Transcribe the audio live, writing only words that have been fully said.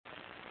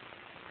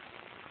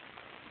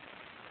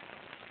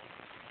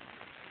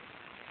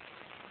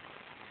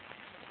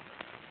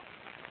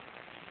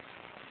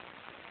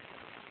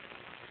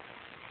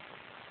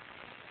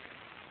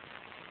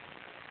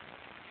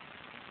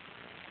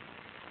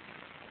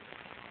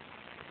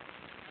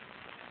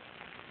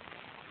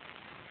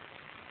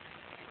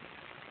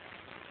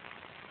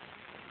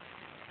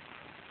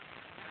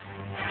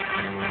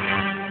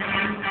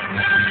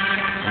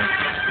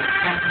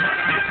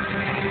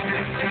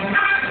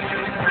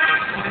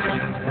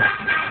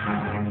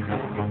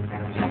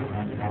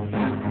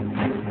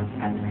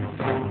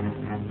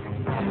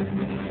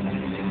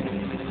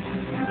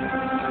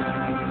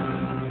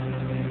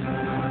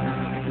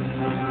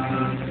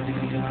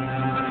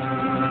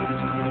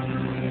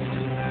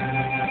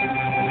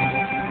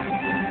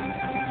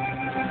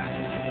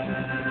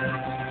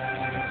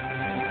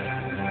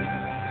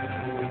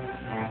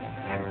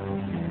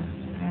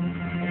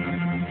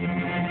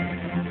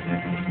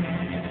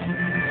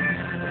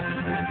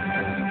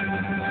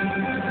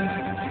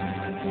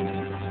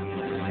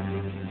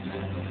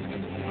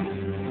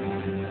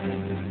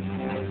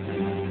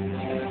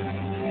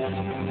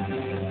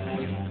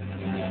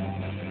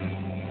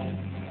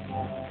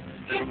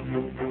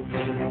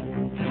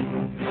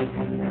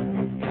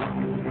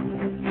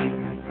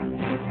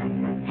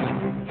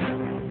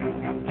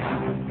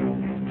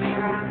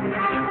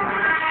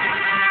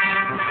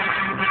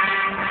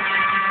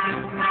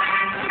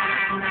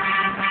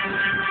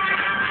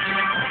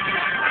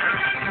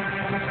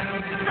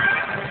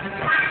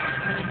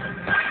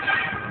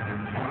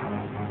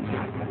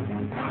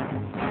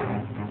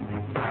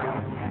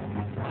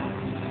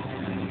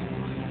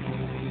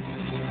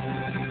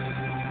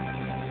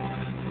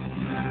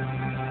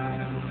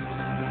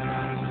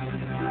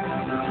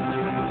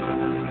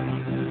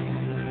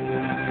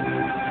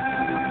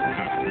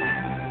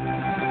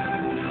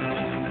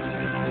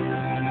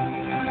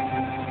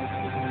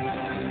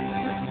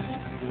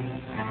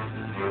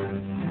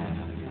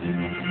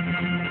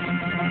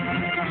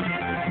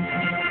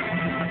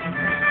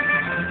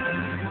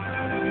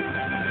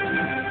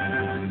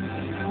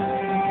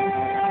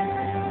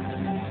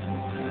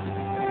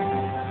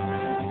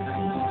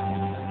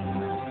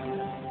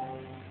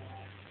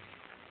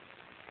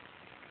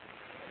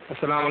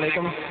Assalamu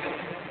alaikum.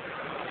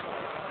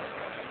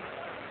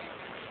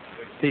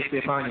 Peace be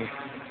upon you.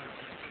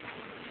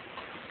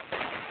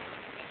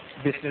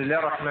 Bismillah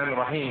ar-Rahman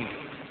ar-Rahim.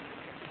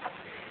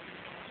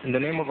 In the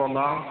name of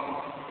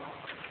Allah,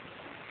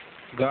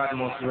 God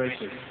most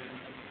gracious.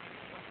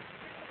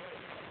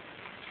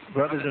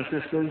 Brothers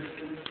and sisters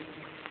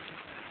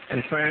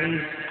and friends,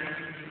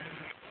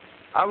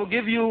 I will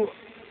give you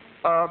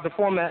the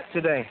format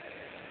today.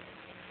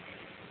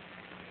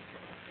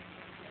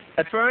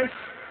 At first,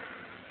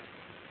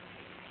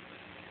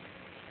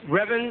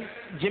 Reverend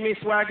Jimmy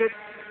Swaggart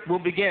will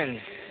begin.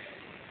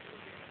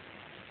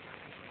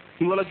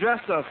 He will address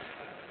us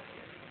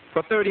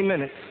for 30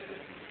 minutes.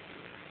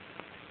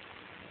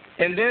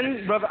 And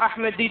then Brother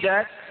Ahmed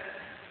Deedat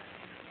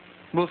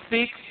will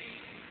speak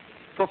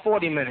for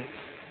 40 minutes.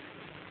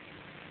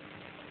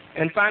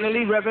 And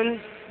finally,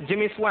 Reverend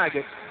Jimmy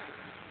Swaggart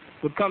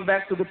would come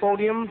back to the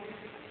podium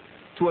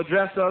to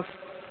address us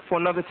for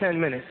another 10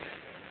 minutes.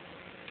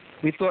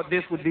 We thought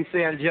this would be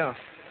fair and just,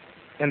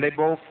 and they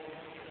both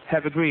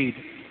have agreed.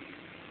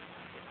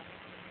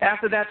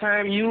 After that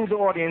time, you, the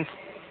audience,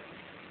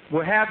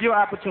 will have your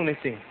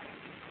opportunity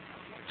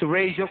to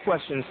raise your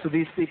questions to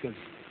these speakers.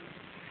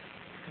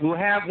 We'll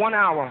have 1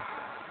 hour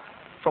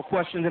for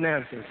questions and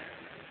answers.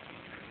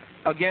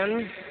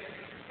 Again,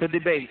 the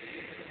debate.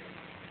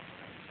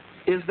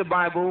 Is the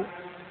Bible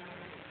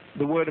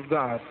the Word of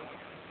God?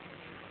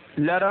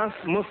 Let us,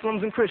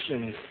 Muslims and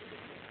Christians,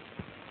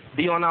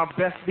 be on our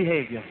best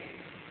behavior.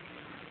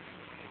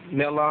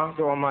 May Allah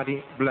the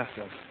Almighty bless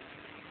us.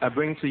 I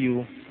bring to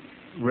you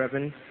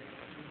Reverend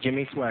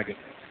Jimmy Swaggart.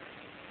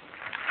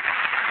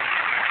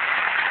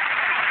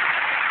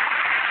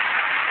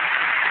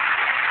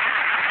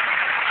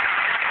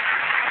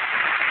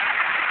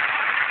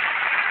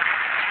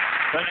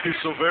 Thank you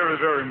so very,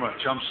 very much.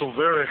 I'm so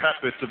very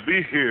happy to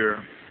be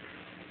here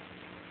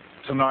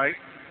tonight.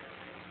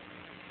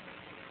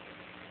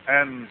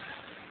 And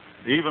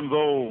even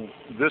though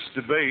this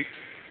debate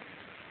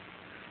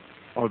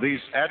or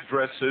these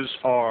addresses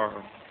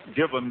are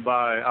given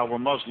by our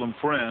Muslim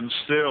friends,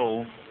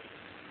 still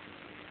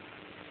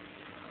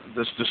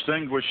this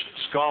distinguished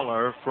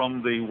scholar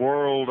from the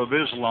world of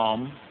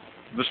Islam,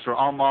 Mr.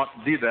 Ahmed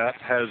Deedat,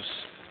 has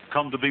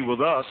come to be with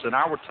us in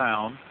our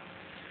town.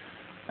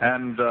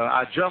 And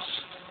I just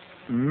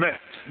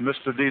met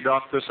Mr.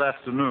 Deedat this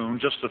afternoon,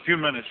 just a few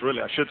minutes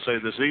really, I should say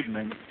this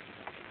evening.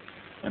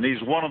 And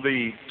he's one of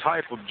the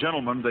type of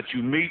gentlemen that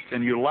you meet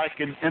and you like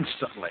him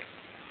instantly.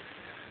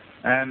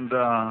 And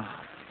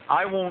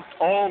I want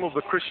all of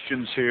the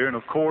Christians here, and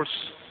of course,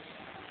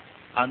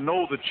 I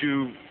know that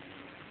you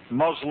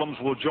Muslims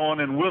will join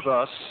in with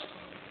us,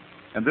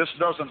 and this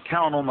doesn't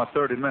count on my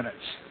 30 minutes.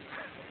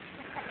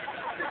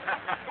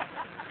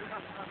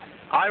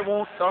 I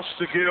want us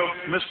to give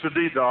Mr.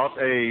 Deedat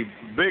a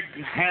big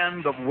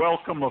hand of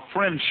welcome, of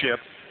friendship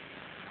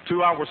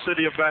to our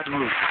city of Baton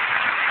Rouge.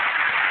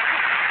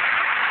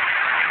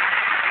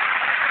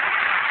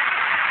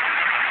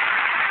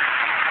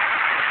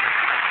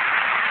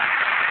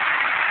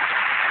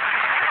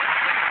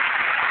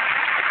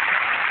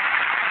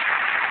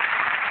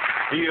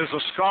 He is a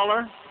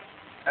scholar,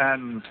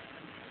 and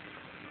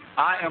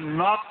I am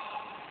not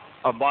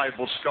a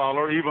Bible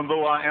scholar, even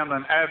though I am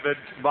an avid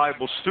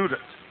Bible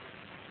student.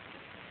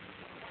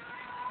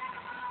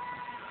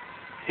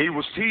 He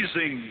was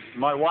teasing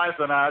my wife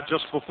and I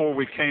just before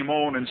we came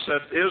on and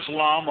said,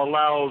 Islam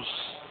allows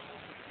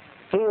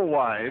 4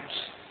 wives.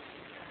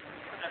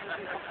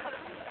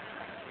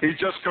 He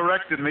just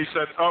corrected me,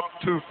 said up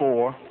to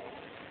 4.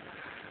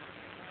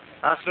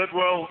 I said,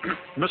 well,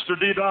 Mr.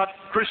 Deedat,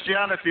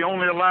 Christianity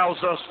only allows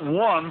us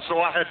 1, so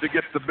I had to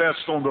get the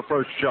best on the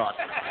first shot.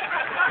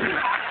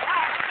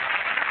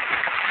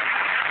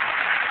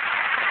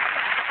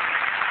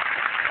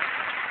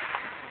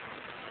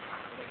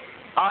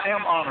 I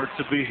am honored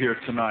to be here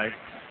tonight.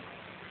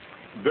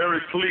 Very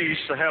pleased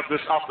to have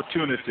this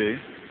opportunity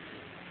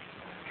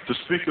to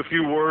speak a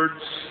few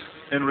words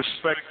in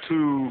respect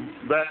to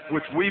that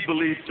which we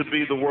believe to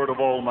be the Word of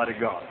Almighty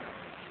God.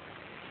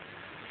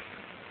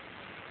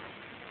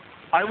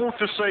 I want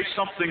to say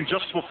something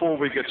just before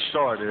we get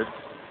started.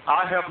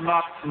 I have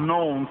not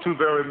known too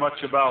very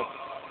much about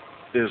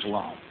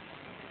Islam.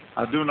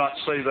 I do not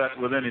say that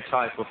with any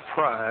type of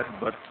pride,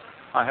 but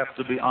I have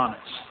to be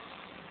honest.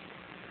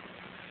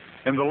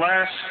 In the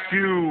last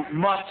few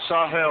months,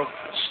 I have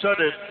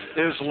studied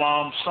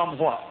Islam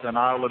somewhat, and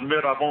I'll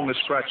admit I've only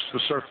scratched the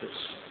surface.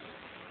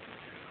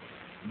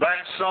 Back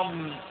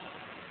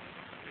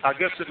I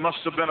guess it must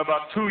have been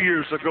about 2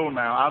 years ago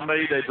now, I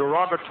made a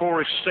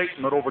derogatory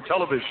statement over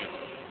television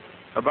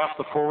about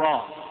the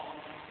Quran.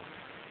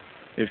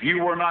 If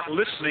you were not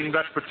listening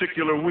that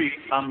particular week,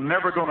 I'm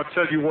never going to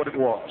tell you what it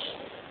was.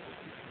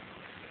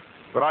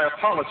 But I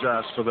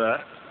apologize for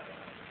that,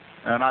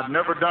 and I've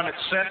never done it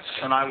since,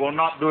 and I will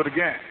not do it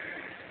again,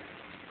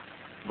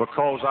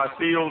 because I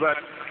feel that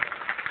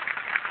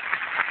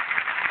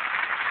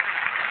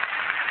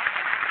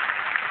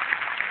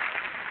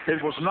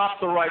it was not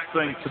the right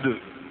thing to do.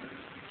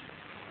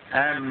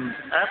 And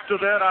after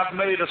that, I've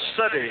made a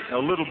study a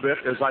little bit,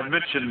 as I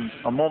mentioned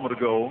a moment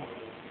ago,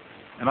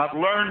 and I've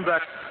learned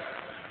that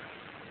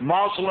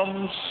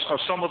Muslims are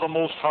some of the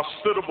most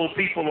hospitable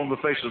people on the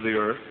face of the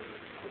earth.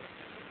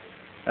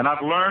 And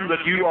I've learned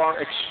that you are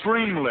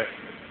extremely,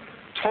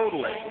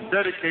 totally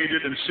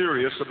dedicated and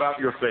serious about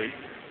your faith.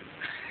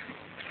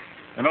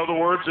 In other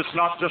words, it's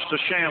not just a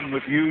sham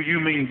with you, you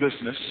mean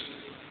business.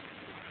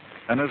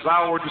 And as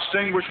our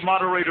distinguished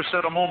moderator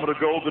said a moment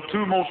ago, the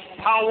two most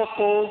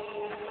powerful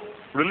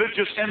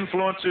religious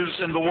influences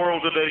in the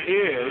world today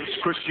is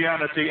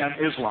Christianity and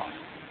Islam.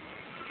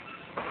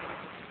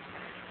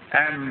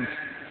 And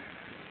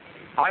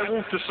I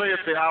want to say at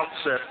the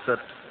outset that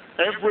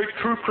every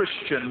true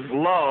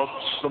Christian loves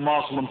the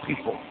Muslim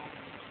people.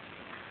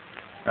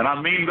 And I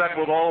mean that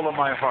with all of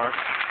my heart.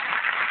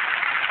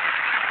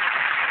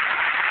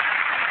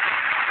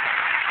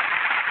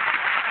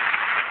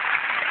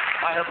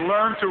 I have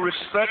learned to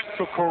respect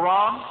the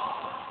Quran.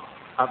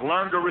 I've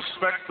learned to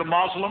respect the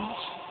Muslims.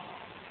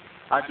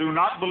 I do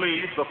not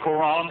believe the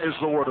Quran is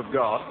the Word of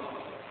God.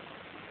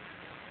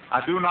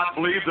 I do not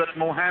believe that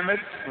Muhammad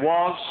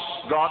was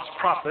God's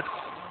prophet.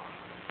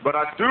 But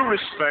I do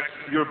respect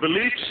your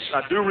beliefs.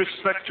 I do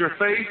respect your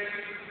faith.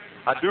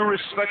 I do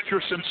respect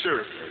your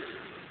sincerity.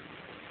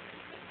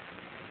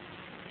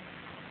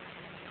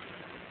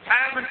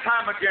 Time and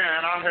time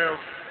again, I have,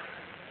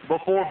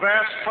 before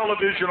vast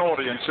television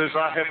audiences,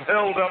 I have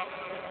held up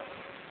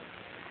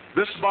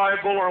this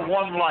Bible or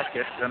one like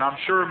it, and I'm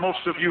sure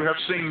most of you have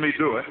seen me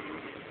do it.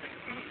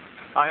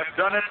 I have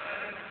done it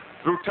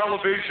through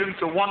television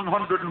to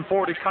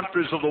 140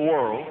 countries of the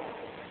world.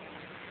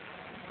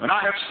 And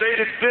I have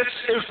stated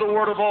this is the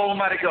Word of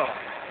Almighty God.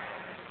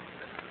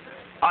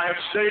 I have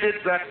stated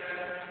that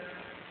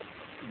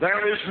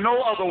there is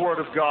no other Word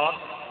of God,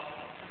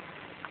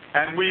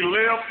 and we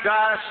live,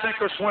 die, sink,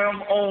 or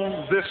swim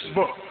on this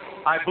book.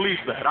 I believe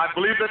that. I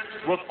believe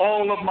it with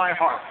all of my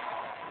heart.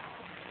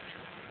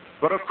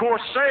 But of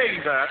course,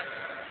 saying that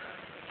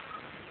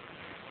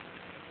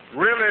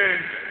really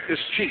is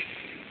cheap.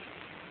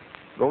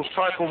 Those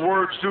type of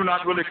words do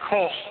not really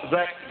cost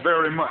that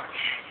very much.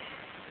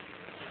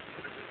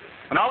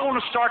 And I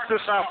want to start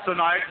this out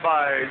tonight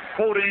by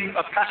quoting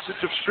a passage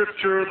of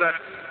Scripture that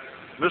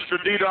Mr.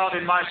 Deedat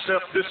and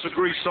myself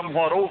disagree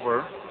somewhat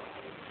over,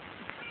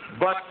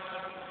 but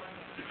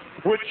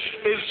which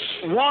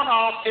is one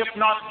of, if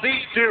not the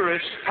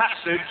dearest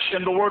passage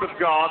in the Word of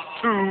God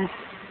to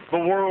the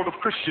world of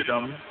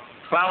Christendom,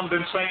 found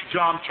in St.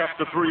 John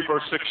chapter 3,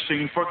 verse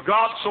 16. For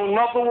God so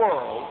loved the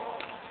world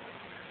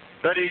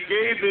that He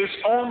gave His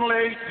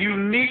only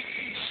unique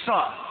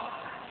Son.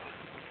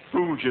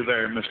 Fooled you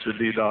there, Mr.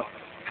 Deedat.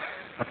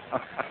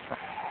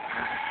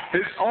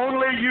 His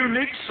only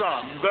unique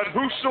Son, that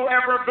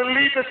whosoever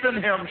believeth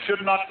in Him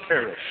should not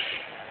perish,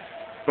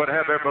 but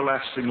have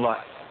everlasting life.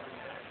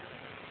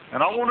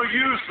 And I want to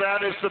use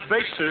that as the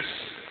basis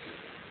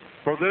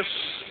for this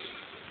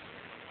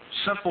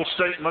simple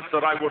statement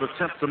that I would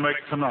attempt to make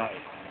tonight.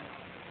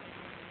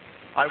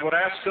 I would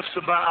ask us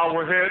to bow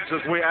our heads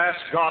as we ask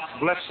God's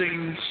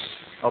blessings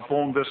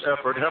upon this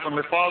effort.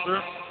 Heavenly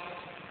Father,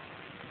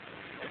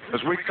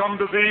 as we come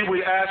to Thee,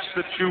 we ask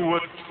that You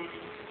would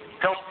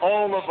help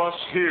all of us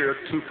here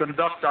to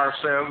conduct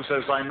ourselves,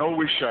 as I know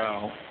we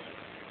shall,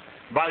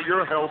 by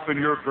Your help and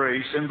Your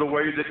grace in the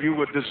way that You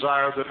would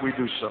desire that we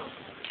do so.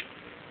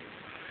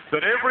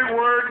 That every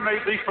word may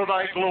be for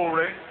Thy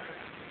glory,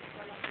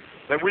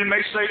 that we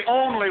may say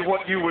only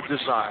what You would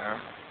desire,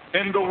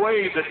 in the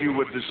way that You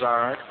would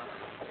desire it.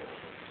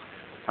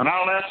 And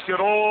I'll ask it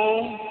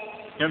all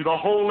in the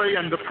holy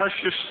and the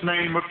precious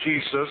name of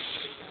Jesus.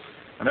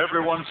 And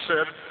everyone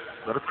said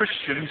that are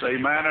Christians,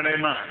 amen and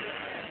amen.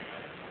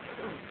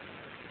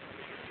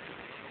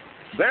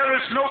 There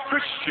is no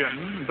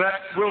Christian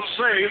that will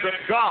say that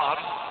God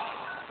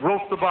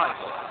wrote the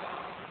Bible.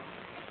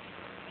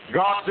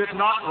 God did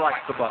not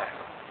write the Bible.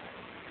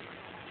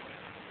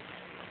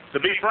 To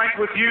be frank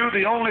with you,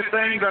 the only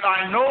thing that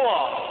I know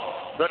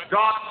of that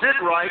God did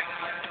write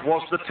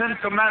was the 10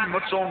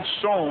 Commandments on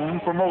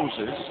stone for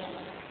Moses.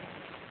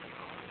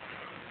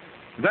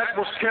 That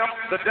was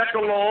kept, the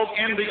Decalogue,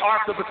 in the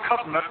Ark of the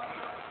Covenant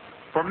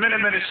for many,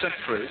 many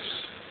centuries.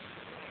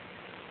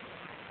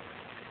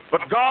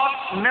 But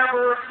God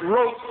never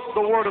wrote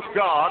the Word of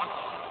God,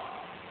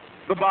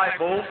 the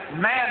Bible.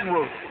 Man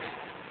wrote it.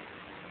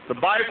 The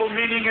Bible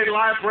meaning a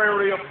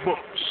library of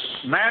books.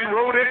 Man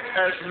wrote it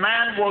as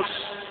man was,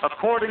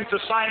 according to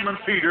Simon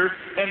Peter,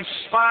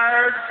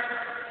 inspired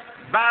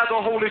by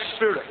the Holy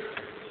Spirit.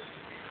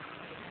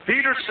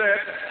 Peter said,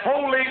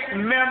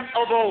 holy men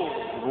of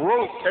old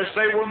wrote as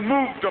they were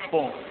moved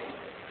upon,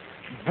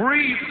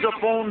 breathed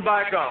upon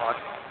by God,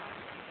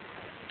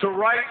 to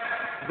write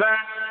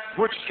that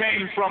which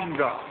came from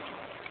God.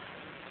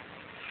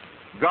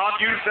 God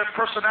used their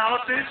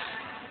personalities.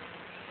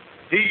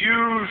 He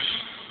used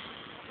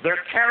their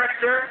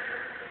character.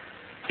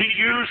 He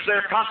used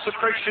their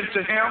consecration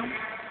to Him.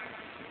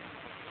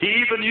 He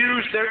even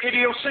used their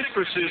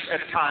idiosyncrasies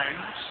at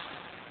times.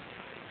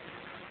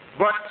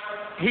 But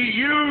he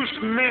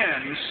used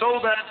men so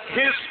that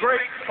his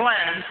great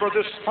plan for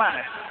this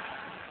planet,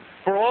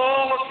 for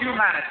all of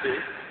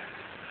humanity,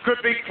 could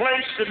be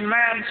placed in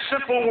man's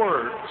simple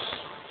words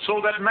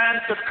so that man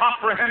could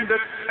comprehend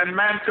it and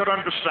man could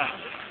understand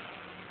it.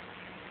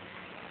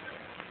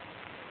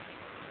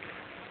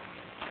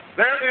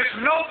 There is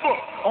no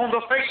book on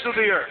the face of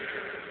the earth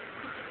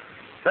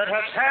that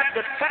has had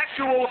the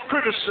textual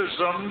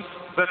criticism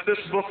that this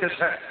book has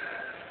had.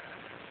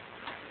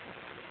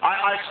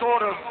 I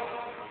sort of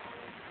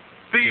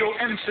feel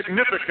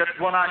insignificant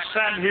when I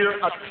stand here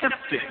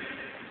attempting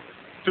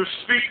to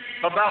speak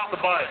about the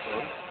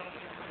Bible,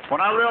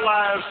 when I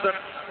realize that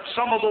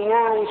some of the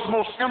world's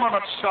most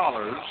eminent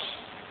scholars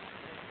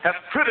have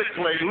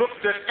critically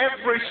looked at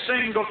every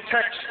single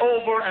text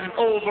over and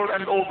over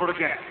and over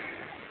again,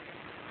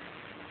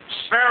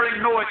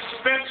 sparing no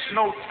expense,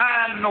 no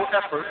time, no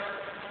effort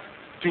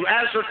to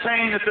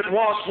ascertain if it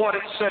was what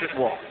it said it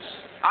was.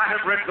 I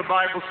have read the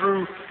Bible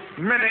through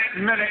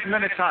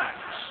many times.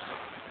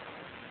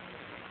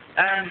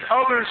 And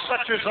others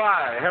such as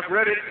I have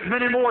read it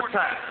many more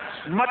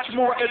times, much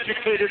more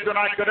educated than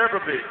I could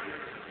ever be,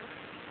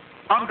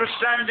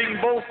 understanding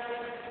both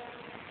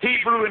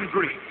Hebrew and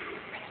Greek.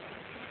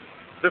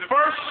 The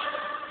first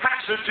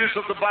passages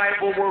of the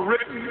Bible were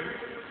written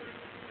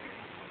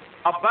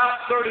about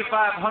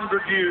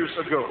 3,500 years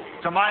ago.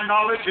 To my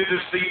knowledge, it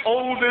is the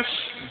oldest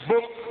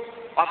book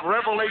of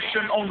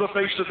revelation on the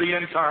face of the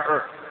entire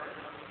earth.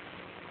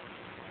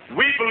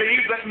 We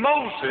believe that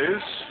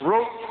Moses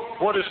wrote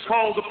what is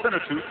called the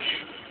Pentateuch,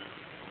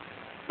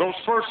 those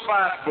first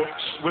 5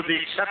 books, with the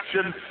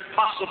exception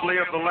possibly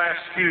of the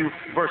last few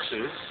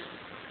verses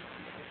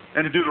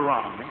in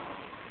Deuteronomy.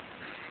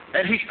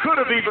 And he could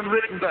have even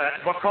written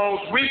that because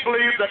we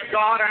believe that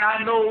God, and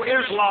I know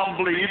Islam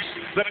believes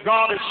that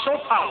God is so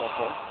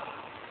powerful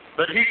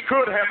that he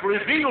could have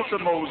revealed to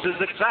Moses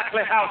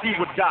exactly how he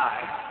would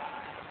die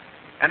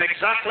and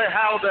exactly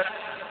how that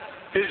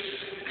his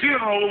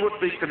funeral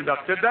would be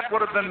conducted. That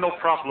would have been no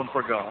problem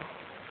for God.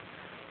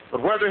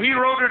 But whether he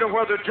wrote it or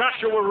whether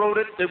Joshua wrote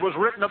it, it was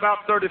written about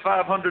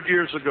 3,500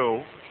 years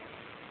ago.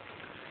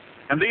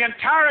 And the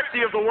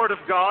entirety of the Word of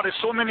God, as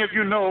so many of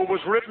you know, was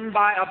written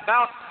by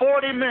about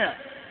 40 men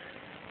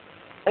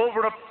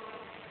over a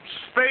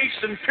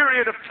space and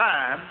period of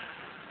time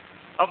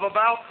of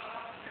about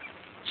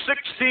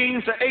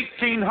 16 to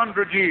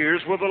 1,800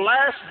 years, with the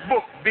last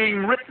book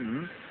being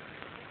written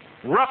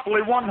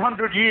roughly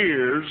 100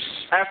 years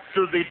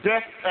after the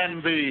death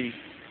and the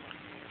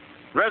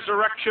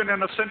resurrection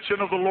and ascension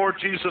of the Lord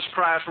Jesus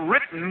Christ,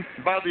 written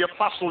by the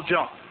Apostle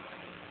John.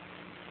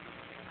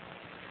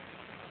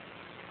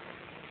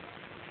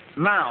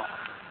 Now,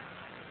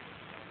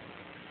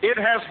 it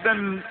has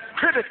been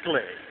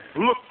critically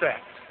looked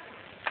at,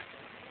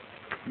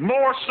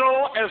 more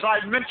so, as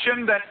I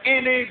mentioned, than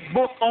any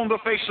book on the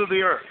face of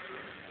the earth.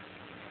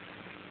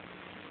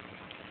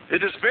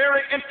 It is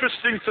very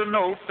interesting to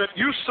note that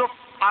Yusuf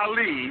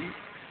Ali,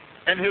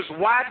 in his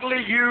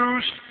widely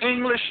used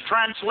English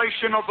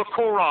translation of the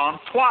Quran,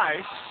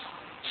 twice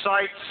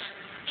cites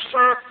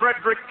Sir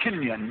Frederick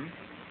Kenyon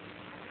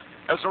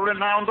as a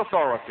renowned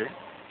authority.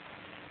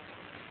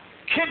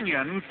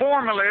 Kenyon,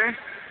 formerly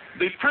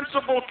the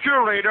principal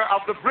curator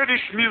of the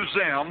British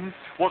Museum,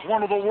 was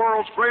one of the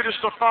world's greatest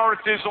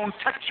authorities on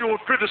textual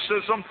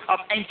criticism of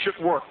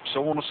ancient works. I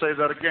want to say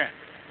that again.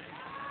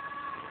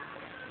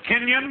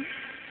 Kenyon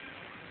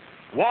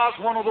was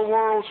one of the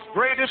world's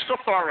greatest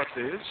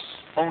authorities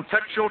on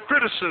textual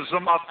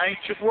criticism of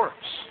ancient works.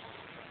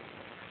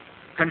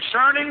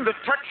 Concerning the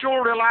textual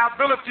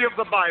reliability of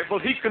the Bible,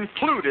 he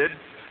concluded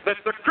that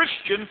the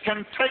Christian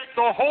can take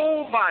the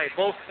whole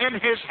Bible in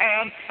his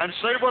hand and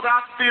say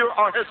without fear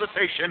or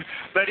hesitation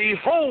that he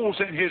holds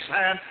in his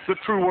hand the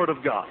true Word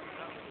of God.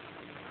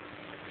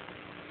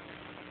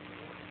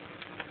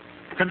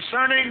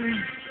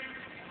 Concerning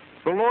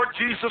the Lord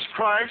Jesus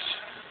Christ,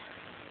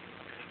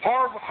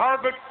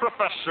 Harvard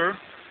professor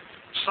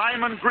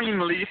Simon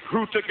Greenleaf,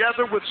 who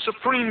together with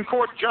Supreme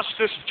Court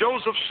Justice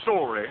Joseph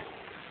Story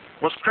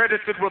was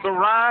credited with the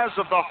rise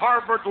of the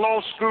Harvard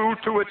Law School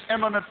to its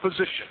eminent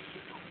position.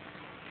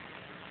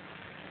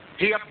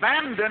 He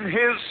abandoned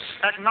his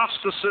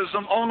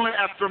agnosticism only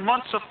after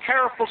months of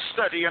careful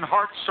study and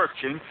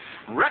heart-searching,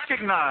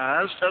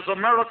 recognized as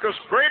America's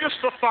greatest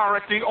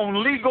authority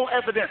on legal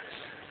evidence.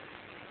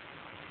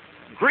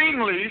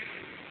 Greenleaf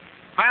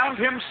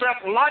found himself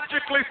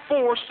logically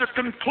forced to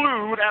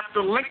conclude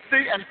after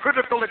lengthy and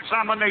critical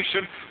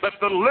examination that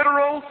the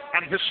literal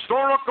and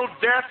historical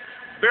death,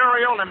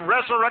 burial, and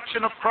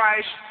resurrection of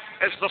Christ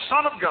as the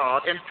Son of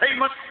God in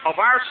payment of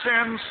our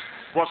sins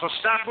was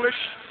established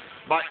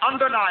by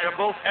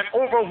undeniable and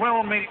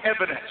overwhelming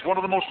evidence. One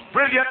of the most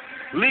brilliant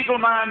legal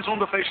minds on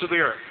the face of the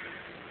earth.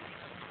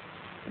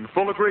 In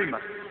full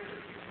agreement.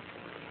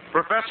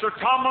 Professor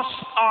Thomas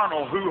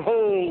Arnold, who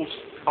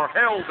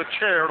held the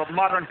chair of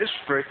modern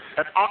history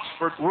at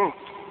Oxford, wrote,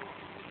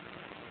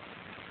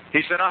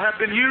 he said, I have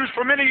been used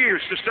for many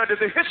years to study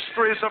the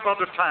histories of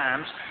other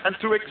times and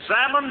to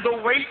examine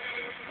the weight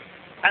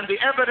and the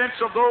evidence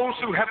of those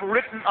who have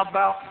written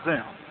about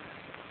them.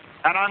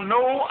 And I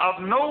know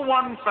of no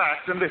one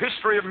fact in the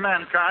history of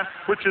mankind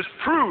which is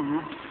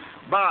proved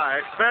by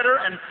better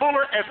and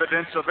fuller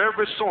evidence of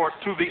every sort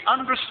to the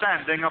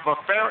understanding of a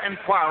fair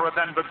inquirer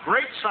than the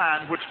great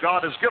sign which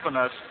God has given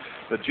us,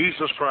 that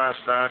Jesus Christ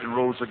died and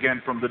rose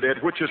again from the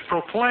dead, which is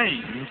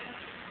proclaimed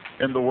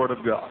in the Word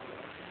of God.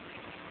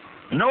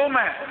 No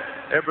man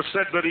ever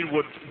said that he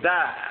would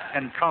die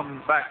and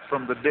come back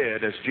from the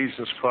dead as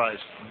Jesus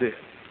Christ did.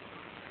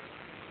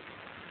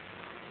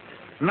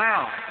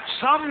 Now,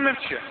 some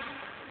mention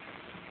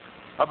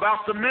about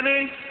the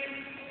many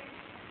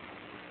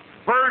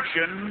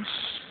versions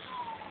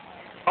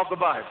of the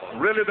Bible.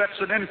 Really, that's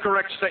an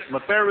incorrect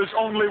statement. There is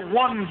only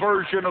one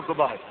version of the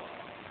Bible.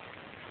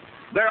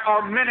 There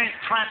are many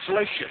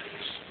translations.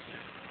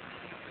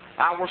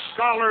 Our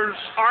scholars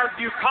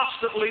argue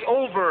constantly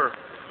over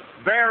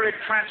varied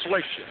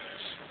translations.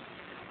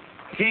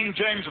 King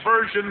James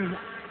Version,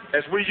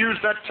 as we use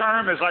that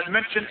term, as I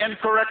mentioned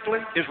incorrectly,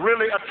 is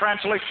really a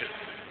translation.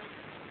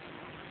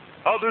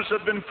 Others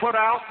have been put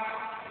out.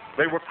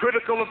 They were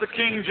critical of the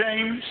King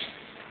James,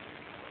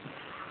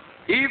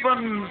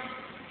 even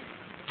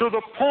to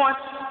the point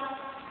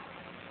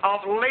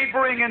of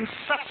laboring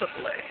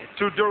incessantly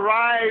to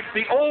derive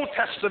the Old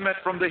Testament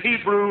from the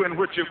Hebrew in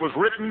which it was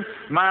written,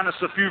 minus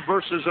a few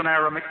verses in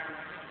Aramaic,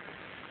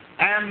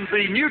 and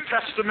the New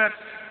Testament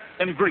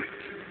in Greek.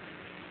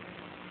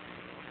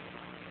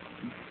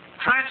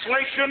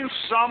 Translations,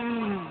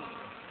 some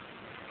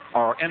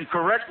are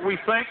incorrect, we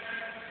think.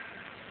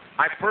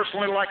 I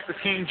personally like the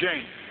King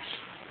James.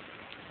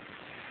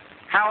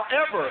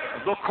 However,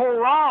 the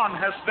Quran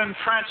has been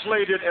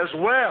translated as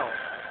well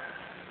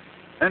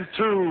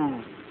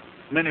into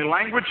many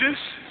languages.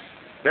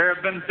 There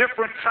have been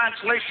different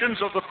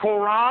translations of the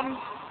Quran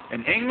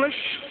in English,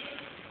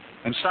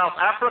 in South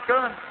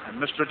Africa,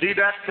 and Mr.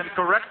 Deedat can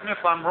correct me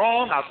if I'm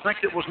wrong. I think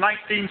it was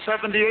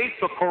 1978,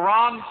 the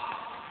Quran,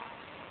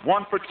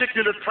 one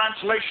particular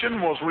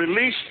translation was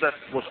released that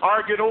was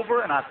argued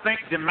over and I think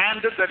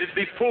demanded that it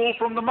be pulled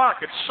from the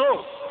market.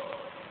 So,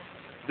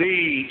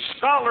 the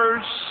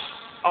scholars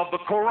of the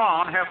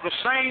Quran have the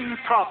same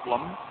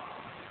problem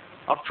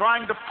of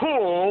trying to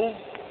pull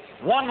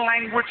one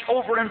language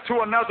over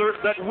into another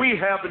that we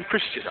have in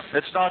Christendom.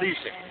 It's not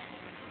easy.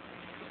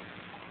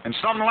 In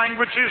some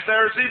languages,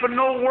 there is even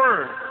no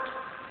word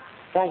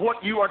for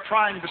what you are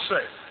trying to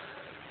say.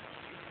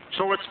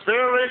 So it's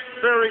very,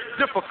 very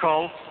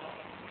difficult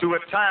to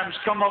at times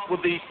come up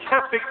with the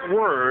perfect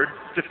word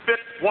to fit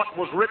what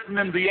was written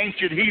in the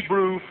ancient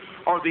Hebrew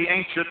or the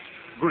ancient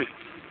Greek,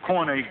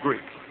 Koine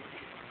Greek.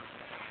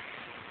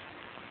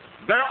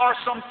 There are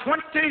some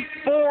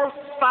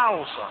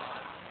 24,000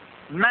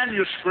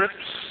 manuscripts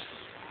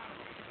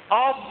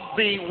of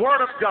the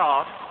Word of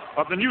God,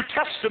 of the New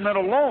Testament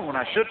alone,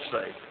 I should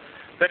say,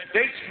 that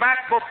dates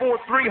back before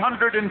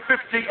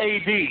 350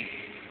 A.D.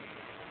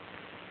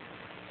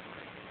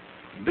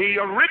 The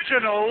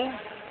original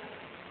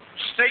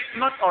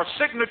statement or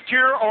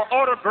signature or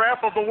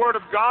autograph of the Word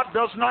of God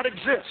does not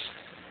exist.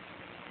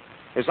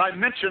 As I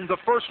mentioned, the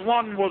first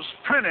one was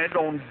printed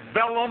on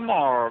vellum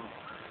or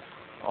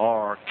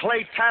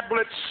clay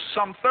tablets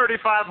some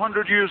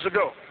 3,500 years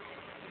ago.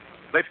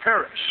 They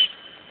perished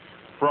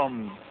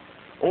from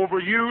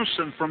overuse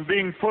and from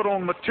being put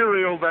on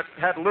material that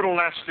had little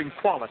lasting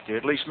quality,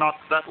 at least not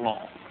that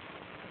long.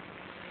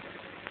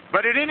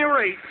 But at any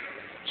rate,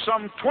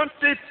 some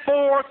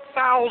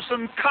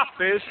 24,000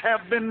 copies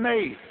have been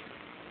made.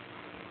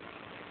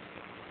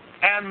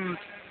 And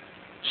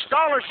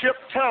scholarship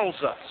tells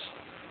us,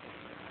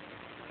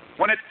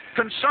 when it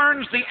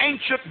concerns the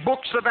ancient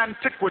books of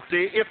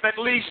antiquity, if at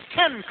least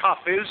 10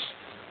 copies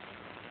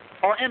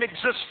are in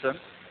existence,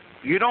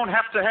 you don't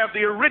have to have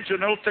the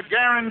original to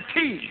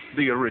guarantee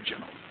the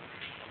original.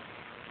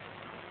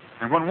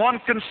 And when one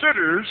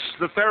considers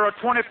that there are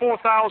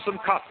 24,000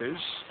 copies,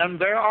 and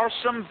there are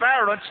some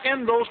variants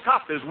in those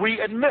copies, we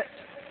admit.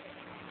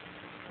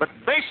 But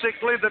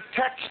basically, the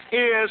text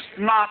is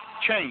not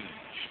changed.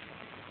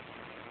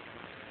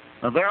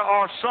 Now, there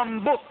are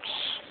some books,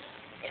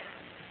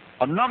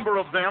 a number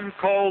of them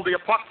called the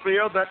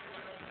Apocrypha, that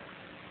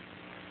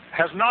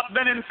has not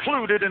been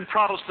included in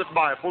Protestant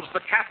Bibles.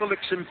 The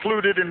Catholics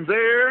included in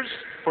theirs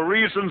for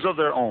reasons of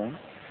their own.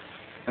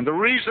 And the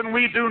reason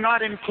we do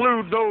not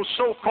include those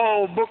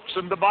so-called books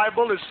in the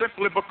Bible is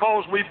simply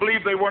because we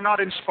believe they were not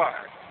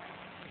inspired.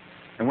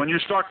 And when you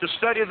start to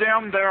study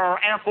them, there are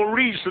ample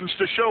reasons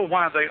to show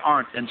why they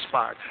aren't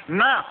inspired.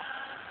 Now,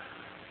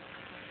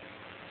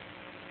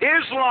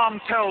 Islam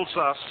tells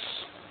us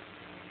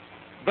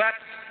that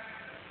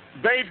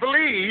they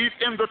believe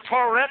in the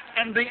Torah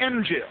and the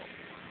Injil.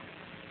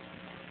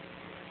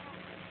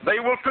 They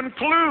will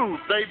conclude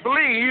they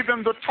believe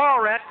in the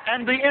Torah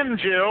and the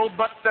Injil,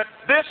 but that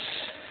this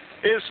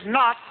is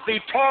not the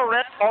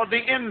Torah or the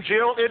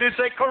Injil, it is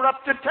a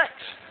corrupted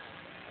text.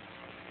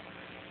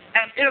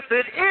 And if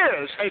it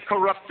is a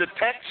corrupted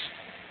text,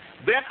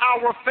 then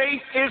our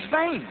faith is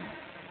vain.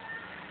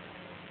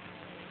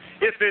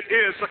 if it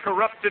is a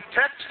corrupted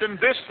text, and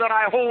this that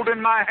I hold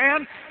in my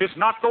hand is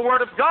not the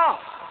Word of God,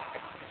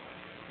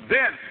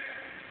 then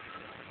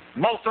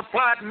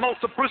multiplied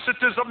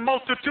multiplicities of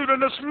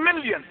multitudinous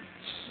millions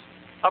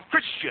of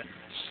Christians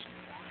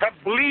have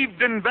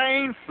believed in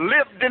vain,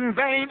 lived in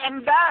vain,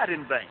 and died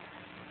in vain.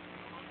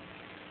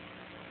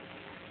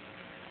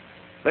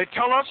 They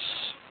tell us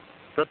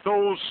that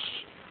those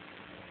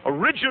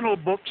original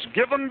books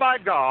given by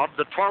God,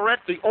 the Torah,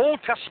 the Old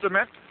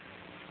Testament,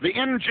 the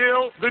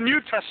Injil, the New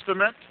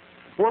Testament,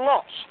 were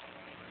lost.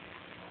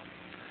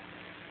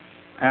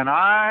 And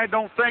I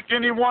don't think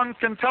anyone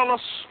can tell us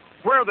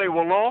where they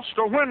were lost,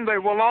 or when they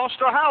were lost,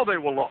 or how they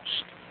were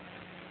lost.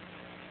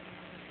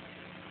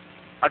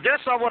 I guess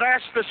I would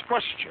ask this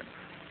question.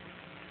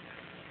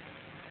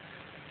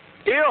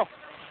 If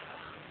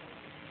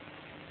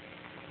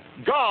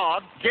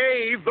God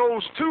gave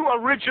those two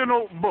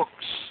original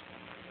books,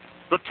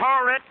 the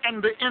Torah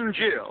and the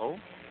Injil,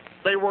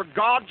 they were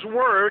God's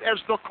Word as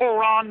the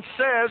Quran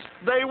says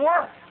they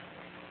were.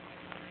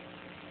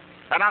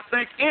 And I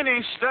think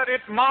any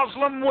studied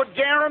Muslim would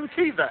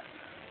guarantee that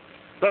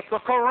the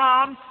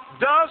Quran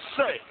does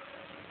say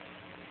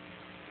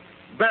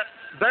that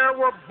there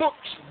were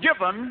books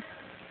given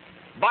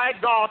by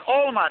God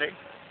Almighty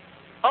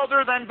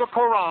other than the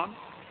Quran,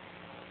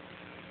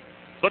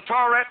 the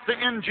Torah, the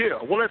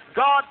Injil. Well, if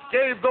God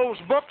gave those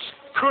books,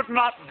 could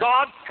not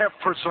God have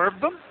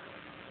preserved them?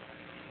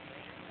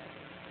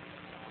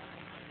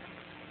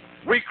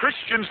 We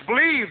Christians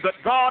believe that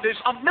God is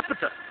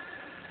omnipotent.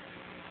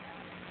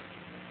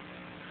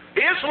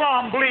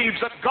 Islam believes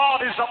that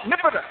God is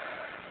omnipotent.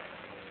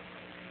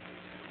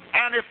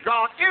 And if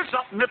God is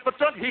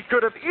omnipotent, He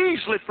could have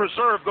easily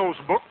preserved those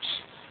books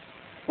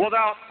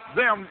without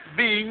them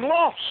being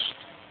lost.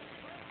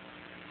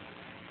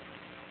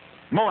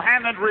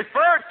 Muhammad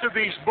referred to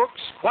these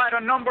books quite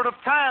a number of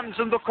times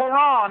in the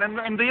Quran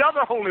and the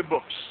other holy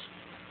books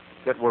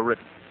that were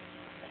written.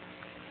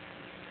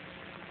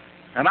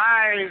 And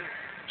I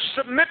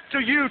submit to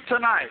you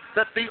tonight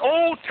that the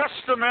Old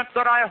Testament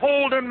that I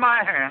hold in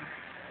my hand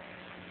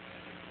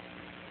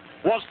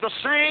was the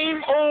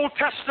same Old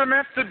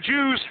Testament the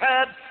Jews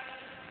had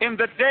in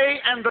the day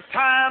and the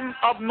time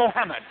of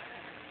Muhammad.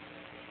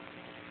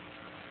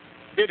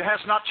 It has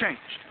not changed.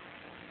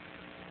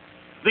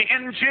 The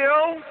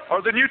Injil,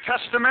 or the New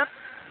Testament,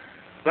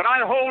 that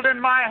I hold in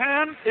my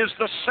hand is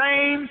the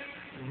same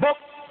book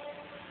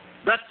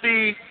that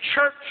the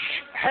church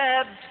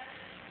had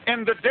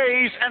in the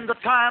days and the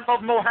time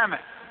of Muhammad.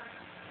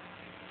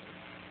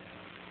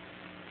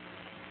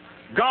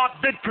 God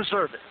did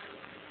preserve it.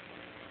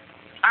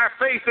 Our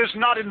faith is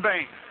not in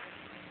vain.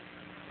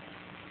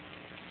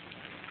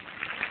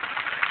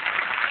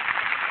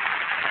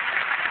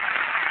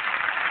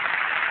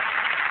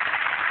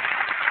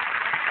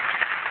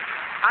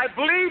 I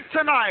believe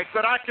tonight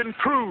that I can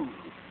prove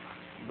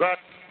that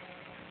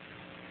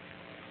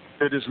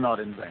it is not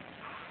in vain.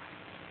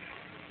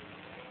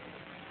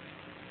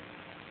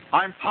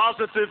 I'm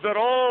positive that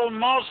all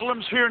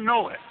Muslims here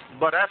know it,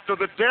 but after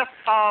the death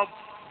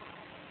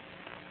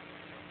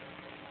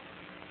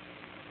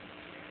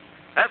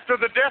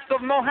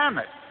of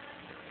Muhammad,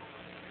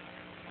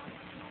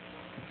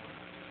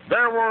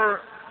 there were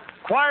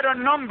quite a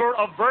number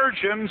of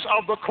versions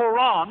of the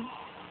Quran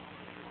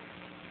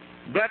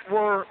that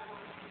were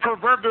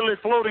proverbially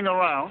floating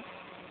around,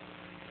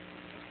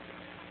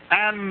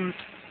 and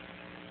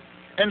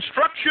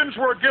instructions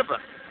were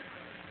given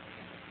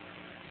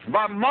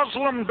by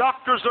Muslim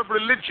doctors of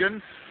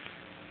religion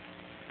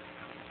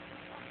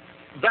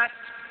that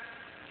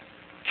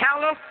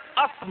Caliph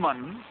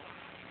Uthman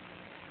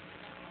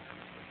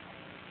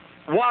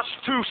was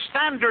to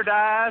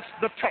standardize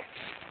the text.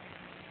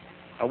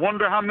 I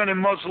wonder how many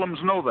Muslims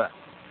know that.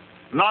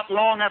 Not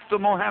long after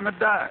Muhammad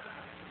died.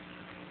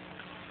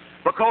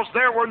 Because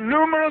there were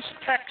numerous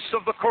texts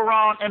of the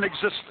Quran in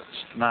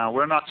existence. Now,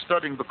 we're not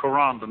studying the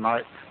Quran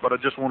tonight, but I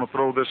just want to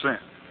throw this in.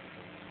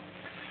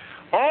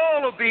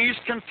 All of these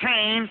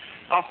contain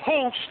a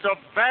host of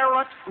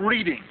variant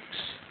readings.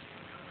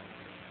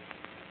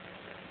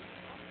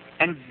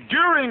 And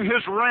during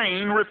his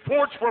reign,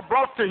 reports were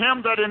brought to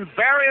him that in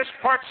various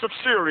parts of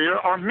Syria,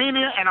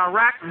 Armenia, and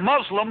Iraq,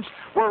 Muslims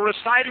were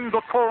reciting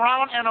the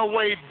Quran in a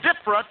way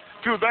different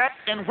to that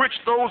in which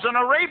those in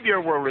Arabia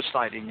were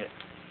reciting it.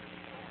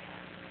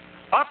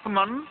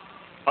 Uthman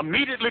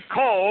immediately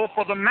called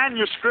for the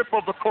manuscript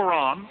of the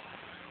Quran,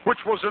 which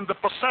was in the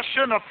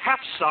possession of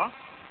Hafsa,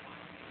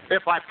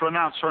 if I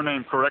pronounce her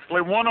name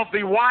correctly, one of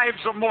the wives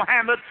of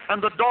Muhammad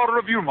and the daughter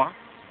of Umar,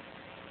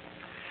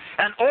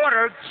 and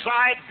ordered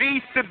Zayd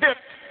b Thabit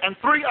and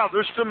 3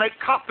 others to make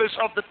copies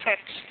of the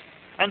text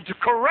and to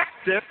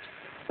correct it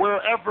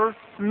wherever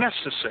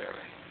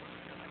necessary.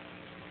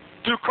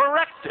 To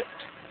correct it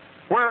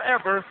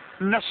wherever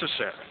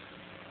necessary.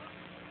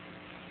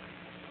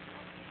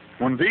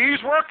 When these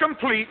were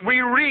complete,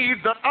 we read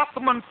that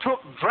Uthman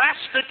took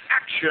drastic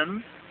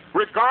action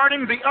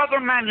regarding the other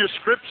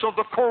manuscripts of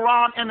the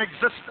Quran in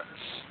existence.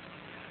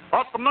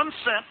 Uthman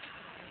sent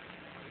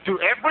to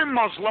every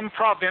Muslim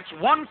province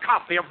one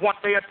copy of what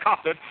they had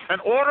copied and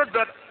ordered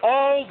that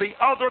all the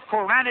other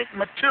Quranic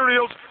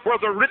materials,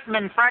 whether written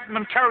in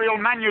fragmentarial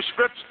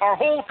manuscripts or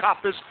whole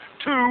copies,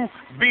 to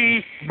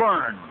be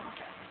burned.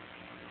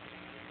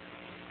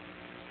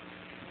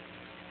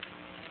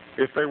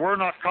 If they were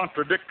not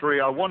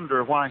contradictory, I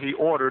wonder why he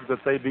ordered that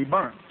they be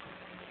burned.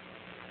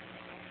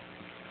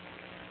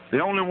 The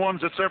only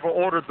ones that's ever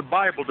ordered the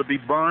Bible to be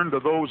burned are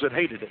those that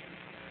hated it.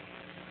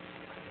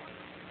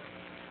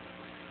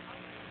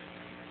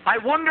 I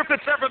wonder if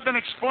it's ever been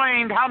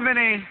explained how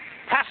many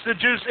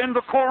passages in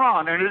the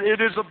Quran, and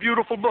it is a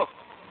beautiful book.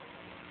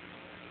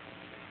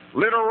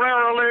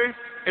 Literarily,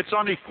 it's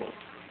unequaled.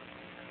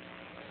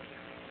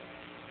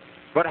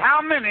 But how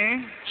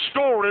many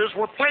stories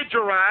were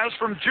plagiarized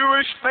from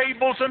Jewish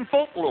fables and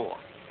folklore?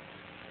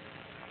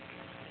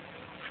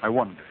 I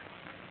wonder.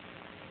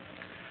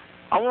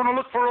 I want to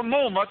look for a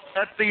moment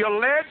at the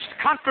alleged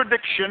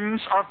contradictions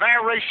or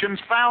variations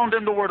found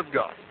in the Word of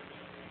God.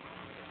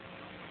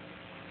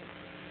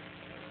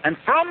 And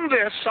from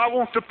this, I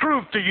want to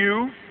prove to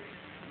you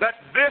that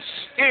this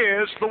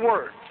is the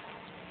Word.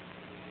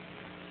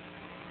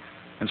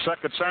 In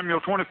 2 Samuel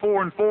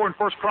 24:4 and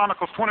 1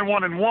 Chronicles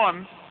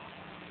 21:1,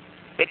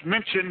 it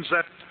mentions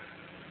that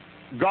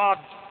God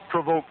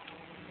provoked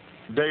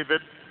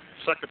David.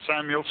 2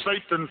 Samuel,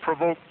 Satan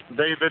provoked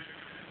David.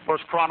 1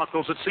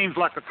 Chronicles, it seems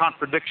like a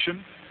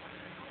contradiction.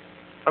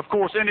 Of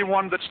course,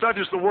 anyone that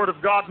studies the Word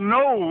of God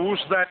knows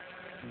that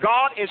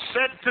God is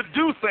said to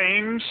do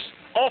things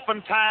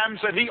oftentimes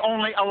that He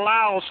only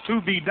allows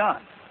to be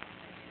done.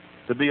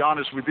 To be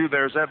honest with you,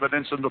 there's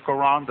evidence in the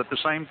Quran that the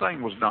same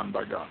thing was done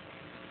by God.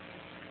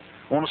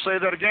 I want to say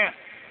that again.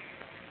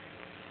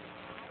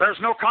 There's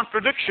no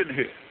contradiction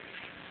here.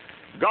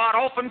 God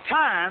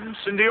oftentimes,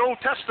 in the Old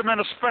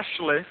Testament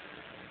especially,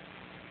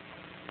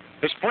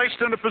 is placed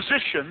in a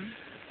position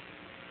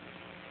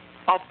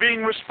of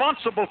being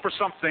responsible for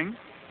something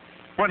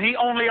when He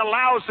only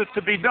allows it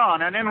to be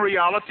done. And in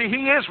reality,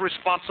 He is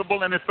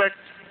responsible in effect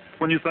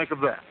when you think of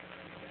that.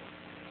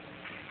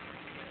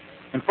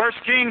 In 1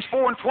 Kings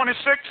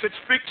 4:26, it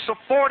speaks of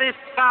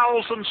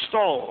 40,000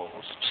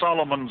 stalls,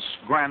 Solomon's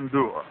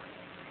grandeur.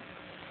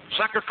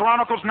 2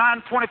 Chronicles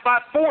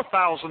 9:25,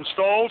 4,000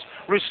 stalls,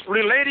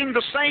 relating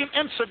the same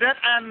incident,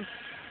 and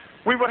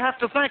we would have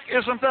to think,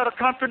 isn't that a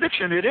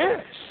contradiction? It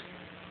is.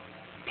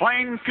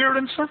 Plain, pure,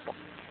 and simple.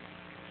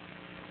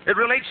 It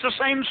relates the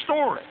same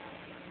story.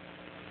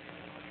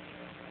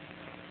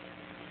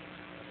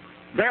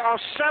 There are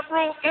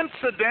several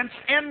incidents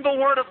in the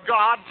Word of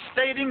God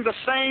stating the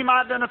same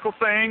identical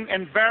thing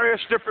in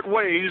various different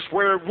ways,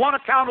 where one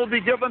account will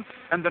be given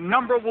and the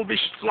number will be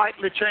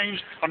slightly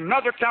changed.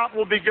 Another account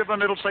will be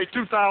given, it'll say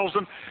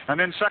 2,000, and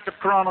then 2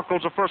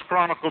 Chronicles or 1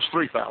 Chronicles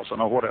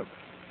 3,000 or whatever.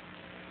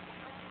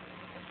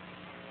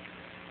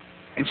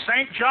 In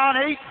St. John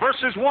 8,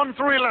 verses 1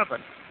 through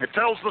 11, it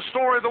tells the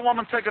story of the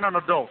woman taken in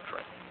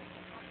adultery.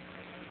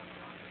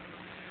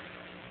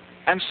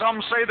 And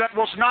some say that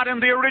was not in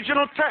the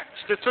original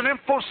text. It's an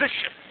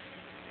imposition.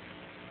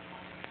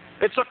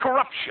 It's a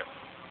corruption.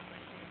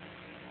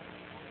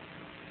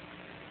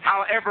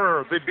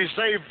 However, the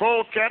Bizet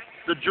Volket,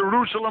 the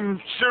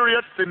Jerusalem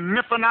Syriac, the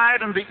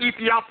Mythonite, and the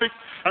Ethiopic,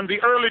 and the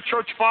early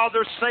church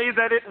fathers say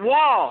that it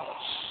was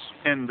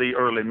in the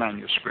early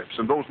manuscripts.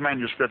 And those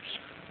manuscripts,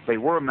 they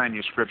were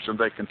manuscripts and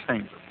they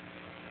contained them.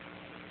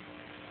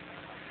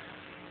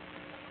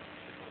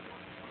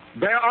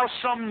 There are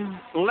some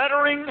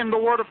lettering in the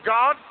Word of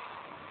God,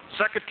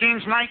 2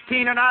 Kings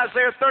 19 and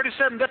Isaiah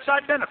 37, that's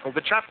identical.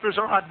 The chapters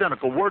are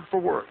identical, word for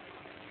word.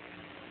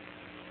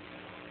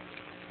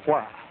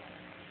 Why?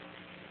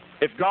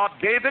 If God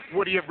gave it,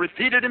 would He have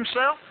repeated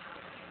Himself?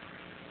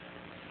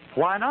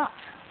 Why not?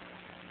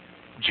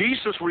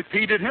 Jesus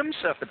repeated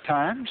Himself at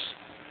times.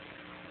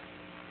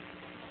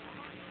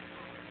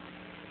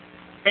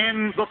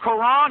 In the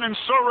Quran, in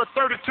Surah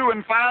 32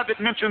 and 5, it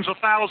mentions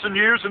 1,000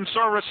 years. In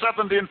Surah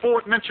 70 and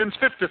 4, it mentions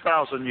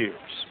 50,000 years.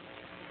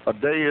 A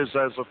day is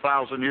as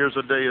 1,000 years,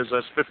 a day is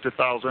as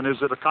 50,000. Is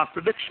it a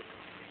contradiction?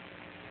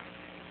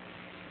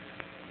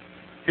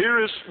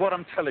 Here is what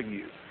I'm telling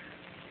you.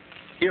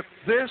 If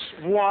this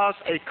was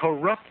a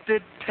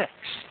corrupted text,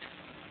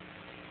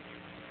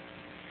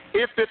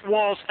 if it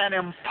was an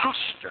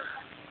impostor,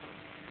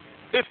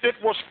 if it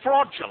was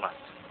fraudulent,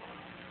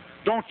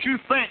 don't you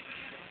think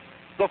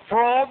the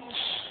frauds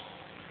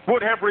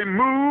would have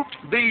removed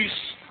these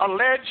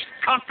alleged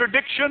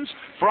contradictions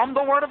from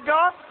the Word of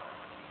God?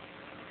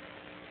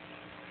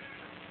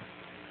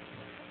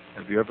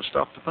 Have you ever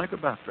stopped to think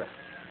about that?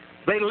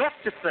 They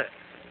left it there,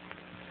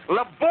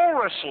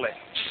 laboriously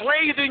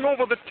slaving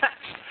over the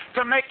text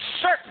to make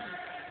certain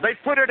they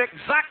put it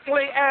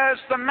exactly as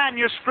the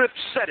manuscript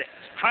said it,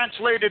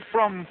 translated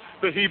from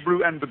the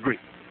Hebrew and the Greek.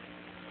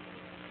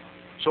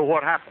 So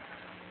what happened?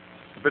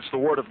 If it's the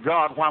Word of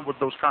God, why would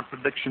those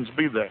contradictions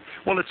be there?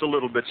 Well, it's a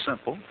little bit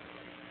simple.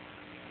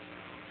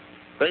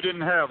 They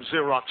didn't have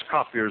Xerox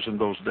copiers in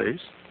those days.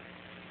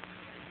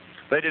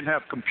 They didn't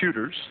have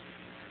computers.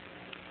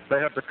 They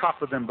had to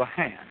copy them by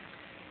hand.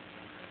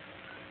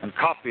 And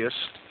copyists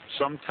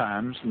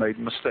sometimes made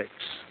mistakes.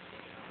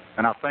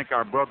 And I think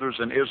our brothers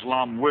in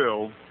Islam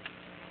will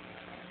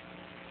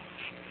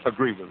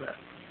agree with that.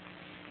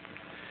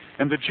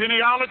 In the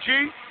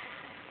genealogy,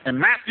 in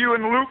Matthew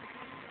and Luke,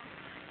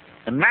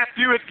 in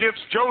Matthew it gives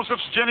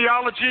Joseph's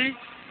genealogy,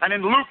 and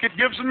in Luke it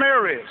gives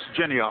Mary's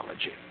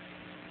genealogy.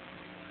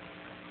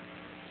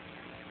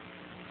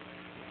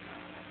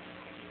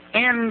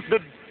 In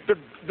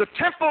the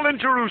temple in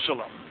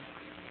Jerusalem,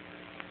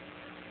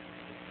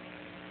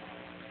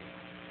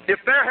 if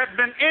there had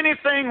been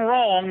anything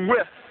wrong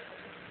with,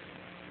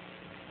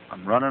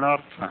 I'm running out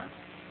of time.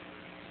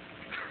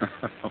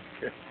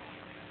 Okay.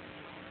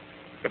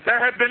 If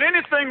there had been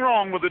anything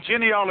wrong with the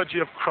genealogy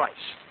of Christ,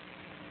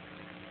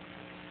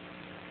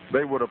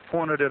 they would have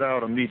pointed it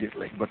out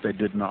immediately, but they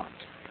did not.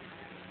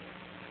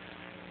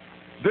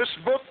 This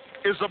book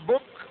is a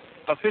book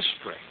of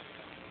history.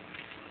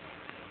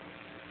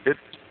 It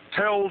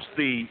tells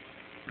the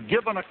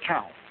given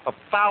account of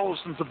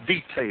thousands of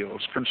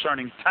details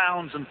concerning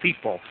towns and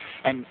people,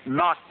 and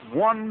not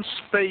one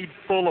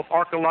spadeful of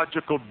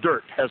archaeological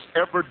dirt has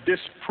ever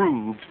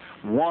disproved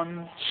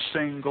one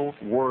single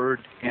word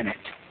in it.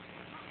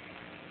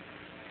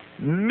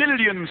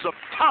 Millions of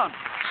tons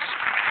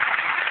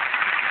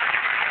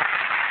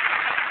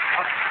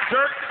of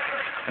dirt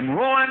and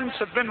ruins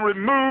have been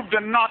removed,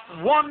 and not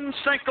one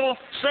single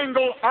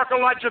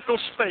archaeological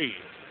spade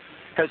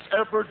has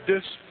ever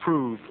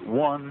disproved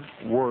one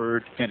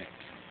word in it.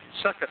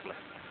 Secondly,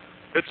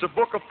 it's a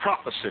book of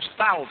prophecies,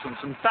 thousands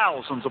and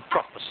thousands of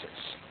prophecies.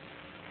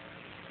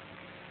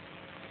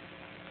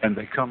 And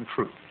they come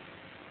true.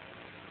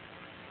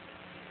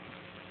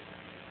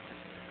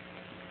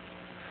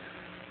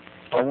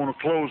 I want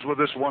to close with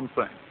this one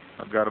thing.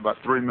 I've got about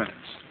 3 minutes.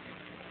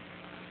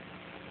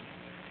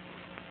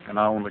 And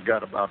I only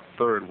got about a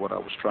third of what I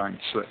was trying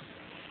to say.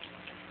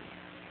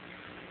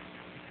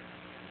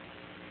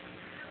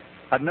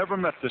 I'd never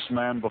met this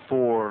man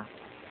before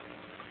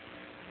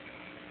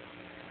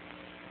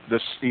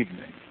this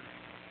evening.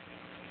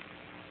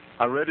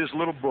 I read his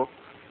little book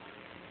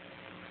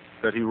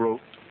that he wrote.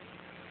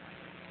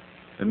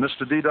 And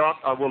Mr. Deedat,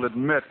 I will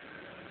admit,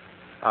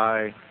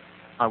 I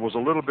was a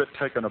little bit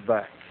taken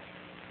aback.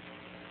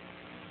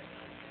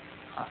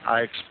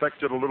 I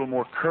expected a little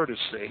more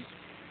courtesy.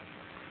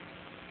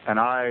 And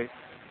I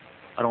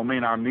don't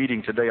mean our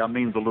meeting today, I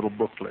mean the little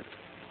booklet.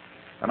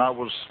 And I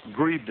was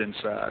grieved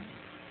inside.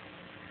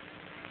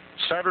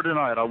 Saturday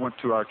night I went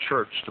to our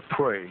church to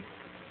pray.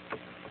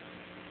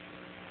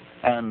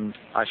 And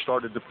I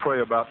started to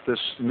pray about this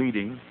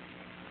meeting.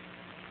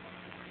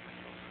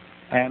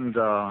 And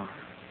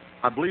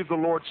I believe the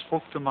Lord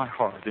spoke to my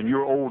heart. And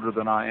you're older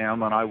than I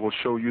am, and I will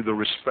show you the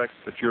respect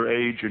that your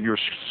age and your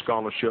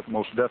scholarship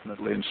most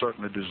definitely and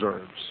certainly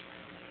deserves.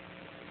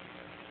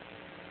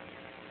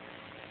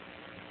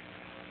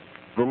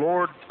 The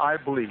Lord, I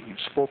believe,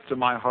 spoke to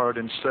my heart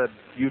and said,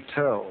 you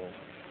tell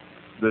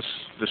this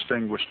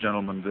distinguished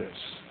gentleman this.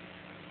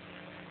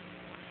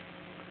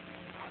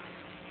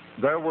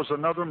 There was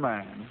another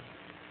man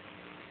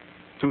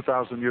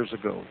 2,000 years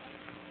ago,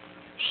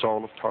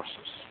 Saul of Tarsus,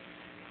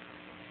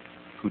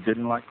 who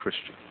didn't like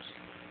Christians.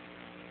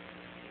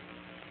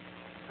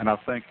 And I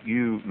think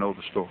you know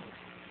the story.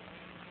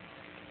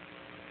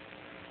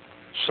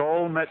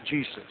 Saul met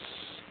Jesus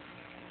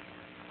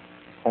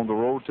on the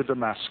road to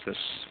Damascus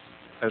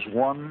as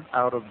one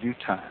out of due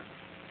time.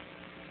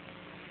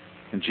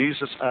 And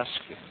Jesus asked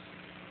him,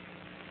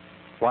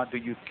 why do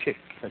you kick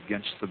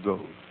against the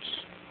goads?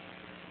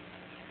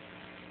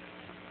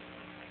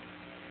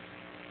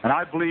 And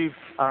I believe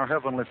our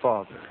Heavenly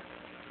Father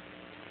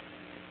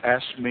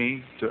asked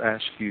me to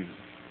ask you,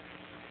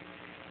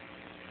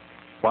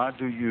 why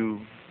do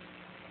you,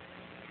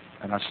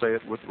 and I say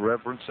it with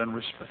reverence and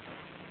respect,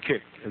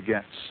 kick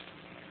against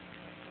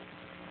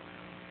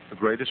the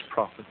greatest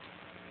prophet,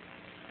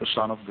 the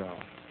Son of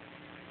God,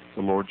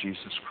 the Lord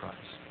Jesus Christ?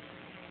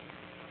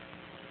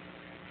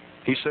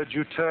 He said,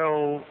 you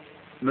tell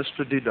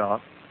Mr.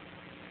 Deedat,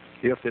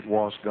 if it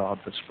was God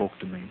that spoke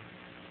to me,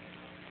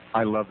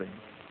 I love him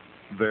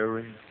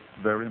very,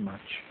 very much,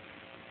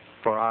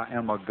 for I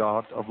am a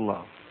God of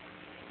love.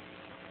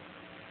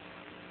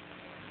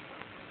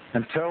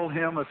 And tell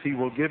him if he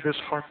will give his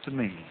heart to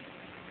me,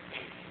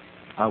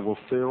 I will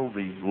fill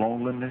the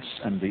loneliness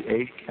and the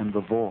ache and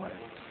the void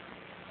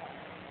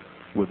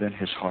within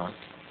his heart.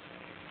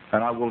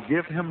 And I will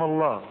give him a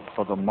love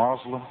for the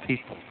Muslim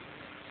people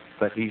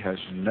that he has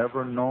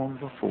never known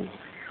before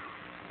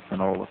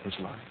in all of his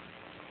life.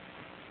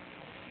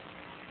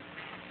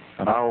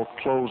 And I'll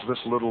close this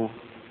little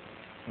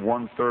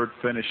one-third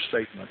finished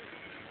statement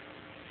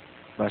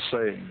by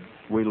saying,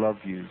 we love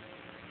you,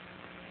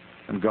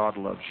 and God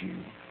loves you,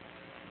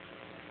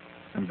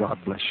 and God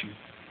bless you.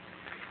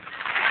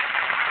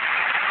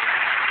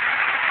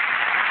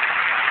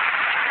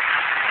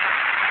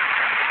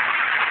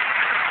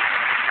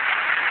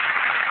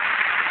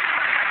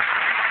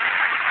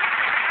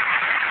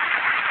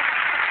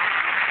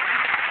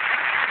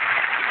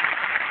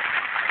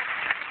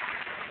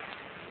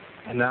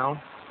 And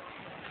now,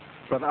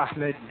 Brother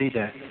Ahmed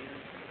Deedat.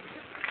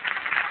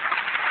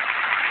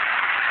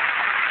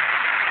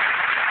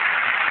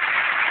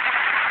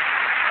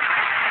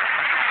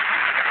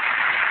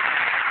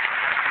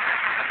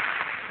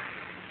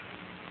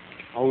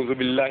 أعوذ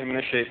بالله من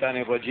الشيطان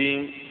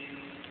الرجيم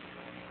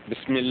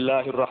بسم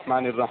الله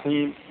الرحمن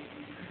الرحيم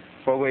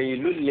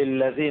فويل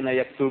للذين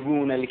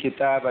يكتبون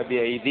الكتاب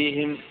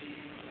بأيديهم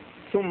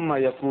ثم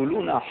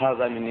يقولون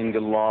هذا من عند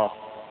الله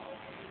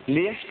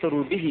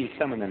ليشتروا به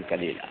ثمنا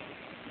قليلا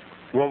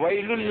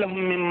وويل لهم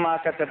مما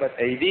كتبت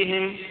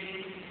أيديهم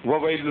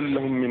وويل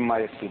لهم مما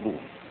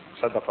يكسبون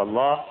صدق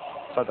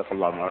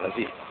الله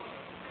العظيم.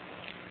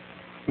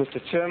 Mr.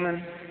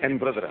 Chairman and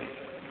brethren,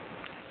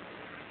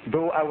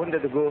 though I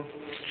wanted to go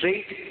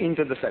straight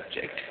into the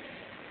subject,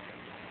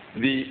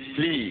 the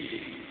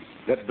plea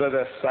that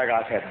Brother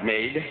Swaggart had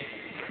made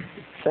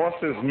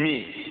forces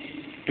me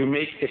to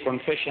make a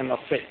confession of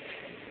faith.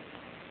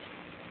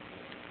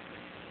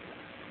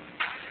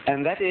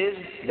 And that is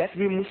that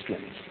we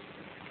Muslims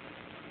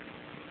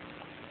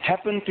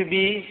happen to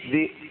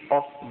be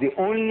the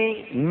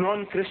only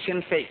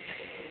non-Christian faith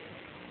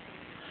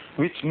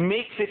which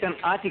makes it an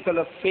article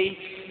of faith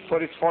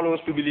for its followers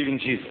to believe in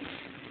Jesus.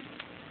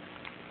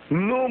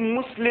 No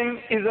Muslim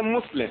is a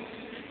Muslim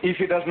if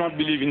he does not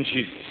believe in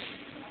Jesus.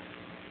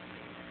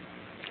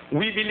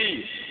 We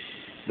believe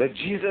that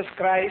Jesus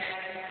Christ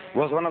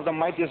was one of the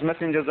mightiest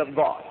messengers of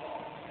God.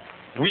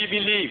 We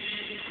believe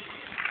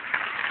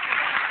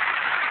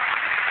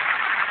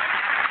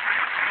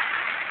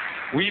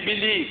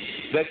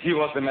that he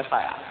was the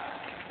Messiah.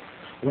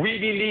 We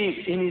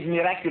believe in his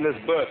miraculous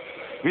birth,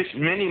 which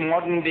many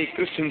modern day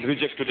Christians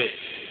reject today.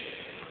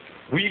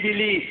 We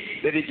believe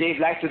that he gave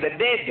life to the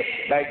dead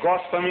by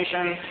God's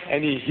permission,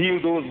 and he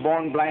healed those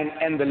born blind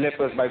and the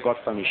lepers by God's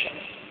permission.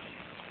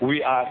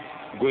 We are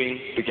going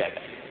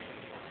together.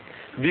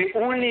 The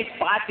only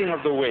parting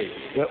of the way,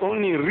 the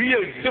only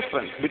real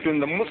difference between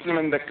the Muslim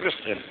and the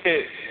Christian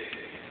is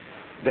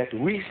that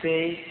we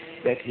say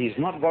that he is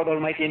not God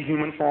Almighty in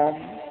human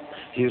form,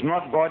 he is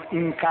not God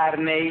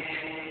incarnate,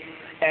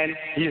 and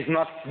he is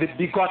not the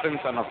begotten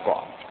Son of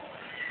God.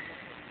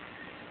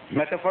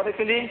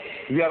 Metaphorically,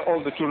 we are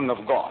all the children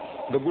of God,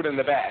 the good and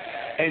the bad.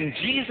 And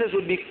Jesus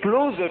would be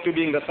closer to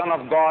being the Son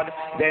of God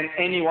than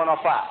any one of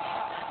us,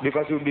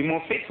 because he would be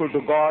more faithful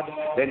to God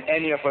than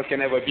any of us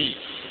can ever be.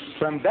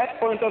 From that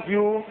point of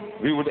view,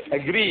 we would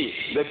agree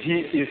that he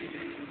is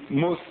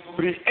most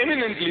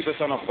preeminently the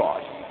Son of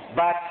God,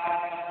 but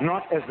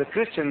not as the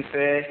Christians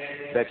say,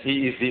 that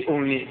he is the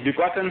only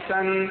begotten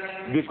Son,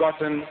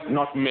 begotten,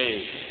 not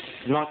made,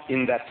 not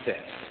in that sense.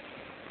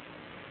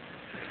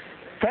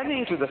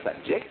 Turning to the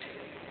subject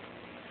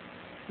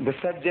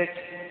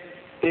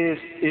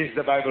is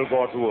the Bible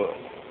God's Word?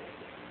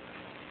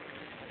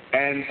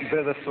 And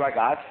Brother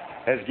Swaggart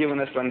has given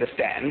us to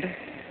understand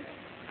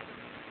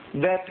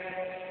that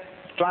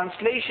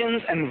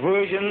translations and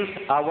versions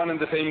are one and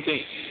the same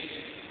thing.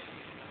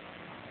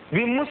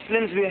 We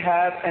Muslims, we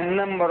have a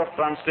number of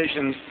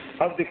translations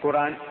of the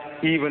Quran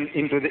even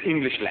into the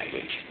English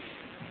language.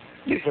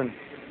 Different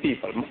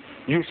people,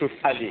 Yusuf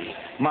Ali,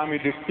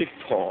 Mamadu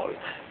Piktol,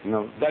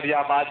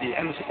 Daryabadi,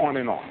 and so on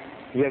and on.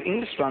 We have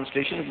English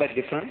translations by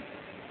different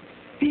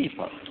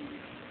people.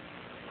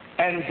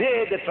 And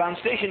there the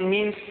translation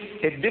means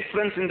a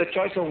difference in the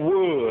choice of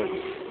words.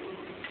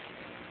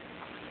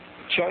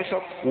 Choice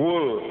of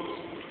words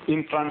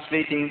in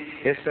translating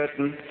a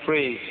certain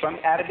phrase from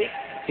Arabic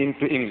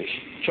into English.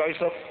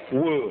 Choice of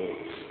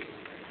words.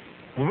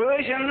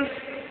 Versions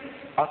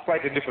are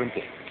quite a different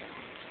thing.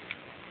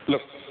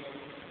 Look,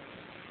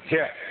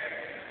 here,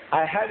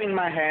 I have in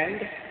my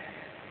hand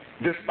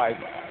this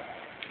Bible,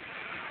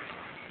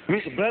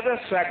 which Brother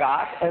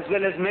Swaggart, as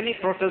well as many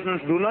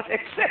Protestants, do not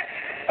accept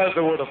as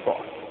the Word of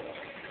God.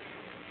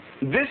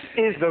 This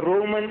is the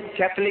Roman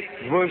Catholic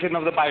version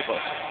of the Bible,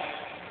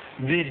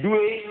 the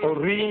Douay or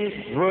Reims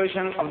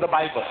version of the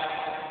Bible.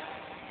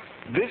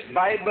 This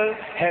Bible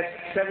has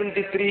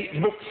 73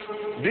 books.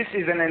 This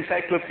is an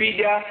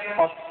encyclopedia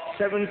of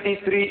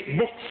 73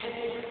 books,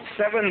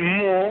 7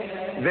 more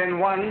than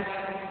one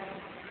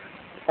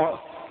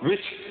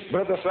which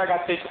Brother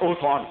Swaggart takes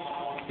oath on,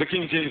 the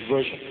King James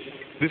Version.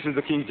 This is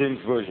the King James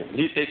Version.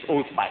 He takes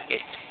oath by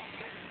it.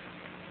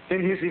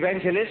 In his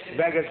Evangelist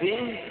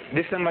magazine,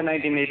 December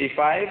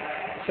 1985,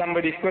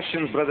 somebody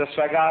questions Brother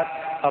Swaggart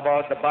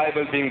about the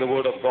Bible being the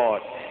Word of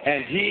God.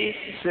 And he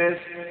says,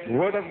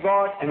 Word of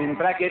God, and in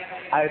bracket,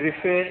 I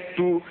refer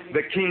to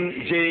the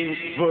King James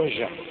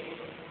Version.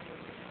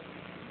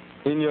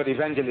 In your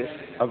Evangelist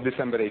of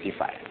December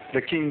 85,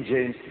 the King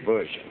James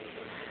Version.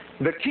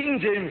 The King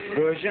James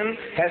Version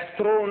has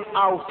thrown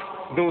out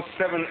those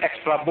 7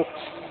 extra books.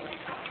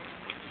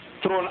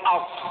 Thrown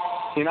out.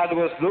 In other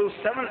words, those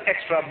 7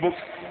 extra books,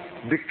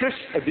 the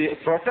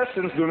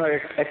Protestants do not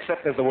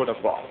accept as the Word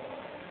of God.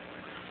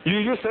 You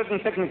use certain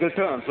technical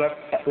terms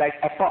like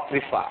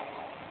Apocrypha,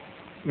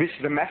 which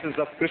the masses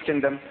of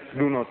Christendom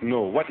do not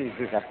know. What is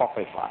this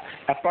Apocrypha?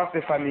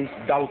 Apocrypha means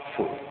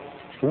doubtful,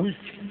 weak,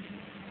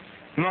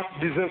 not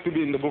deserve to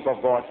be in the book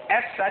of God.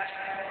 As such,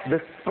 the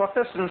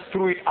Protestants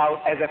threw it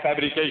out as a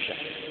fabrication.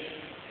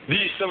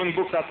 These 7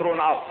 books are thrown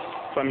out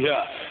from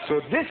here.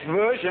 So this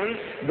version,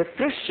 the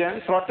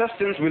Christians,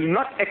 Protestants will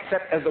not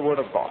accept as the Word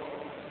of God.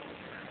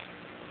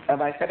 Am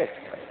I correct?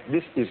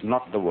 This is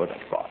not the Word of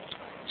God.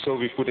 So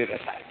we put it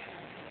aside.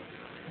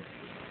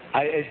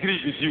 I agree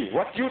with you.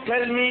 What you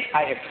tell me,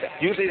 I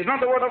accept. You say it's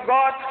not the word of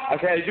God, I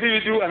say I agree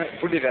with you and I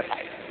put it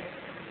aside.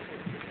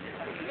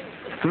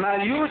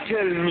 Now you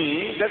tell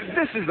me that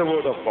this is the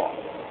word of God,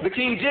 the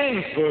King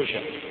James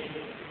Version,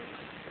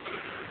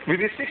 with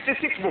its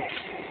 66 books.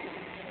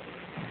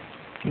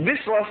 This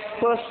was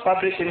first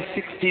published in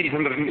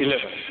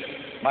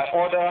 1611 by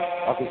order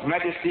of His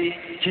Majesty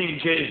King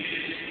James,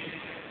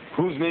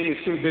 whose name is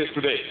still there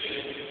today.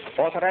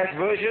 Authorized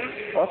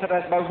version,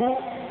 authorized by who?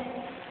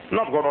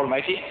 Not God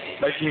Almighty,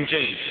 by King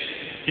James.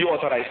 He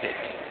authorized it,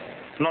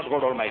 not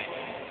God Almighty.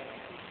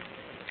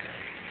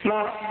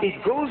 Now,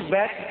 it goes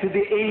back to the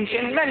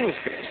ancient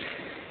manuscripts.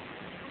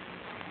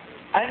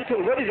 And so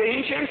what is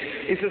ancient?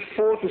 It is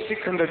 400 to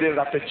 600 years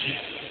after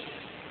Jesus.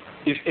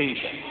 Is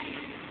ancient.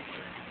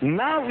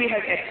 Now we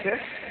have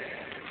access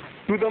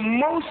to the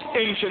most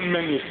ancient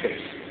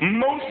manuscripts.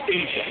 Most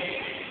ancient.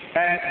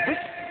 And this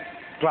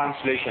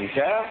translation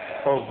here,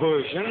 or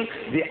version,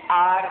 the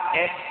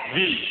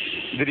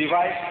RSV, the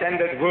Revised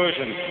Standard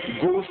Version,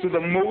 goes to the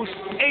most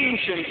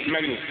ancient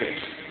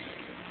manuscripts.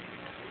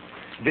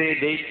 They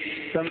date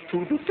some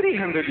 200 to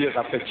 300 years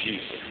after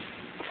Jesus.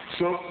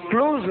 So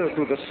closer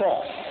to the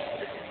source,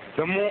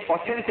 the more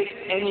authentic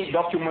any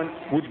document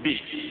would be,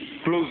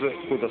 closer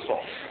to the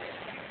source.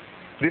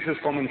 This is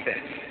common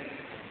sense.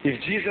 If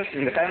Jesus,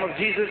 in the time of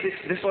Jesus,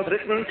 this was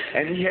written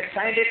and he had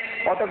signed it,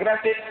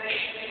 autographed it,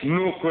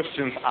 no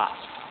questions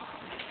asked.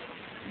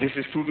 This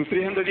is 200 to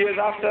 300 years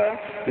after,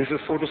 this is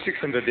 400 to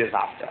 600 years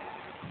after.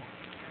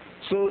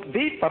 So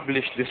they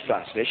published this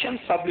translation,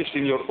 published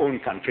in your own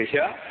country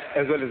here,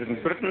 as well as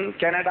in Britain,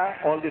 Canada,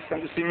 all these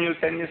countries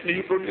simultaneously,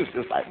 you produce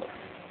this Bible.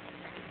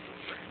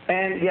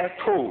 And we are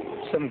told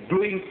some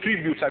glowing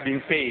tributes are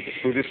being paid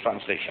to this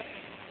translation.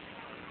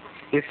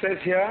 It says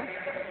here,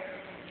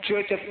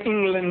 Church of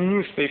England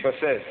newspaper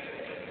says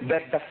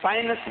that the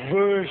finest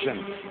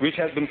version which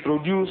has been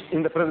produced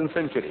in the present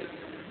century,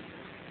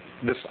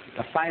 this one,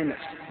 the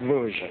finest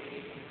version.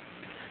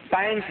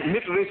 Times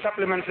Literary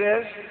Supplement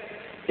says,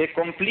 a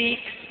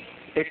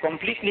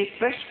completely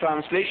fresh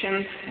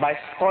translation by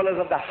scholars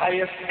of the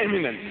highest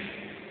eminence.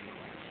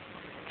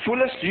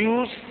 Fullest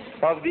use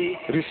of the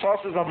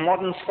resources of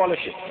modern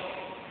scholarship.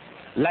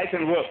 Life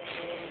and Works,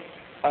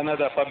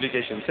 another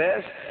publication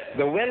says,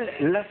 the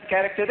well-loved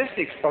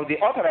characteristics of the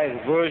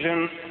authorized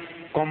version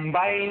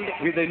combined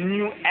with a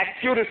new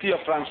accuracy of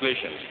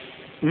translation.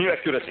 New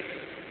accuracy.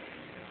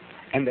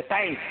 And the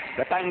Times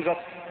of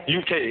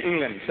UK,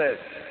 England says,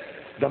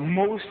 the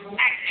most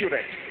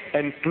accurate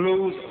and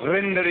close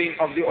rendering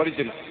of the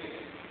original.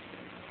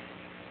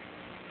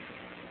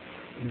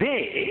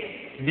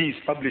 These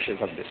publishers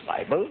of this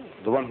Bible,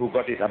 the one who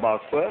got it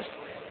about first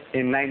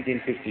in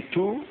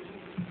 1952,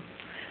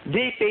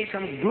 they paid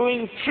some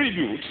glowing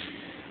tributes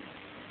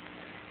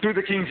to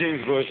the King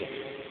James Version.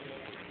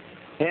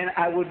 And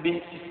I would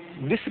be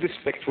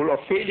disrespectful or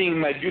failing in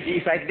my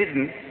duty if I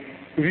didn't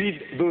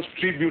read those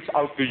tributes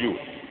out to you.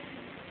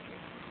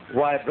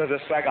 Why, Brother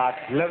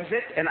Swaggart loves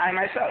it, and I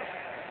myself.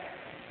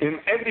 In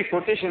every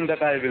quotation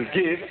that I will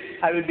give,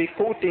 I will be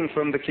quoting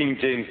from the King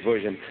James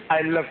Version.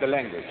 I love the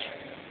language.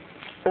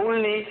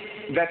 Only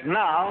that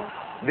now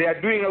they are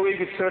doing away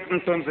with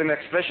certain terms and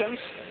expressions.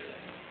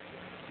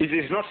 It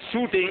is not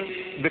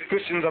suiting the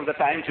Christians of the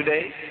time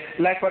today.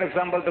 Like, for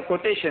example, the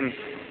quotation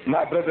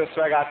my Brother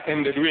Swaggart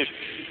ended with,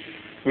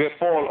 where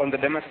Paul on the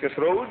Damascus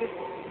road,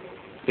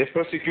 the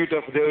persecutor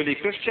of the early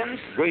Christians,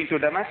 going to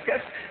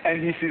Damascus,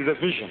 and he sees a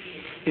vision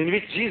in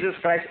which Jesus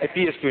Christ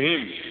appears to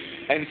him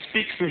and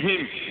speaks to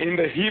him in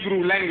the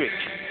Hebrew language.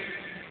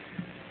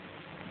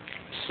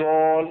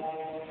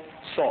 Saul,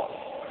 Saul,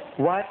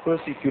 why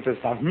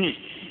persecutest thou me?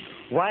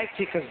 Why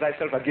kickest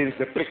thyself against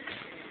the pricks?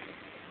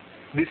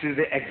 This is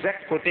the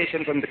exact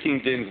quotation from the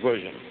King James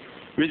Version,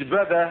 which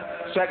Brother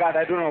Swaggart,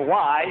 I don't know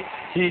why,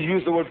 he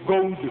used the word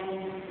goad.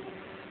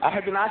 I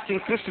have been asking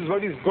Christians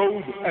what is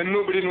goad, and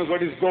nobody knows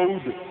what is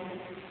goad.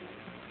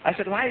 I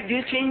said, why do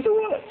you change the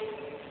word?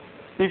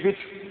 If it's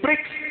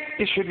pricks,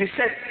 it should be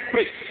said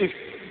pricks. If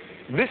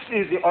this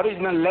is the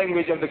original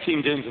language of the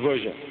King James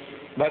Version.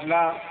 But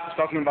now, it's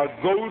talking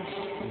about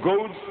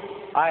goads,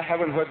 I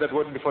haven't heard that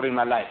word before in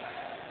my life.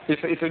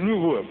 It's a new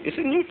word. It's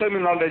a new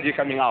terminology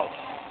coming out.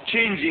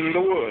 Changing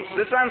the words,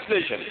 the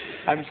translation.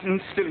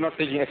 I'm still not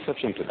taking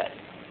exception to that.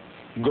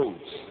 Goads.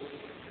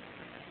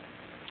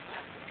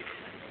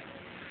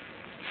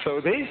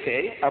 So they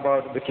say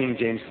about the King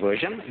James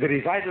Version, the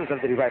revisers of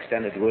the Revised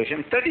Standard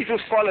Version, 32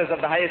 scholars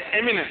of the highest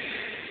eminence,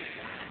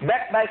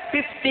 backed by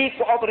 50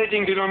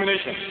 cooperating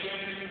denominations,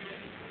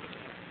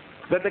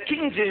 that the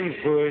King James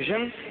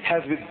Version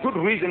has with good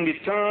reason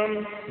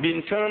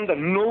been termed the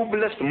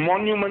noblest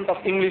monument of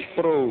English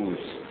prose.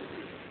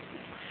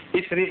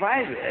 Its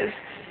revisers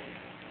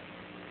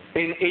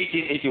in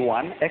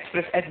 1881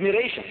 expressed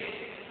admiration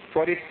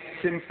for its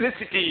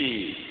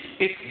simplicity,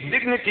 its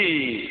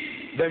dignity,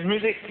 the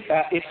music,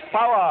 its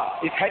power,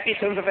 its happy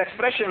sense of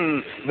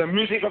expression, the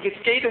music of its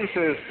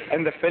cadences,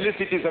 and the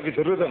felicities of its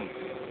rhythm.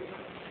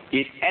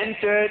 It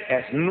entered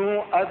as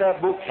no other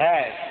book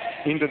has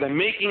into the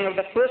making of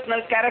the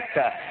personal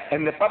character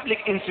and the public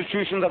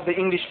institutions of the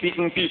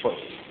English-speaking people.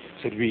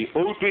 So we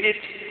owe to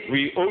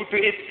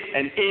it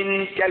an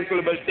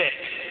incalculable debt.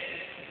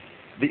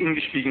 The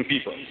English-speaking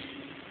peoples,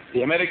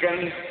 the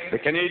Americans, the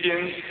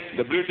Canadians,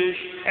 the British,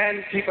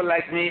 and people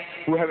like me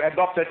who have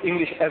adopted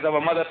English as our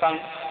mother tongue.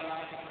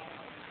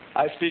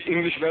 I speak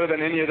English better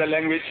than any other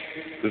language.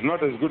 It's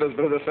not as good as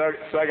Brother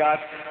Swaggart,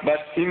 but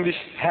English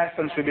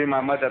happens to be my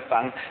mother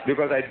tongue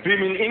because I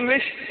dream in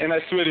English and I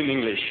swear in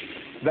English.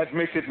 That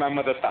makes it my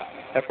mother tongue,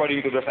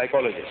 according to the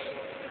psychologists.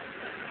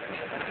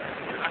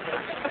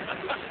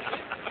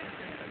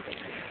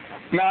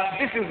 Now,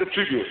 this is the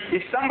tribute.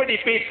 If somebody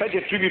paid such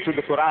a tribute to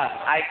the Quran,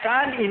 I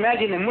can't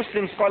imagine a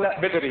Muslim scholar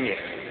bettering it.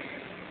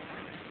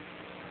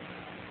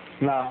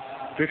 Now,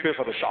 prepare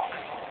for the shock.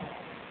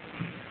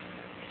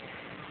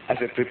 I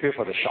said, prepare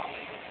for the shock.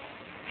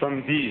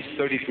 From these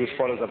 32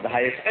 scholars of the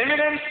highest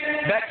eminence,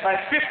 backed by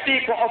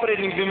 50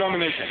 cooperating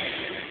denominations,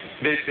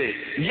 they say,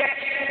 yet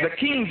the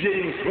King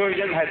James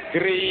Version has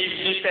grave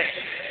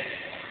defects.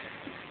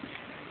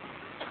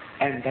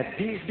 And that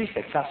these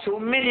defects are so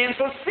many and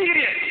so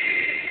serious.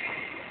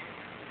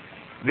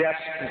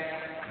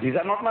 These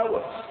are not my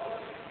words.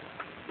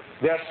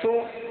 They are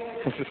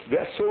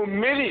so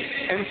many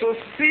and so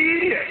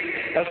serious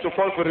as to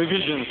call for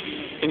revision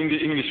in the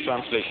English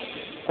translation.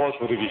 Call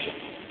for revision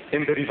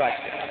in the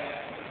revised.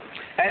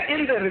 And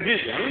in the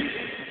revision,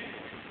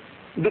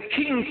 the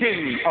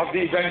kingpin of the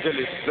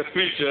evangelist, the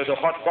preacher, the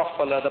hot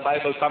gospeler, the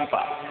Bible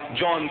thumper,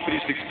 John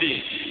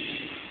 3:16.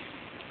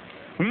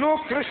 No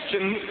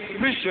Christian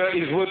preacher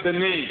is worth the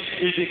name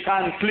if he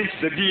can't clinch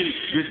the deal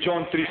with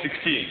John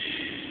 3:16.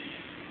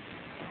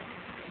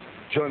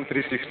 John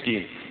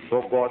 3:16.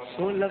 For God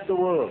so loved the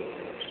world,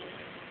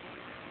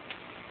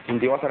 in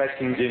the Authorized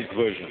King James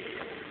Version,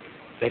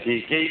 that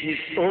he gave his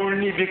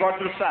only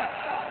begotten Son.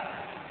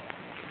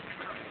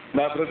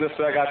 Now, Brother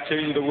Swaggart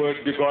changed the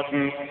word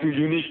begotten to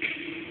unique.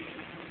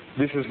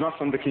 This is not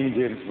from the King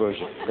James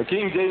Version. The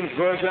King James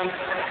Version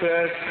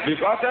says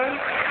begotten.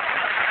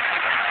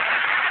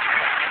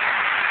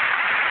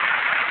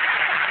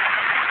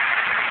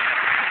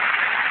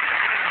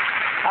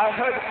 I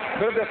heard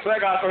Brother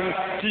Swaggart on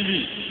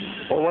TV,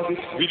 or was it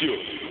video?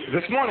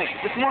 This morning.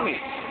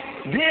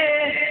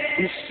 There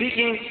he's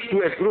speaking to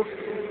a group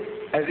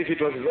as if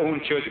it was his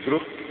own church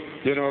group,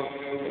 you know,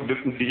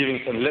 giving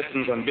some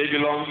lessons on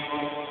Babylon.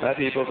 I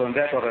think it was on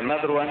that or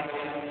another one.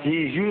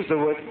 He used the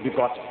word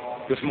begotten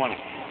this morning.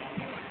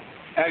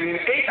 And in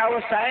 8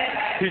 hours' time,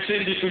 he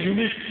changed it to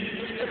unique.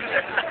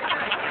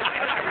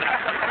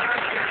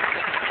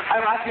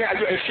 I'm asking, are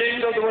you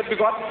ashamed of the word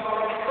begotten?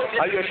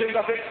 Are you ashamed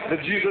of it?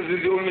 That Jesus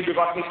is the only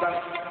begotten Son?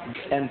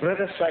 And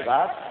Brother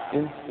Swaggart,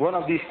 in one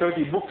of these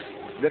 30 books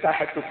that I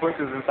had to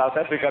purchase in South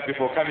Africa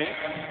before coming,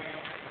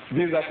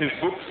 these are his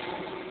books.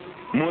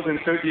 More than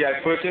 30 I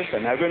purchased,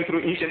 and I went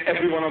through each and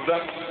every one of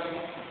them.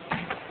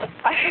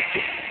 I hate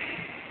it.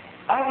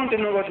 I want to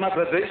know what my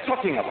brother is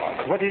talking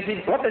about. What does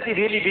he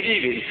really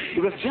believe in?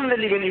 Because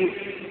generally when you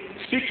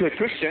speak to a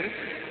Christian,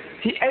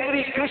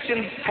 every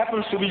Christian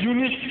happens to be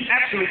unique,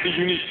 absolutely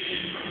unique.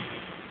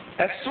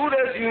 As soon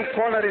as you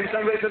corner him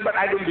somewhere, he says, but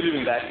I don't believe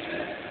in that.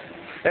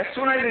 As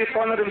soon as you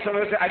corner him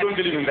somewhere, he says, I don't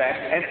believe in that.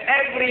 And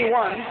every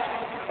one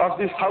of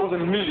these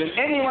 1,000 million,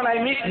 anyone I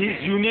meet,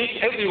 he's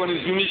unique, everyone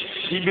is unique.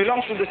 He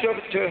belongs to the Church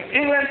of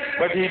England,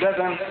 but he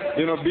doesn't,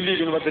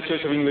 believe in what the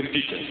Church of England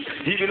teaches.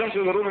 He belongs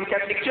to the Roman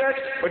Catholic Church,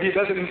 but he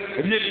doesn't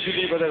really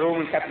believe what the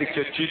Roman Catholic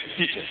Church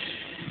teaches.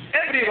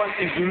 Everyone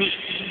is unique.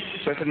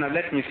 So I said, now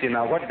let me see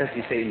now, what does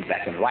he say in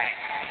black and white?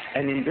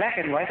 And in black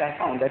and white, I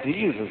found that he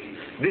uses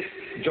this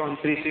John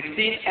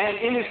 3:16, and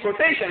in his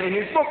quotation, in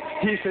his book,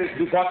 he says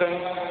begotten.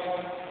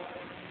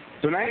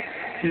 Tonight,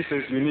 he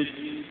says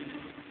unique.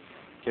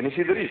 Can you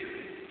see the reason?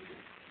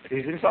 The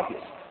reason is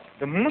obvious.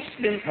 The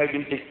Muslims have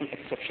been taking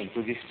exception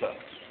to this term.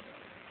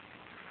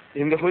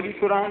 In the Holy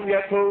Quran, we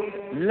are told,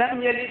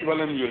 Lam yalid wa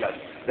lam yulad,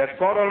 that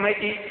God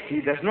Almighty, He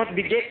does not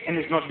beget and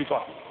is not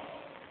begotten.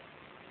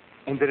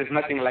 And there is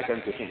nothing like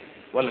unto Him.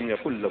 وَلَمْ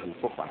يَكُلْ لَهُ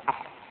كُفُوًا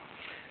أَحَدٌ.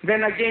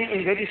 Then again,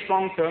 in very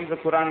strong terms, the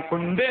Quran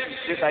condemns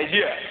this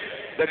idea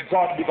that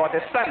God begot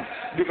a son,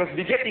 because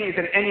begetting is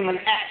an animal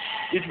act.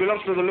 It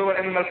belongs to the lower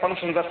animal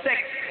functions of sex,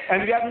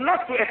 and we are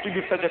not to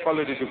attribute such a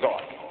quality to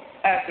God.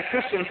 As the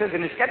Christian says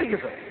in his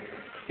catechism,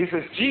 he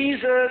says,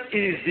 Jesus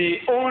is the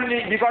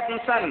only begotten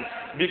Son,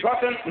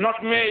 begotten,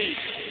 not made.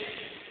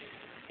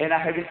 And I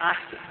have been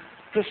asking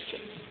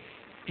Christians,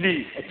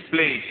 please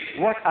explain,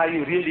 what are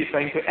you really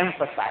trying to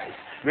emphasize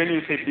when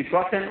you say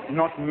begotten,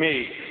 not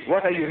made?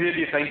 What are you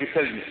really trying to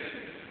tell me?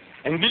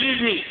 And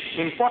believe me,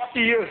 in 40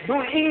 years,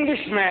 no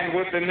Englishman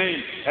worth the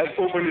name has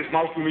opened his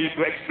mouth to me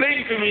to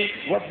explain to me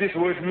what this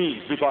word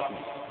means, begotten.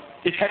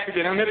 It had to be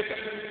an American.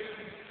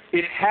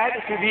 It had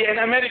to be an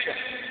American.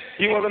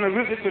 He was on a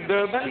visit to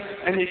Durban,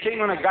 and he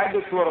came on a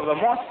guided tour of the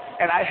mosque,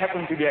 and I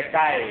happened to be a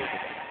guide.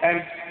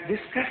 And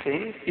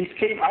discussing, it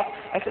came up.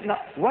 I said, now,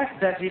 what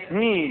does it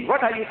mean?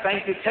 What are you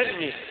trying to tell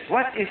me?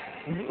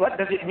 What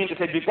does it mean to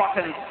say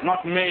begotten,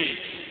 not made?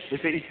 They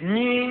say, it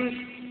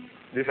means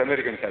This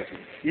American tells me.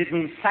 It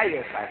means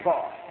sired by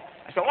God.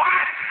 I said,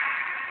 what?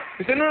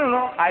 He said,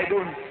 no, I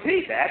don't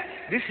say that.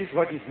 This is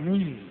what it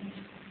means.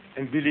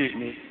 And believe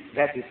me,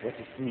 that is what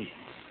it means.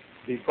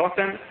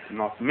 Begotten,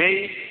 not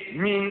made,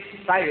 means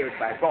sired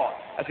by God.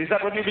 I said, is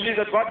that what you believe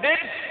that God did?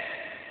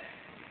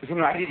 He said,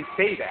 no, I didn't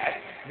say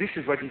that. This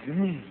is what it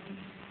means.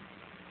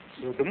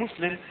 So the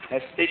Muslim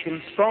has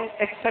taken strong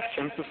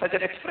exception to such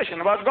an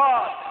expression about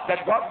God,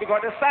 that God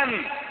begot a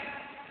son.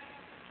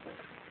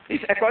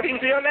 It's according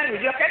to your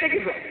language, your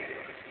catechism.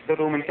 The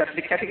Roman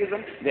Catholic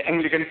Catechism, the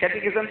Anglican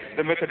Catechism,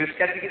 the Methodist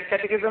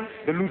Catechism,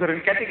 the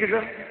Lutheran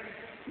Catechism.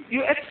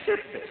 You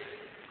accept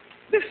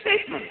this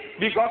statement.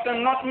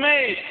 Begotten, not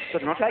made. So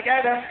not like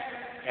Adam.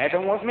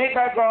 Adam was made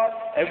by God.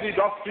 Every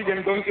dog, pig,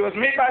 and donkey was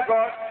made by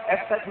God. As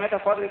such,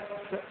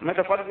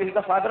 metaphorically, is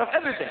the father of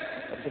everything.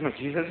 But no,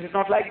 Jesus is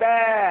not like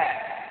that.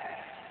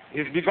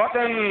 He is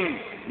begotten,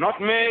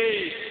 not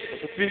made.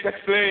 Please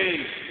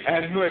explain,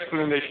 and no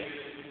explanation.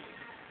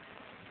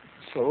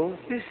 So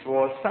this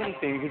was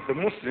something which the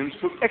Muslims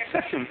took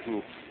exception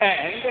to.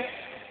 And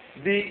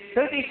the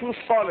 32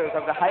 scholars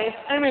of the highest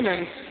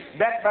eminence,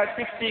 backed by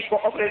 50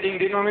 cooperating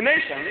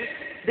denominations,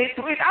 they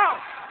threw it out.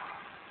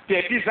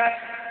 Did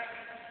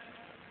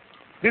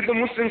the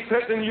Muslims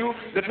threaten you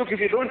that, look, if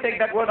you don't take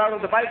that word out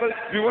of the Bible,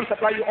 we won't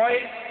supply you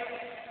oil?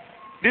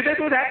 Did they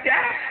do that?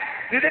 Yeah.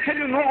 Did they tell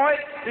you no oil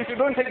if you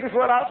don't take this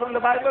word out from the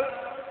Bible?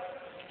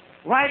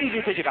 Why did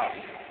you take it out?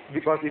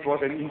 Because it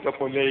was an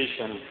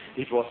interpolation.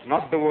 It was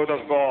not the word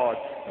of God.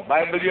 The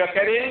Bible you are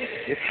carrying,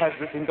 it has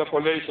this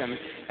interpolation.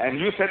 And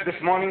you said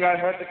this morning, I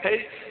heard the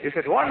case, you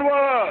said one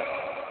word.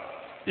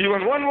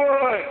 Even one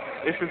word.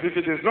 It says if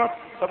it is not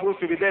supposed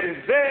to be there,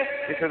 it's there.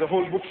 It says the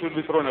whole book should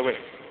be thrown away.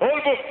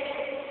 Whole book.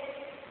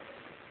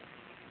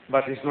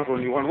 But it's not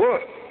only one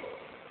word.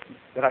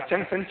 There are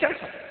chunks and chunks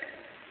of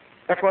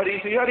it,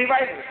 according to your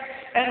revisers.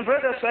 And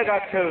Brother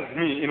Swaggart tells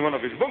me in one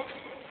of his books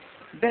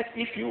that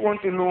if you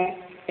want to know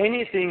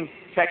anything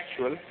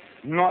factual,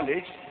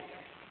 knowledge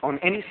on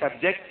any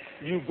subject,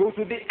 you go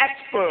to the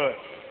expert.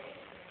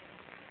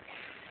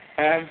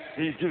 And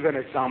he gives an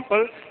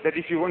example that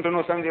if you want to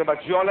know something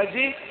about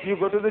geology, you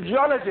go to the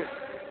geologist.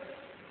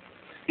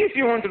 If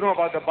you want to know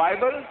about the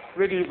Bible,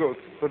 where do you go?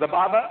 To the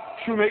barber,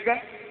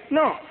 shoemaker?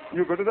 No,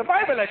 you go to the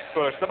Bible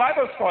experts, the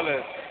Bible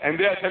scholars, and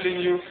they are telling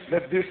you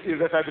that this is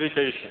a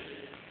fabrication.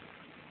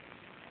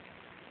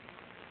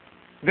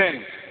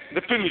 Then,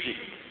 the Trinity,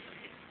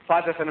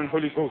 Father, Son, and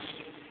Holy Ghost.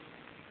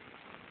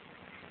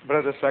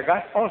 Brother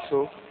Swaggart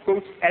also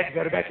quotes ad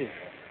verbatim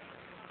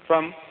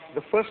from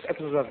the first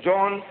episode of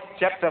John,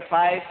 chapter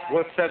 5,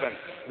 verse 7,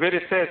 where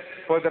it says,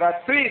 for there are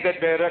three that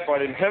bear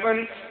record in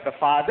heaven, the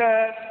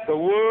Father, the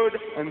Word,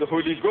 and the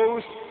Holy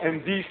Ghost,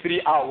 and these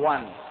three are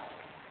one.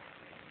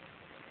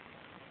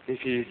 If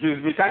he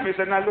gives me time, he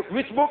said, now look,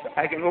 which book?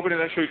 I can open it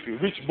and show it to you.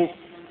 Which book?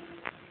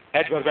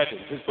 Ad verbatim,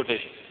 his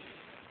quotation.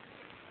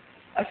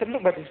 I said,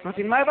 look, but it's not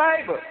in my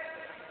Bible.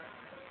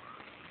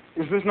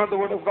 Is this not the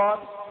Word of God?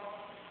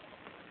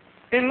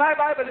 In my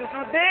Bible, it's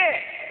not there.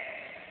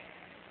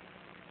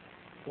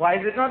 Why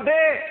is it not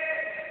there?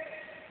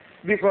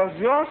 Because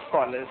your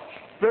scholars,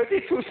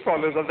 32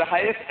 scholars of the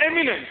highest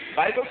eminence,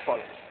 Bible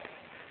scholars,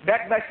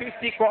 backed by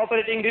 50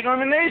 cooperating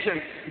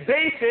denominations,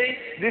 they say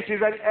this is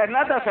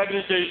another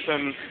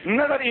fabrication,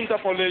 another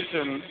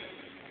interpolation.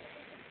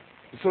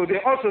 So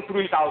they also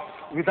threw it out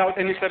without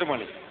any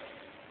ceremony.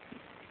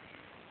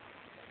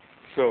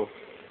 So,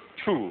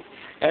 true.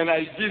 And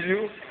I give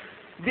you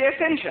the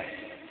essential.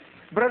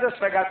 Brother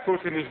Swaggart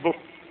quotes in his book,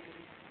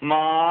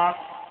 Mark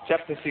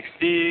chapter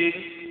 16,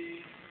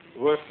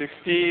 verse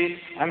 16,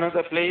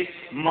 another place,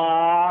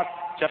 Mark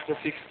chapter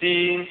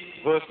 16,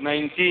 verse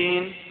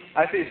 19.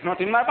 I say, it's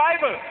not in my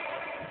Bible.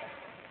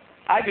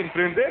 I didn't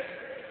print it.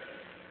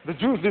 The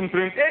Jews didn't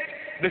print it.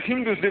 The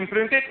Hindus didn't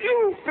print it.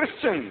 You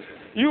Christians,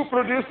 you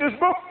produced this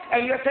book,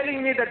 and you're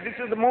telling me that this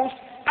is the most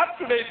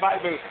up-to-date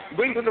Bible,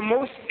 going to the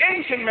most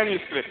ancient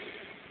manuscript.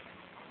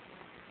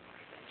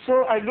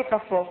 So I look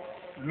up for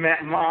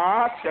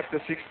Mark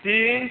chapter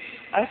 16.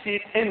 I see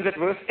it ends at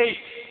verse 8.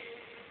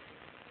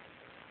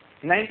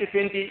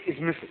 90-20 is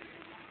missing.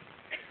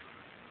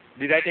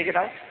 Did I take it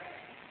out?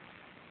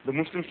 The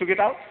Muslims took it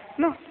out?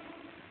 No.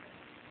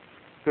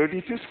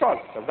 32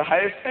 scholars of the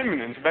highest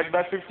eminence, backed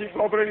by 50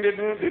 cooperating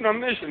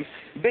denominations,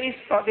 they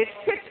thought it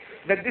fit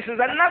that this is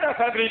another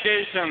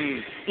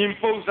fabrication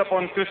imposed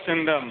upon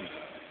Christendom.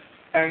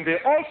 And they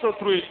also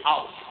threw it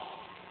out.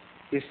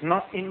 It's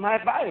not in my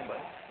Bible.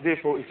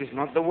 Therefore, it is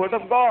not the Word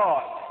of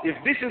God.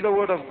 If this is the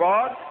Word of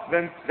God,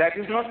 then that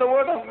is not the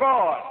Word of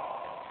God.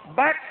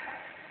 But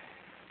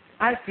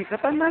I pick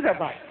up another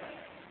Bible.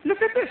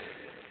 Look at this.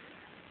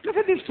 Look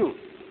at these two.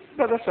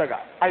 Brother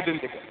Swaggart, I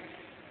didn't take it.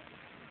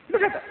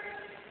 Look at that.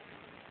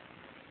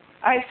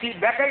 I see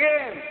it back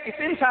again. It's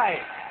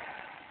inside.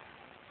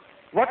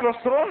 What was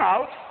thrown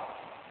out?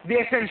 The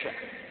ascension.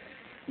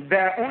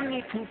 There are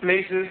only two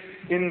places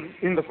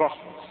in the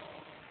Gospels.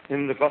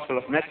 In the Gospel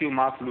of Matthew,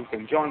 Mark, Luke,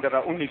 and John, there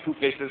are only two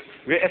places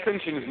where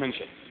ascension is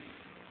mentioned.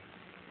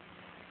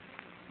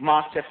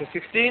 Mark chapter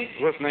 16,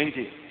 verse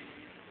 19.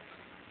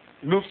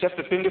 Luke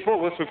chapter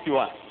 24, verse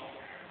 51.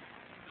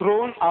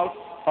 Thrown out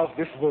of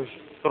this version.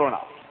 Thrown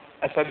out.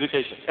 As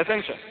fabrication.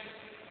 Ascension.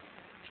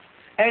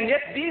 And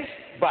yet these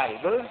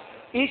Bibles,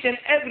 each and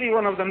every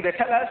one of them, they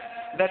tell us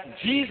that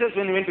Jesus,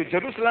 when he went to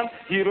Jerusalem,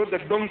 he rode the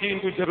donkey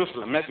into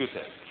Jerusalem, Matthew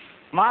says.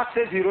 Mark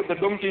says he rode the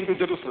donkey into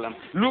Jerusalem.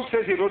 Luke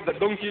says he rode the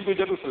donkey into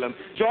Jerusalem.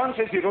 John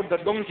says he rode the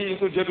donkey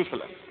into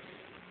Jerusalem.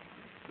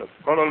 Look,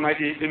 God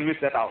Almighty didn't miss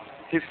that out.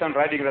 His son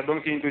riding the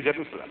donkey into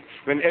Jerusalem.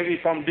 When every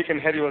Tom, Dick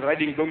and Harry was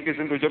riding donkeys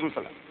into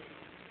Jerusalem.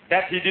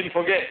 That he didn't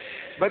forget.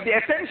 But the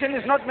ascension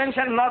is not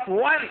mentioned, not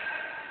once.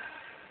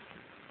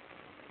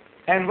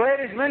 And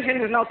where it's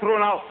mentioned is now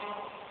thrown out.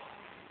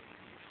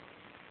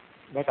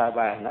 But I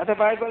buy another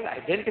Bible,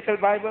 identical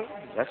Bible,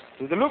 just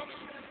to the looks,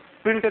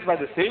 printed by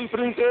the same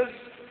printers.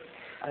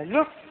 I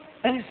look,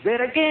 and it's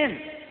there again.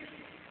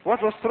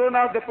 What was thrown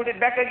out, they put it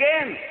back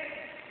again.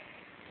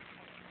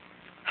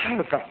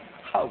 How come?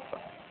 How come?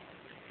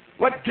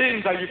 What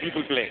games are you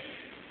people playing?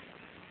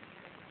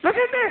 Look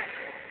at this.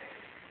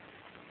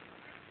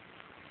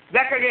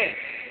 Back again.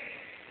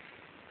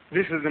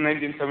 This is the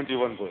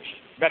 1971 version.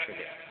 Back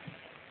again.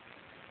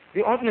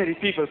 The ordinary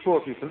people,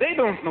 poor people, they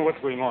don't know what's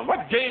going on.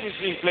 What game is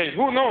being played?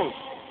 Who knows?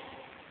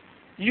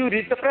 You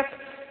read the preface.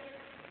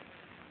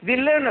 The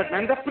learned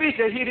man, the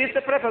preacher, he reads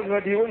the preface,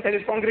 but he won't tell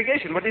his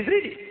congregation what he's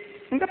reading.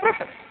 In the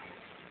preface.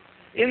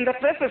 In the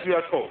preface we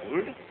are told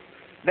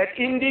that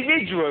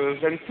individuals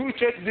and two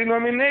church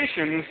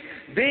denominations,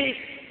 they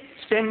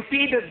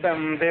stampeded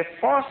them, they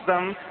forced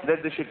them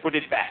that they should put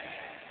it back.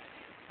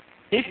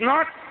 If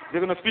not,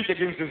 they're going to preach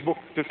against this book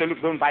to say,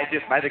 look, don't buy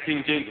this, buy the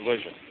King James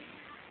Version.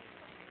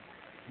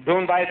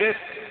 Don't buy this,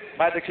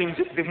 buy the King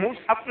James, the most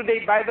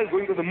up-to-date Bible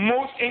going to the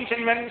most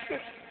ancient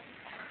manuscript.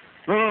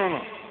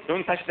 No.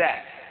 Don't touch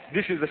that.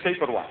 This is the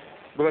safer one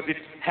because it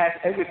has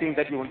everything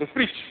that you want to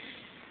preach.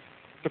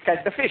 To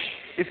catch the fish.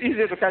 It's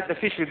easier to catch the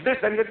fish with this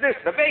than with this,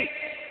 the bait.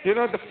 You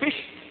know, the fish,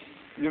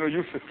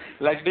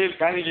 like Dale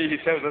Carnegie, he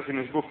tells us in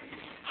his book,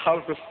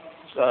 How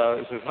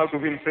to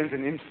Win Friends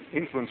and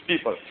Influence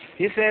People.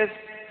 He says,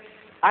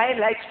 I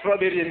like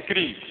strawberry and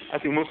cream. I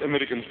think most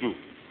Americans do.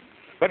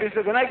 But he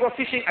says, when I go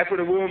fishing, I put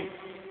a worm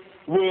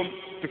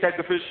to catch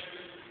the fish.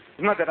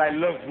 It's not that I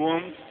love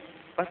worms,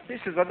 but this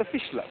is what the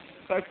fish love.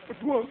 So I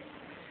put worm.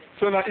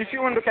 So now, if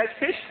you want to catch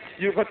fish,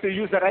 you've got to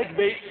use the right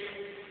bait.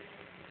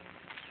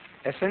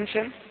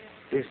 Ascension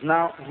is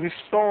now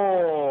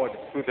restored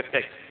to the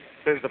text,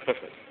 says the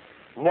prophet.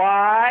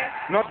 Why?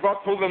 Not God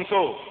told them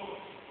so.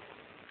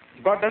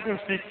 God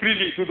doesn't speak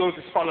freely to those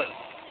scholars,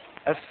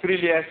 as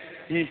freely as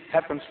he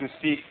happens to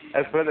speak,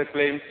 as brother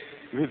claims,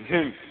 with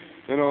him.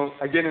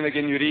 Again and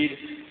again you read,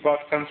 God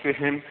comes to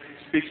him,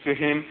 speaks to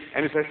him,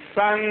 and he says,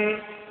 son,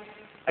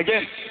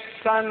 again,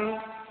 son,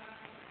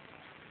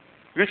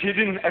 which he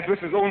didn't address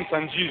his own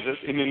son Jesus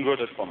in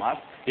inverted commas.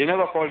 He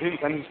never called him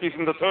son, he speaks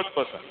in the third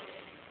person.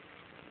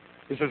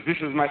 He says, this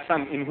is my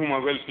son in whom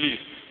I'm well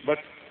pleased. But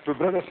to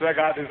Brother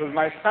Swaggart, he says,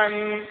 my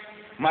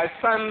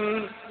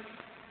son,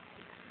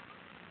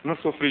 not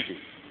so free to.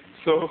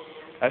 So,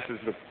 I says,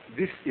 look,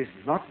 this is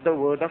not the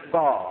word of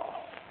God.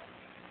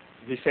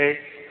 We say,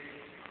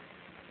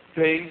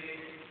 they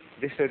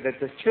said that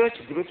the church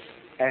groups,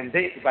 and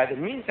they, by the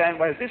meantime,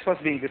 while this was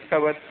being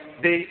discovered,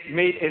 they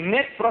made a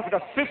net profit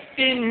of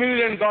 $15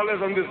 million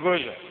on this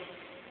version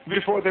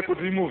before they could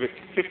remove it.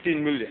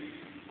 $15 million.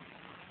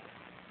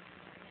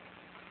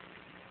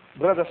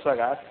 Brother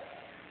Swaggart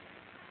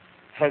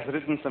has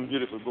written some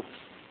beautiful books.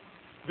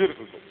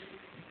 Beautiful books.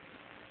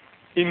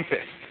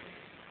 Incest,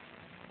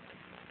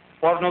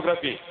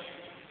 pornography,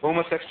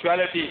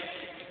 homosexuality,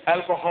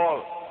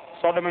 alcohol,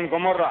 Sodom and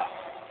Gomorrah.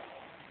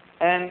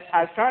 And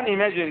I can't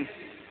imagine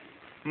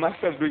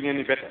myself doing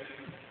any better.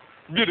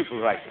 Beautiful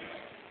writings.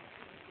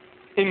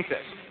 Incest.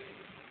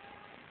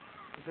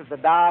 This is the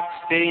dark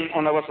stain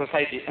on our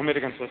society,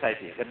 American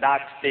society. The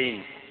dark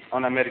stain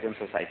on American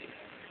society.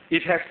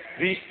 It has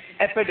reached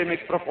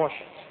epidemic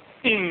proportions.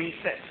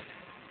 Incest.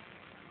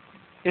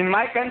 In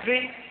my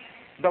country,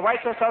 the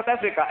whites of South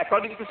Africa,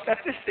 according to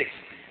statistics,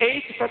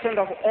 8%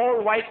 of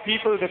all white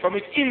people, they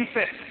commit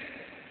incest.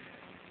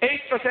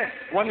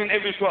 8%, 1 in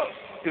every 12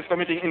 is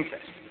committing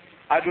incest.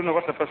 I don't know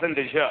what the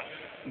percentage here,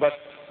 but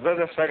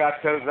Brother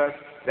Swaggart tells us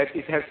that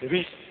it has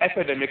reached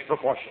epidemic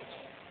proportions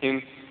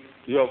in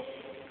your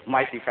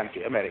mighty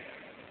country, America.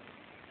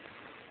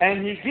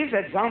 And he gives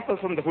examples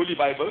from the Holy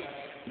Bible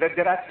that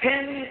there are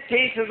 10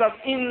 cases of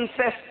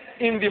incest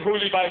in the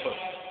Holy Bible.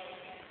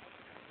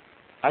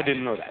 I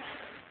didn't know that.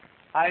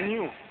 I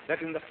knew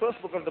that in the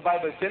first book of the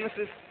Bible,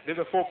 Genesis, there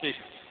were 4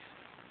 cases.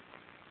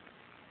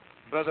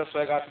 Brother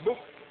Swaggart's book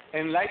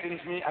enlightens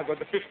me. I got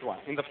the 5th one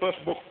in the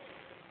first book.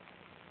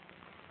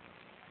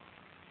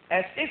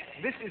 As if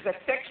this is a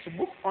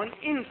textbook on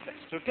incest,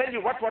 to tell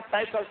you what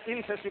types of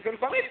incest you can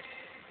commit.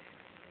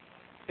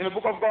 In the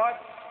book of God,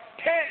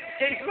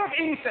 10 cases of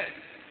incest.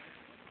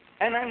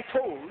 And I'm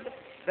told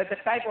that the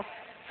type of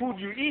food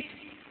you eat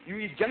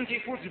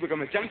junky foods, you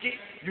become a junkie.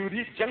 You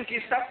eat junky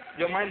stuff,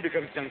 your mind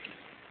becomes junky.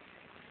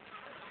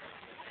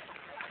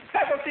 The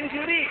type of things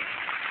you eat.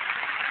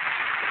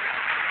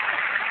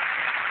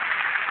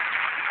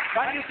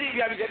 Can't you see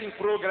we are getting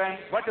programmed?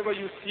 Whatever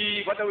you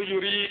see, whatever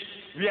you read,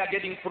 we are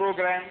getting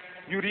programmed.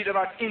 You read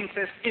about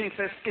incest,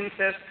 incest,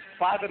 incest,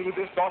 father with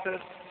his daughter,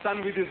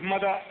 son with his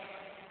mother,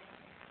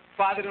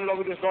 father-in-law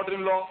with his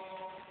daughter-in-law,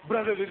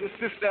 brother with his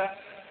sister.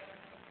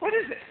 What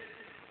is it?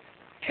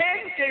 10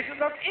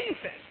 cases of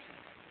incest.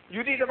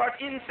 You read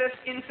about incest,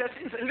 incest,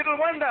 incest. Little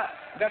wonder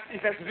that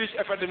it has reached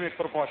epidemic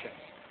proportions.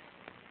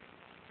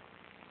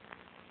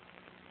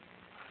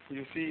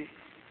 You see,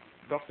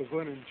 Dr.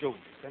 Vernon Jones,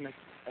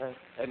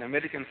 an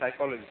American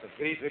psychologist, a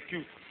very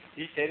repute,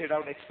 he carried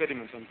out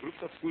experiments on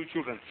groups of school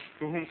children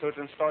to whom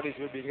certain stories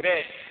were being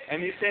read.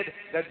 And he said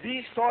that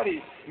these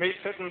stories made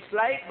certain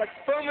slight but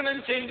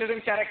permanent changes in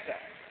character,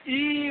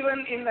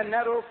 even in the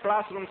narrow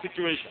classroom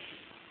situation.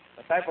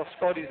 The type of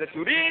stories that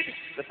you read,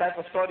 the type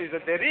of stories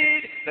that they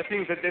read, the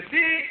things that they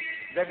see,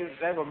 that is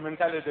the type of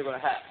mentality they're going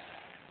to have.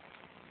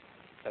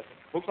 That's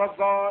the book of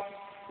God.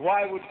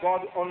 Why would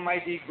God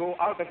Almighty go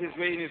out of his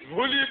way in his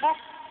holy book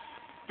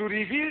to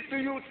reveal to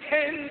you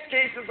 10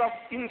 cases of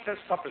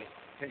incest coupling?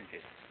 10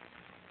 cases.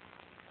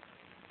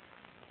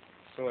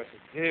 So I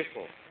said,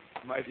 therefore,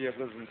 my dear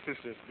brothers and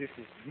sisters, this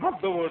is not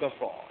the word of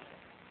God.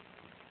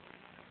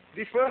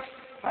 The first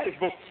 5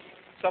 books,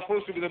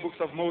 supposed to be the books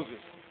of Moses,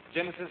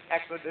 Genesis,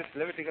 Exodus,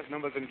 Leviticus,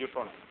 Numbers, and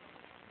Deuteronomy.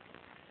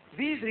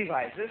 These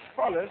revisers,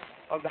 scholars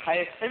of the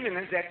highest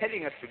eminence, they are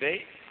telling us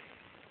today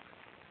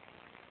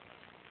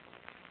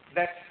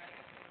that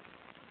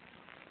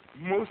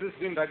Moses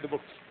didn't write the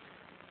books.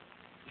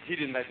 He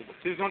didn't write the books.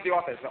 He's not the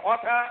author. The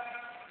author,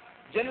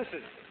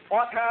 Genesis,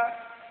 author,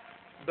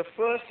 the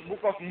first book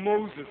of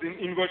Moses in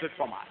inverted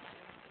commas.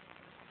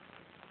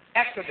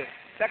 Exodus,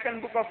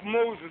 second book of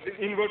Moses in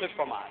inverted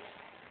commas.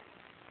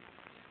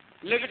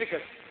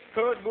 Leviticus,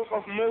 third book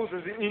of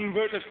Moses in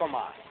inverted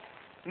commas.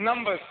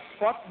 Numbers,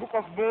 fourth book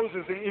of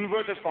Moses in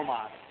inverted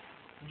commas.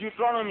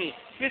 Deuteronomy,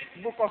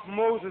 fifth book of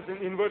Moses in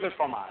inverted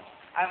commas.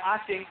 I'm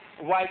asking,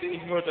 why the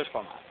inverted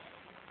commas?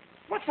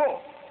 What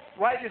for?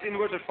 Why this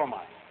inverted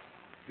commas?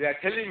 They are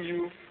telling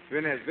you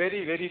in a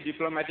very, very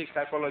diplomatic,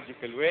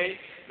 psychological way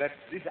that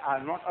these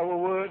are not our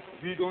words,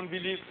 we don't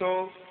believe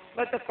so,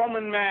 but the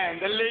common man,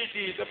 the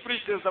laity, the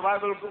preachers, the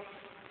Bible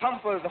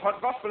thumpers, the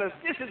hot gospelers,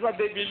 this is what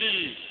they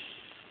believe.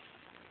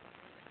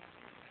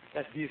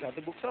 That these are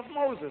the books of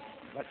Moses,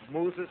 but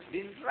Moses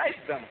didn't write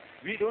them.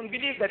 We don't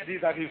believe that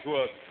these are his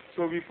words,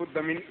 so we put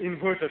them in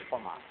inverted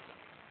commas.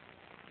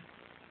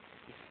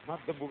 It's not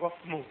the book of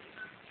Moses.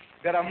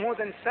 There are more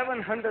than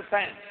 700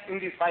 times in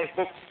these 5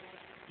 books.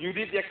 You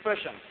read the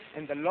expression,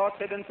 and the Lord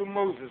said unto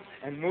Moses,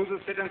 and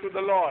Moses said unto the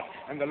Lord,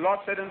 and the Lord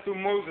said unto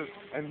Moses,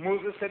 and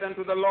Moses said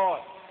unto the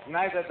Lord.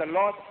 Neither the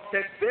Lord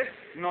said this,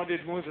 nor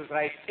did Moses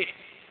write it.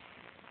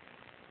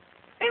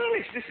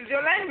 English, this is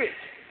your language.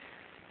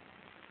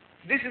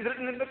 This is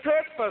written in the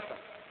third person,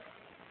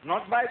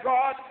 not by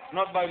God,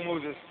 not by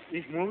Moses.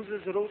 If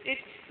Moses wrote it,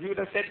 he would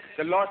have said,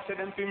 the Lord said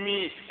unto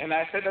me, and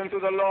I said unto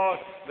the Lord.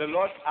 The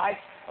Lord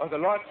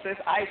says,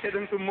 I said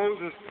unto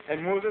Moses,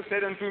 and Moses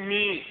said unto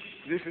me.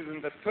 This is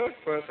in the third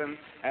person,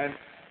 and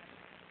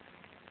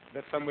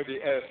that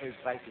somebody else is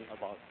writing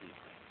about this.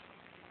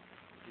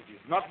 It is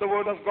not the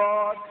word of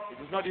God. It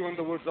is not even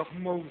the words of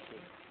Moses.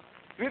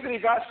 With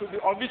regards to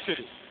the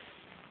obituary,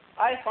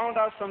 I found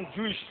out from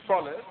Jewish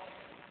scholars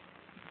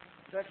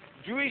that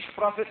Jewish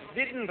prophets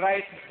didn't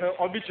write the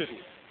obituary.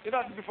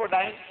 Before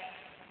dying,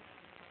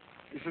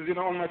 he says,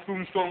 on my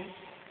tombstone,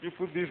 you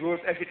put these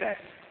words, epitaph.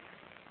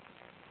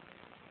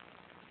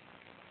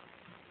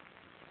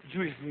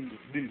 Jews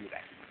didn't do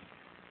that.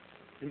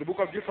 In the book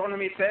of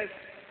Deuteronomy it says,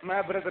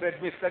 my brother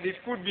admits that it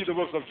could be the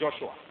works of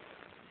Joshua,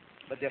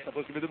 but they're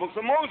supposed to be the books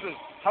of Moses.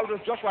 How does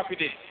Joshua fit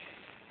in?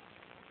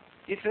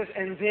 It says,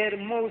 and there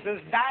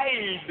Moses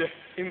died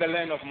in the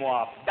land of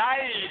Moab,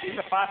 died in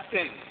the past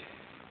tense,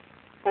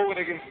 over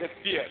against that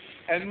fear.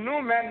 And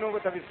no man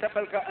knoweth of his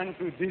sepulchre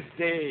unto this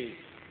day.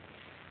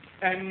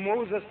 And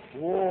Moses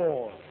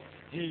was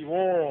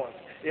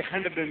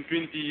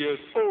 120 years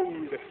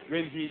old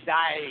when he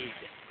died.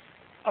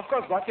 Of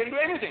course, God can do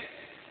anything.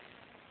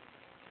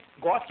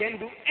 God can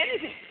do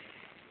anything.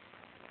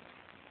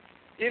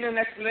 In an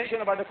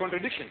explanation about the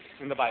contradiction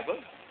in the Bible,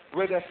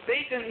 whether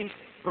Satan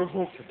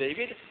provoked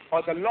David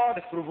or the Lord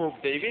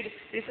provoked David,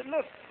 he said,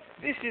 look,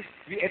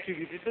 we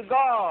attribute it to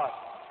God.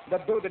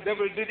 That though the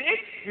devil did it,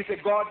 we say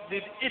God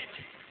did it.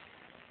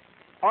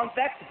 On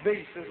that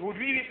basis, would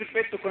we be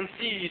prepared to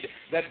concede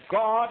that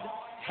God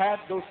had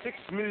those 6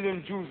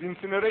 million Jews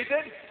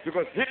incinerated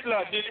because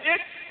Hitler did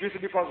it? We say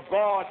because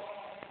God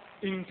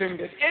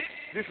intended it.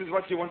 This is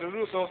what he wanted to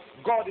do. So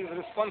God is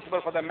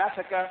responsible for the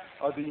massacre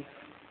or the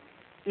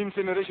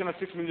incineration of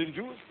 6 million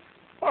Jews,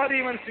 or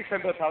even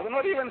 600,000,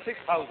 or even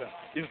 6,000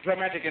 is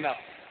dramatic enough.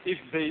 If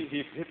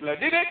Hitler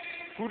did it,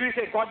 who do you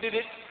say God did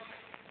it?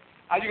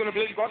 Are you going to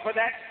blame God for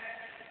that?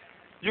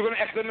 You're going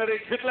to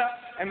exonerate Hitler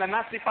and the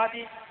Nazi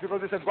party because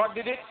they said God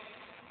did it?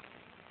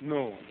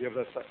 No, dear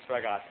Vs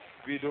Swaggart,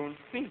 we don't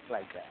think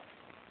like that.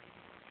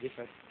 If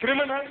a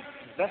criminal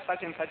does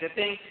such and such a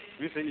thing,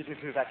 we say it is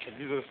his action,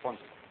 he's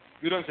responsible.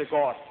 We don't say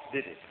God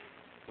did it.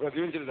 Because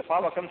eventually the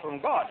power comes from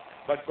God.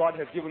 but God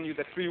has given you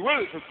the free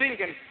will to think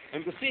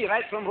and to see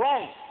right from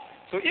wrong.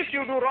 So if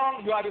you do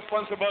wrong, you are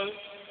responsible.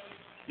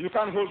 You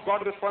can't hold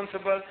God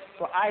responsible.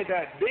 So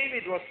either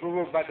David was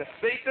provoked by the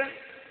Satan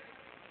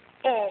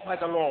or by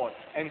the Lord.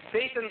 And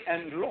Satan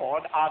and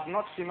Lord are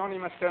not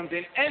synonymous terms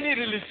in any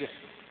religion.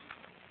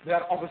 They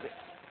are opposite.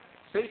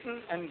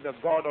 Satan and the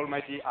God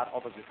Almighty are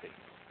opposite things.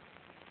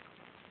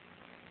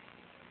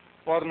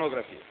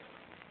 Pornography.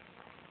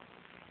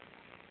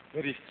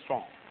 Very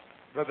strong.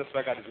 Brother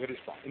Swaggart is very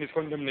strong in his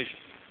condemnation.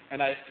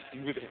 And I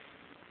am with him.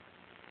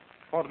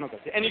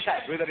 Pornography. Any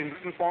type, whether in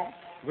written form,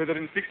 whether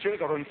in pictures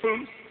or in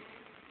films,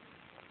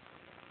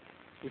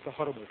 it's a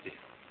horrible thing.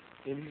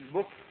 In his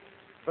book,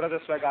 Brother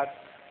Swaggart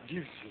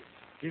gives you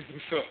his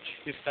research,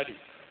 his study.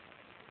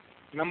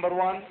 Number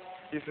one,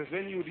 he says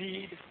when you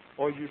read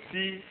or you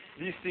see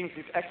these things,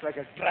 it acts like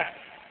a drug.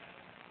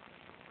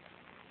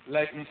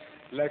 Like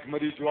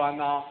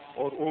marijuana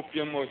or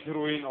opium or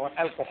heroin or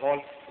alcohol,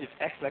 it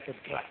acts like a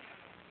drug.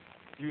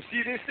 You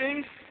see these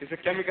things, it's a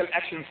chemical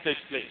action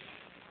takes place.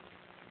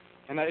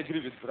 And I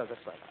agree with Brother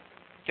Swaggart.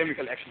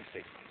 Chemical action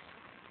takes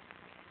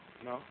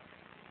place. No?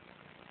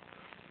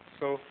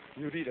 So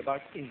you read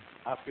about things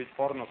after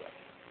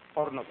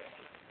pornography.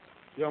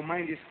 Your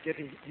mind is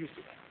getting used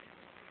to that.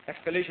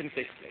 Escalation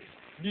takes place.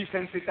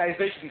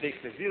 Desensitization takes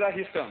place. These are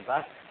his terms.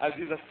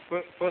 This is the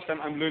first time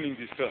I'm learning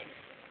these terms.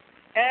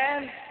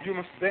 And you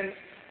must then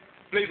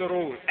play the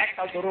role, act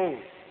out the role.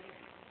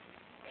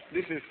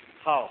 This is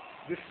how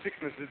this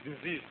sickness, this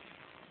disease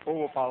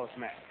overpowers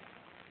man.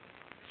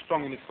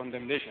 Strong in its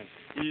condemnation.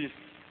 He is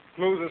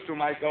closest to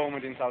my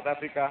government in South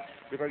Africa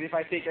because if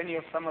I take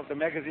some of the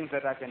magazines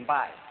that I can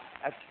buy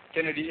at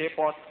Kennedy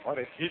Airport or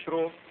at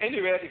Heathrow,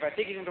 anywhere, if I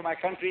take it into my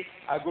country,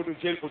 I go to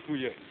jail for 2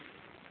 years.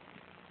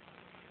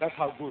 That's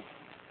how good.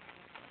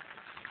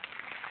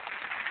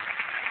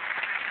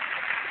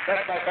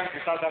 That's my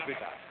country, South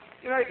Africa.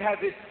 It has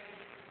its,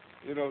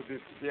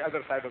 the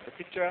other side of the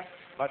picture,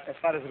 but as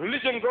far as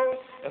religion goes,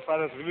 as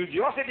far as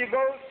religiosity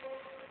goes,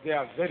 they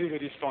are very,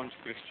 very staunch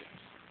Christians.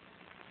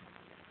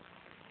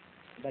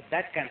 But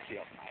that country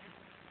of mine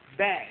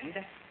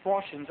banned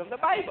portions of the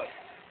Bible.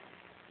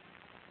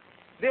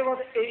 There was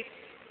a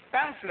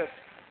pamphlet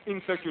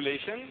in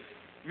circulation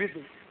with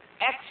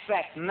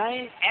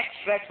 9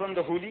 extracts from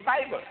the Holy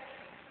Bible.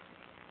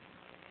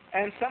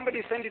 And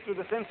somebody sent it to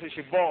the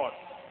censorship board.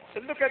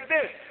 Said, look at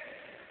this.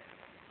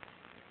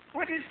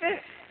 What is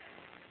this?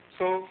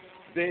 So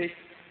they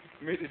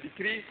made a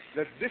decree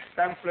that this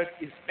pamphlet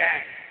is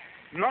banned,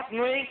 not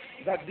knowing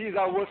that these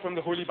are words from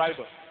the Holy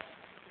Bible.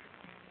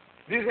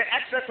 These are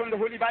extracts from the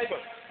Holy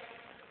Bible,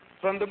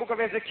 from the book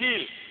of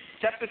Ezekiel,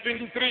 chapter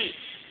 23.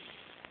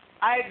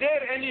 I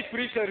dare any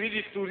preacher read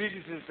it to his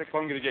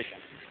congregation.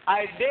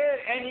 I dare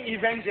any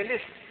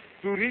evangelist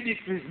to read it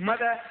to his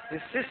mother,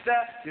 his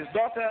sister, his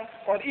daughter,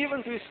 or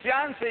even to his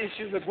fiancée if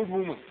she's a good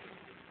woman.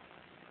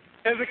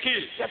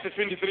 Ezekiel, chapter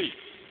 23.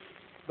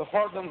 The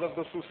whoredoms of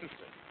those two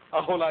sisters,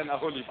 Aholah and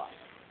Aholiba.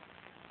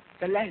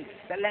 The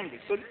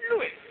language. So do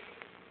it.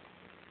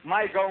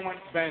 My government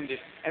banned it,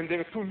 and there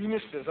were 2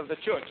 ministers of the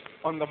church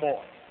on the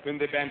board when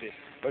they banned it.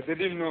 But they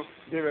didn't know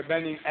they were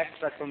banning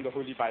extracts from the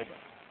Holy Bible.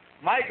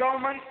 My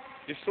government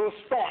is so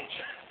staunch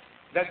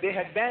that they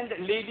had banned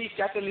Lady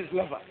Chatterley's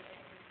Lover.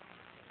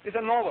 It's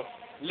a novel,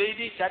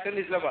 Lady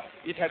Chatterley's Lover.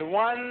 It had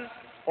one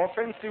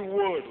offensive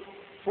word,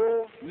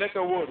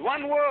 4-letter word,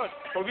 one word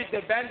for which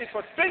they banned it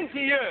for 20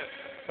 years.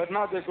 But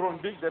now they've grown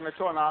big, they're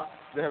mature now,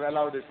 they have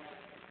allowed it.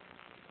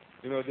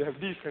 They have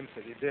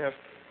decensored it, they have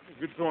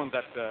withdrawn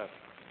that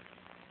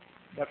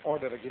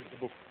order against the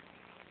book.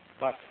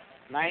 But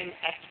 9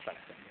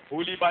 extracts,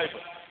 Holy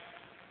Bible,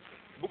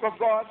 Book of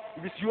God,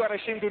 which you are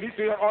ashamed to read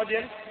to your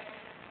audience,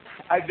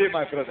 I dare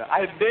my brother,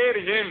 I dare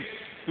him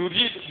to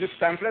read this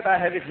pamphlet. I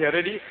have it here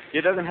ready. He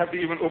doesn't have to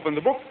even open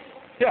the book.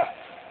 Here,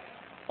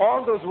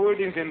 all those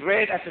wordings in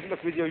red, I said,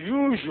 look, with your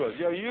usual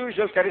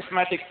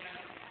charismatic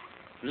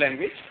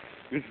language,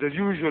 with the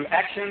usual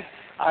actions,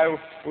 I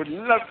would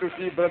love to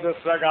see Brother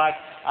Swaggart.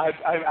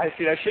 I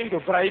feel ashamed to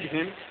bribe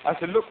him. I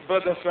said, look,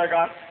 Brother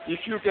Swaggart,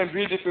 if you can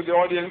read it to the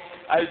audience,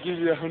 I'll give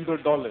you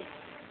 $100.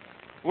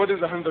 What is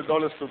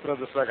 $100 to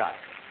Brother Swaggart?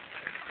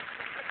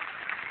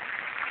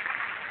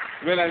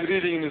 When I'm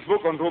reading in his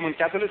book on Roman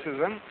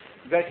Catholicism,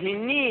 that he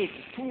needs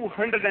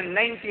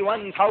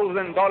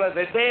 $291,000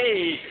 a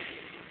day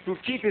to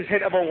keep his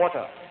head above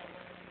water.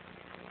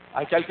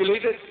 I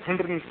calculated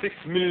 106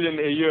 million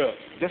a year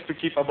just to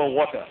keep above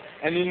water.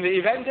 And in the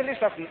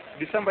Evangelist of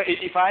December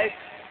 85,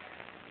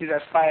 he's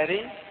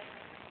aspiring,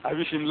 I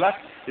wish him luck,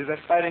 he's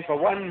aspiring for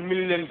 $1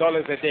 million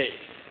a day.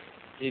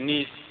 He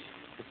needs,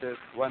 it says,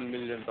 $1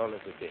 million a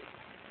day.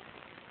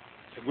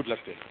 So good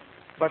luck to him.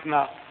 But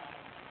now,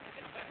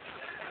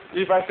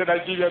 if I said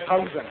I'll give you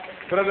 1,000,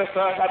 Brother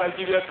Swaggart, I'll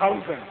give you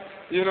 1,000.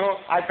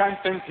 I can't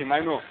tempt him,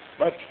 I know.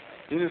 But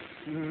in his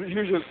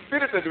usual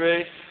spirited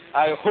way,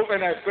 I hope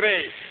and I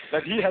pray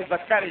that he has the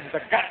courage,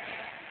 the guts,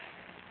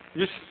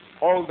 which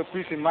all the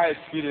priests in my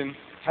experience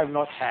have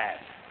not had.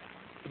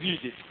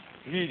 Read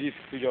it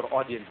to your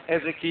audience.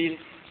 Ezekiel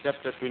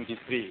chapter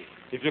 23.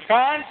 If you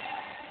can't,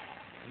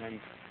 And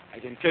I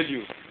can tell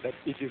you that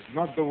it is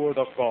not the word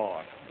of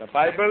God. The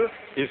Bible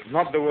is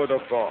not the word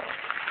of God.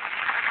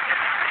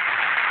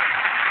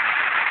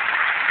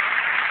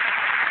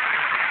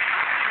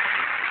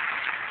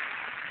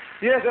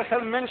 Yes, a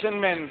self-mentioned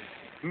man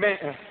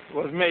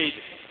was made.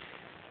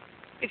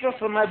 It was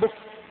from my book.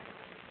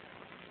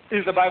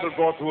 Is the Bible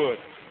God's word?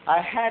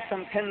 I had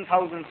some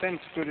 10,000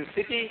 sent to the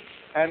city,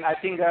 and I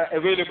think they're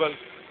available.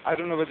 I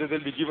don't know whether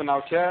they'll be given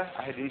out here.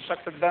 I had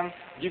instructed them,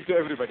 give to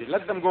everybody.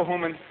 Let them go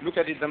home and look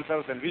at it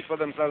themselves and read for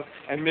themselves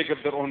and make up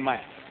their own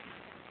mind.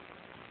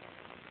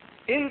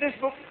 In this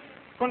book,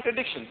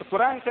 contradiction. The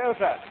Quran tells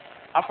us,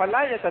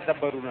 أَفَلَا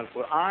يَتَدَبَّرُونَ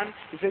الْقُرْآنِ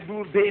He said,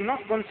 do they not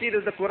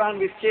consider the Quran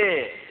with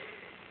care?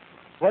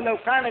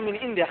 وَلَوْ كَانَ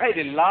مِنْ عِنْدِ غَيْرِ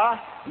اللَّهِ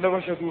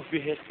لَوَجَدُوا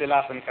فِيهِ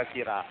اخْتِلَافًا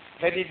كَثِيرًا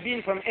Had it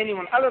been from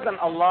anyone other than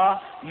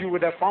Allah, you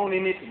would have found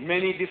in it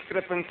many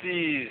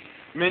discrepancies,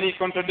 many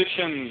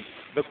contradictions.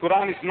 The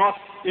Quran is not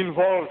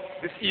involved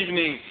this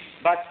evening,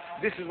 but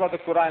this is what the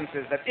Quran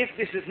says, that if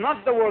this is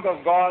not the word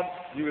of God,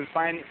 you will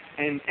find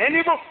in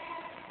any book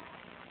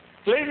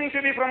claiming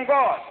to be from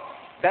God,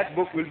 that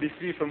book will be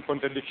free from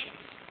contradictions.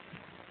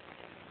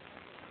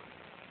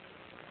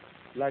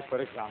 Like, for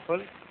example,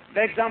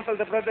 the example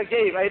the brother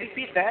gave, I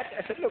repeat that.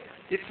 I said, look,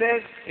 it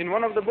says in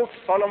one of the books,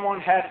 Solomon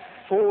had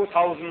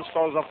 4,000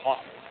 stalls of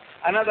horses.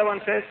 Another one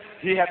says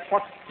he had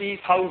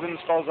 40,000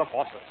 stalls of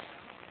horses.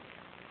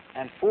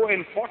 And 4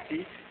 and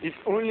 40 is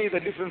only the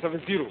difference of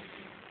a zero.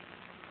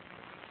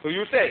 So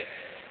you say,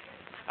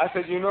 I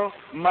said, you know,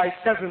 my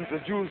cousins, the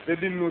Jews, they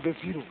didn't know the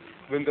zero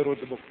when they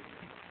wrote the book.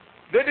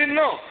 They didn't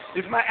know.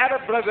 It's my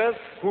Arab brothers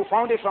who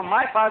found it from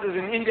my fathers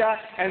in India,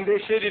 and they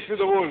shared it to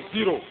the world,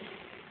 zero.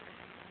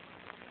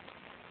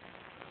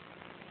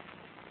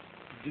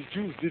 The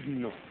Jews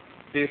didn't know.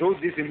 They wrote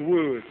this in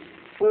words.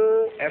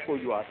 4,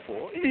 F-O-U-R,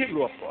 4, in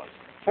Hebrew, of course.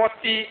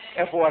 40,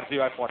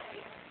 F-O-R-T-Y, 40.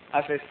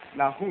 I said,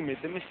 now who made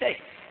the mistake?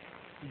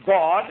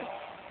 God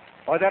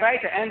or the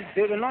writer? And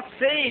they were not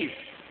saved.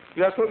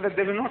 We are told that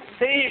they were not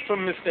saved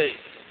from mistakes.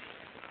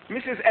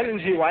 Mrs. Ellen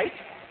G. White,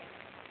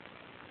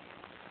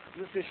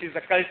 she's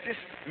a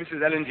cultist,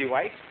 Mrs. Ellen G.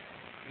 White,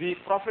 the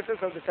prophetess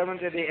of the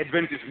Seventh-day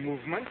Adventist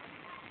movement.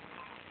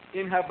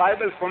 In her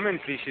Bible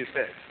commentary, she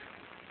says,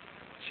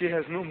 she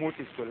has no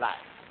motive to lie.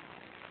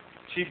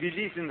 She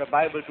believes in the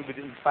Bible to be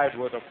the inspired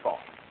word of God.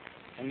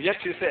 And yet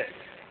she says,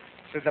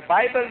 so the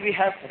Bible we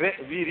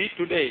read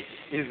today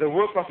is the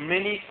work of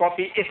many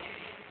copyists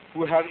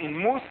who have in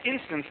most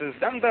instances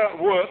done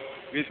the work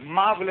with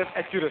marvelous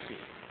accuracy.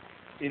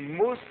 In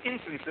most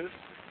instances,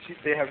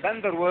 they have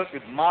done the work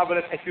with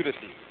marvelous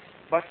accuracy.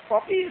 But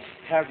copies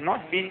have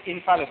not been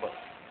infallible.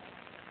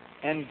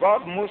 And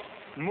God most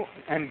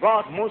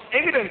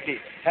evidently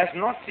has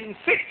not seen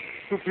fit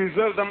to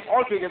preserve them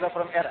altogether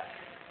from error.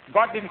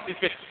 God didn't see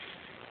fit.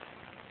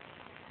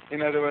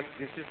 In other words,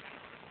 this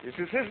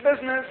is his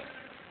business,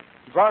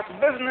 God's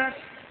business.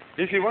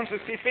 If he wants to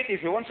see fit,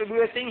 if he wants to do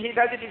a thing, he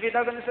does it. If he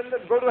doesn't, he says,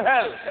 go to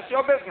hell. That's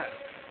your business.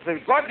 So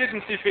God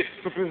didn't see fit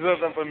to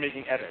preserve them from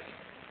making errors.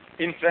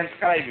 In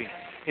transcribing,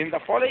 in the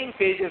following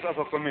pages of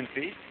a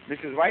commentary,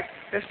 Mrs. White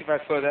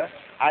testifies further,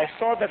 I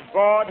saw that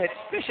God had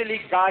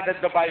specially guarded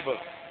the Bible.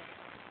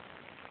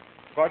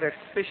 God had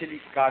specially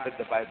guarded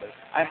the Bible.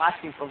 I'm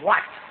asking for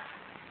what?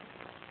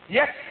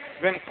 Yet,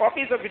 when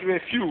copies of it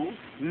were few,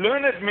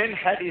 learned men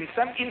had in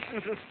some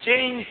instances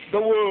changed the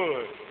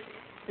words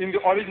in the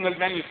original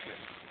manuscript.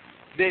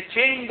 They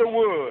changed the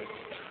words,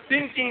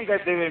 thinking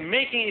that they were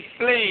making it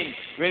plain,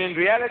 when in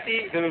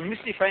reality they were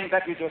mystifying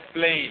that which was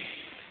plain,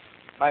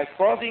 by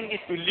causing it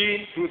to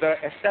lean to the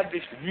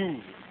established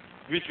views,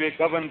 which were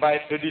governed by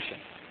tradition.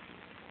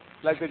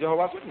 Like the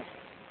Jehovah's Witnesses.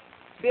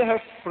 They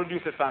have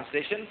produced a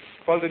translation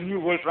called the New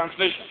World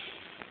Translation.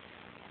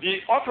 The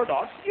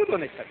Orthodox, you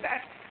don't accept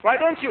that. Why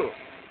don't you?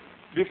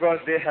 Because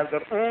they have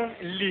their own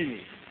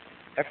leaning.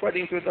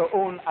 According to their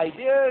own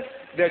ideas,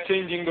 they're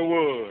changing the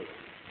world.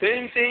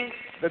 Same thing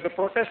that the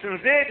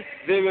Protestants did.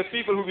 They were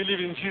people who believe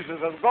in Jesus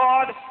as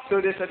God,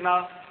 so they said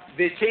now,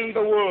 they changed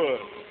the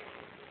world.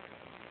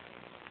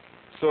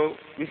 So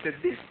we said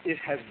this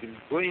has been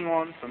going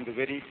on from the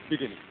very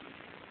beginning.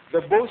 They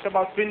boast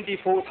about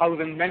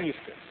 24,000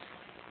 manuscripts.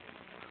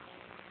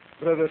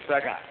 Brother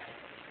Swaggart,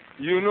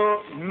 you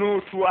know no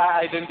two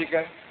are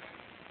identical.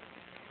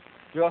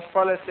 Your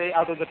scholars say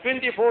out of the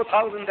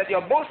 24,000 that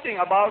you're boasting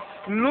about,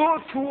 no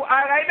two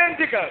are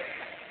identical.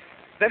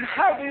 Then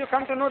how do you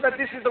come to know that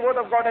this is the word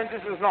of God and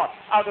this is not,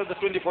 out of the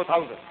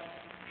 24,000?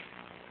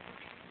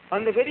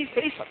 On the very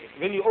face of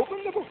it, when you open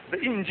the book, the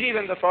Injil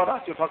and the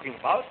Torah you're talking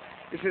about,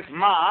 it says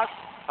Mark,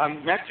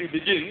 Matthew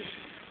begins,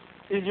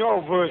 in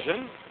your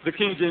version, the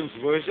King James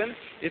Version,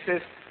 it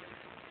says,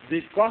 the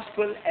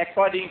Gospel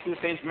according to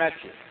St.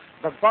 Matthew,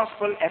 the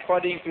Gospel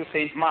according to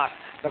St. Mark,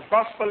 the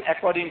Gospel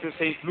according to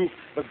St. Luke,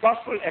 the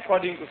Gospel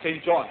according to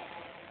St. John.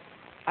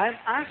 I'm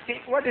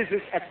asking, what is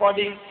this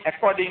according?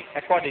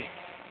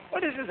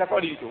 What is this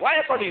according to? Why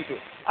according to?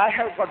 I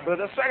have got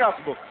Brother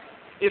Swaggart's book.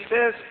 It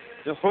says,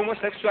 the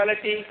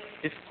homosexuality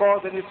is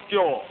caused and is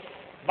cured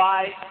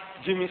by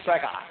Jimmy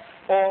Swaggart,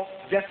 or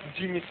just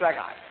Jimmy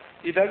Swaggart.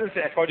 It doesn't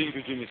say according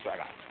to Jimmy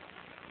Swaggart.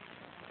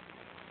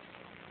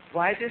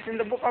 Why it is in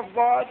the book of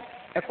God?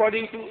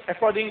 According to.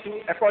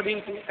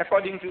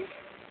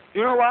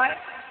 You know why?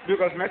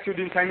 Because Matthew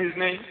didn't sign his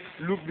name,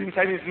 Luke didn't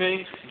sign his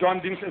name,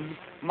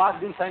 Mark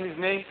didn't sign his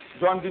name,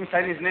 John didn't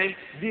sign his name.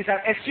 These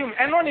are assumed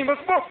anonymous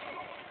books.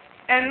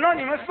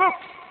 Anonymous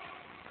books.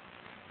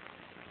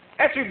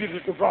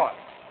 Attributed to God.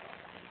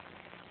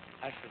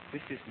 I said,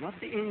 this is not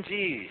the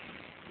Injil.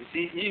 You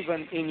see,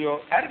 even in your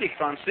Arabic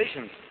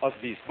translations of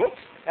these books,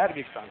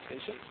 Arabic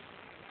translations,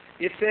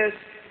 it says,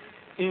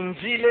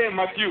 Injile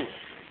Matthew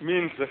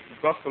means the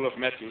Gospel of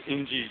Matthew.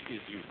 Injil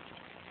is used.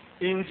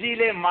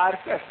 Injile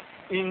Marcus,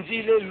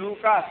 Injile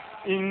Lucas,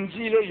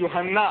 Injile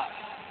Johanna.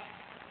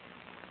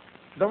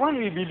 The one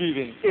we believe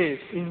in is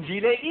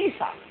Injile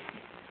Isa,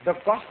 the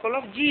Gospel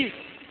of Jesus,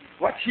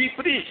 what he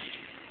preached.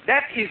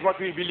 That is what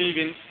we believe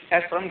in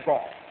as from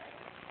God.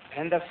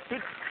 And the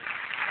Scripture.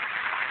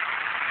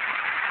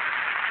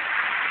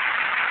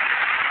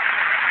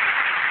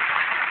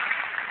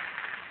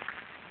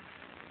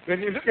 When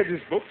you look at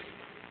these books,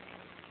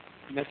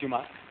 Matthew,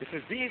 Mark, it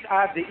says these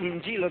are the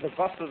Injil or the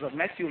Gospels of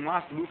Matthew,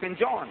 Mark, Luke, and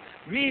John.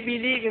 We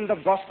believe in the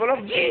Gospel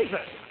of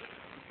Jesus,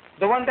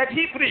 the one that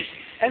he preached.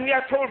 And we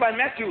are told by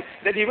Matthew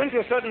that he went to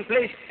a certain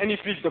place and he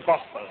preached the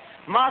Gospel.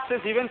 Mark says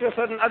he went to a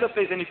certain other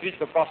place and he preached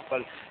the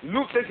Gospel.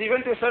 Luke says he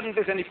went to a certain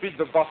place and he preached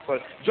the Gospel.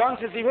 John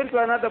says he went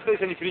to another place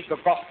and he preached the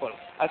Gospel.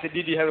 I said,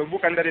 did he have a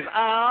book under his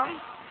arm?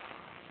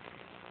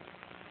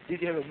 Did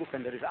he have a book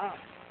under his arm?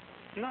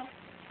 No.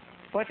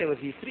 Whatever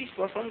he preached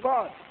was from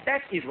God.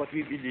 That is what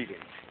we believe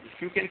in. If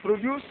you can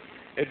produce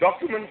a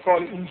document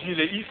called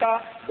Injil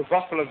Isa, the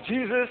Gospel of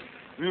Jesus,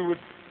 we would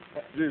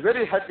be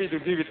very happy to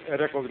give it a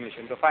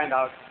recognition, to find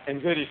out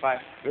and verify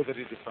whether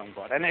it is from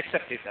God, and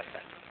accept it as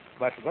that.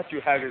 But what you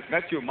have is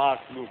Matthew, Mark,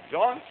 Luke,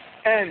 John,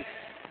 and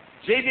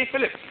J.B.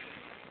 Phillips,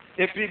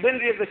 a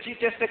prebendary of the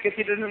Chichester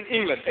Cathedral in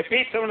England, a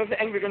patron of the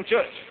Anglican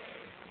Church.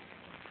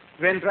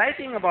 When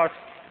writing about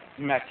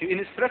Matthew, in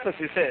his preface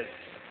he says,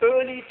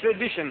 early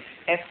tradition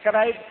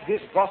ascribed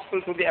this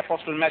gospel to the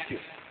Apostle Matthew.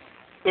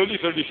 Early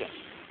tradition.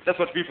 That's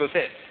what people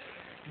say.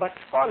 But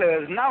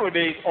scholars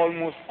nowadays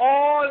almost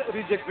all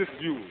reject this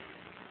view.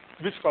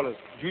 Which scholars?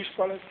 Jewish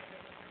scholars?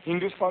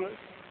 Hindu scholars?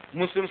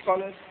 Muslim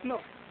scholars? No.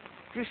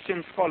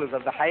 Christian scholars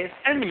of the highest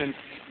eminence,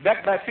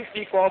 backed by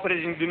 50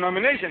 cooperating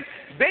denominations,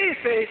 they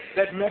say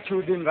that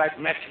Matthew didn't write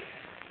Matthew.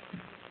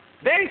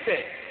 They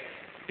say,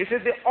 it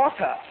is the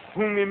author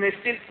whom we may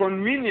still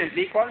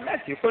conveniently call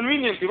Matthew.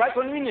 Conveniently. Why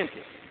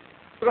conveniently?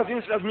 Because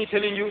instead of me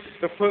telling you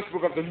the first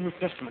book of the New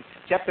Testament,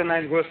 chapter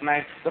 9, verse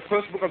 9, the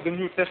first book of the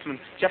New Testament,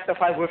 chapter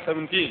 5, verse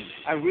 17,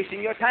 I'm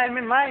wasting your time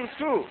and mine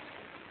too.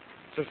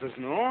 So says,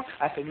 no,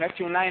 I say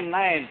Matthew 9,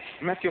 9,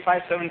 Matthew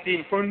 5,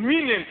 17,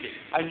 conveniently,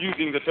 I'm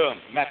using the term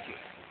Matthew.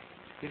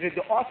 This is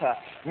the author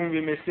whom we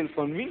may still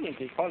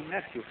conveniently call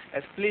Matthew,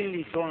 as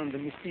plainly drawn on the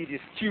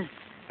mysterious tube,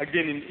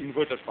 again in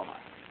inverted commas.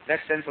 That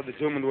stands for the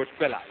German word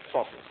Quella,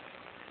 sources,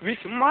 which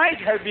might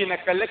have been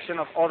a collection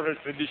of oral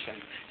tradition.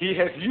 He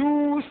has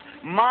used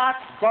Mark's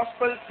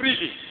gospel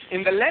freely.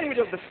 In the language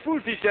of the school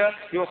teacher,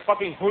 he was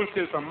copying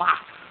wholesale from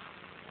Mark.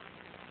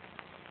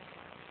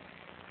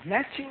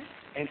 Matthew,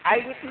 an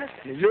eyewitness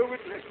and a ear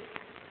witness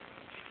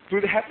to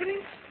the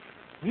happenings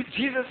with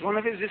Jesus, one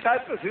of his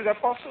disciples, his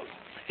apostles.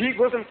 He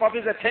goes and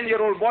copies a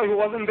 10-year-old boy who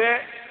wasn't there.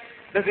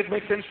 Does it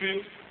make sense to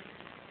you?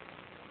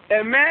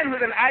 A man who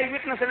is an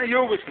eyewitness and a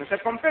ear witness, a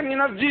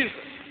companion of Jesus.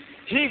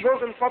 He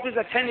goes and copies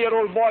a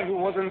 10-year-old boy who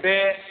wasn't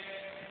there.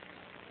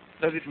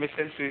 Does it make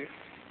sense to you?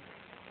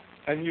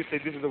 And you say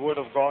this is the word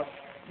of God.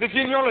 The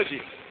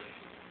genealogy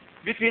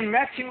between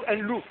Matthew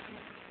and Luke,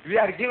 we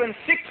are given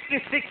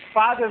 66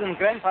 fathers and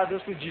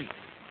grandfathers to Jesus.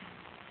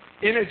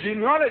 In a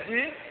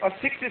genealogy of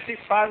 66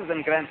 fathers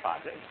and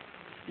grandfathers,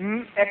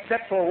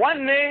 except for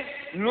one name,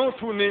 no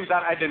two names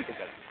are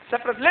identical.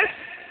 Separate list,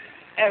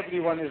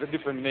 everyone is a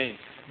different name.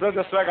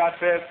 Brother Swaggart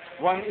says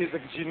one is the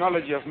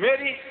genealogy of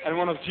Mary and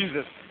one of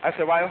Jesus. I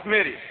say, why of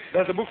Mary?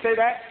 Does the book say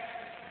that?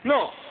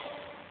 No.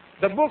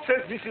 The book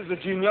says this is the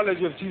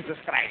genealogy of Jesus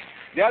Christ.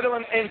 The other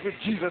one ends with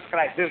Jesus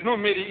Christ. There's no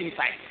Mary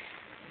inside.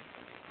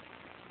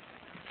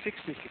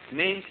 66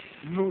 names,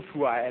 no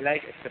two are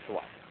alike except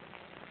one.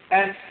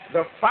 And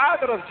the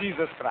father of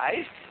Jesus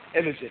Christ,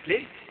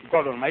 allegedly,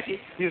 God Almighty,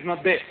 he is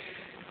not there.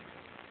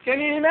 Can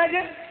you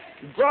imagine?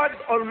 God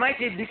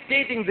Almighty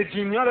dictating the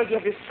genealogy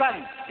of his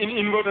son in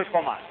inverted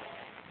commas.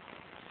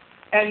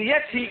 And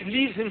yet he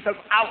leaves himself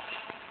out.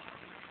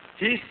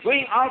 He's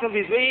going out of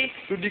his way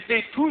to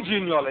dictate two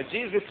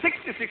genealogies with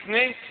 66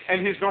 names,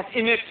 and he's not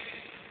in it.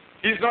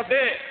 He's not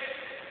there.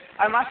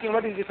 I'm asking,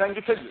 what is he trying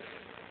to tell you?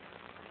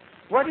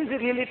 What is he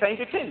really trying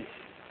to tell you?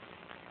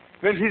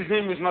 When his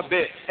name is not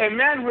there. A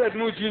man who has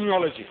no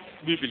genealogy,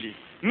 we believe.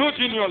 No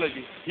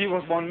genealogy. He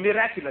was born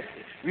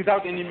miraculously,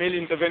 without any male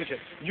intervention.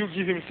 You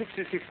give him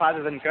 66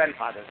 fathers and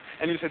grandfathers,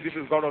 and you say this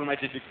is God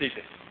Almighty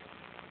dictated.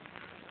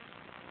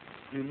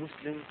 We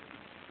Muslims,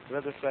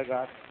 Brother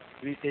Swaggart,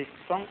 we take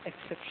strong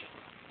exception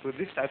to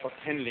this type of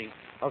handling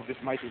of this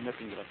mighty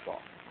messenger of God.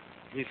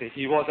 He said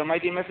he was a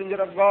mighty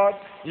messenger of God.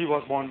 He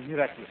was born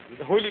miraculously.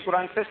 The Holy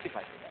Quran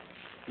testifies to that.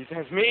 It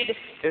has made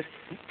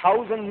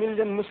 1,000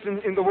 million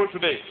Muslims in the world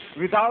today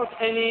without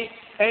any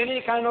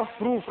kind of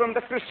proof from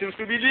the Christians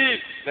to believe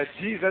that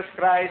Jesus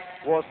Christ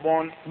was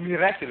born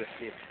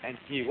miraculously. And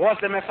he was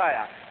the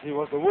Messiah. He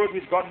was the word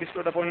which God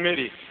bestowed upon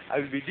Mary. I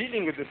will be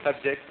dealing with this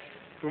subject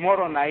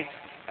tomorrow night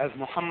as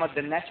Muhammad,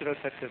 the natural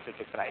successor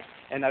to Christ.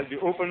 And I'll be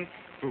open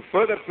to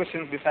further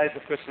questions besides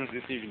the questions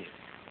this evening.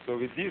 So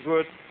with these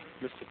words,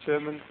 Mr.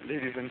 Chairman,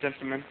 ladies and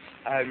gentlemen,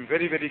 I am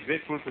very, very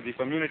grateful to the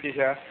community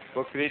here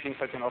for creating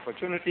such an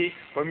opportunity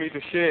for me to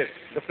share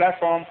the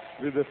platform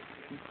with the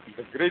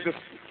greatest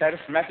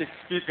charismatic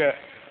speaker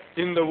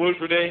in the world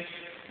today,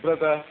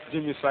 Brother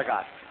Jimmy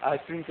Swaggart. I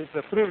think it's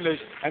a privilege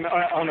and an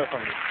honor for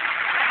me.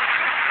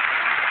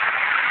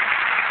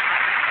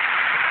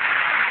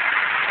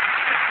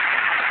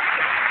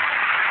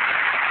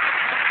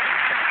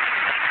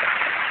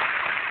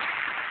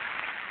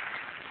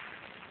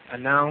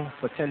 And now,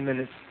 for 10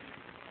 minutes,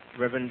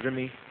 Reverend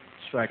Jimmy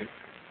Swaggart.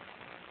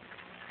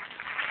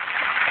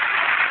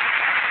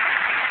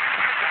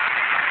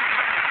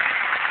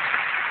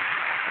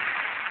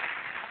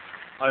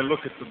 I look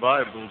at the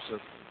Bibles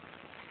that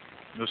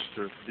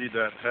Mr.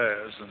 Deedat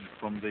has, and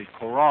from the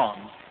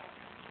Quran,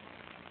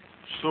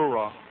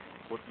 Surah,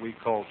 what we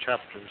call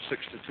chapters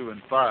 62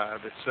 and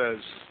 5, it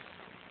says,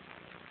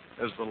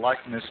 as the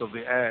likeness of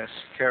the ass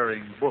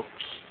carrying books.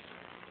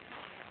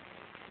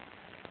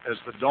 As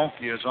the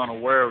donkey is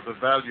unaware of the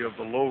value of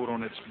the load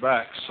on its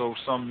back, so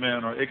some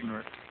men are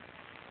ignorant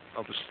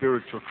of the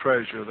spiritual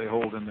treasure they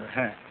hold in their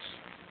hands.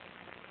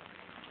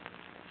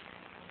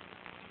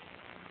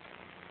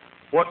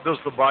 What does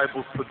the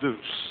Bible produce?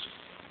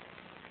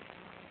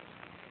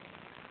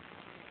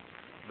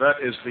 That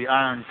is the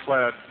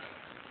ironclad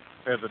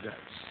evidence,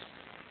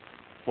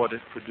 what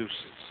it produces.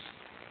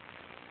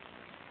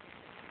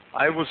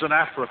 I was in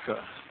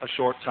Africa a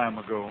short time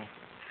ago,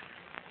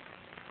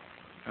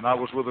 and I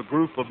was with a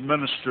group of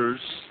ministers,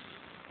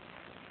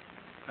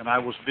 and I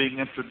was being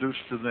introduced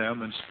to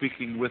them and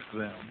speaking with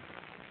them.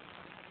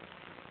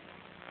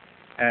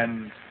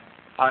 And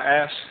I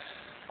asked,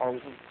 or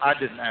I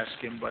didn't ask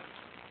him, but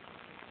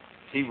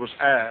he was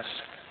asked,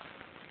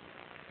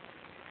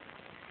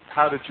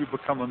 how did you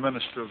become a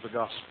minister of the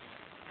gospel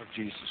of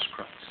Jesus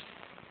Christ?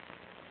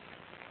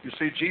 You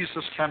see,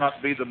 Jesus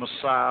cannot be the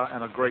Messiah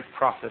and a great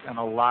prophet and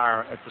a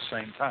liar at the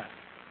same time.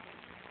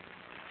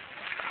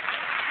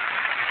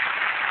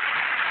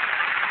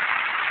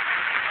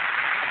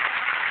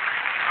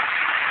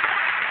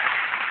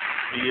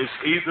 He is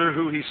either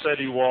who he said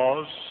he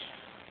was,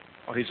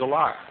 or he's a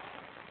liar.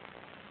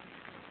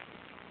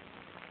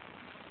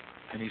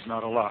 And he's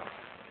not a liar.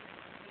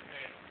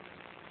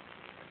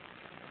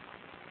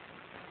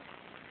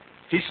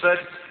 He said,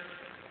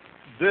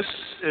 this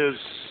is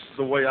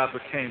the way I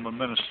became a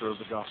minister of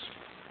the gospel.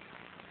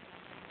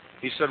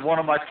 He said, one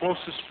of my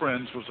closest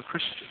friends was a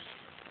Christian.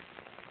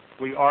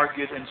 We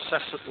argued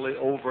incessantly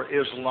over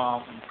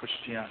Islam and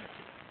Christianity.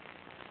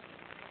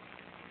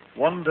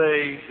 One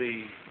day,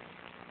 the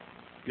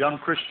young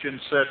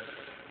Christian said,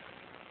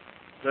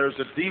 there's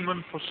a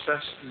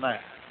demon-possessed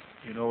man.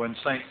 You know, in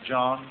St.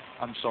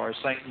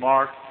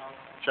 Mark,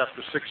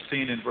 chapter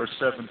 16 and verse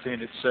 17,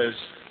 it says,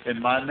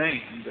 in my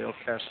name they'll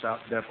cast out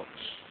devils.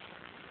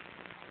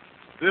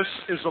 This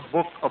is a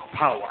book of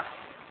power.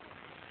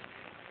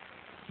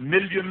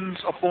 Millions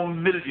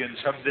upon millions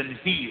have been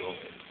healed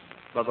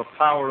by the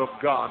power of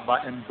God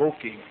by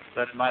invoking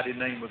that mighty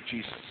name of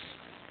Jesus.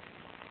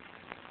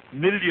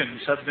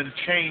 Millions have been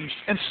changed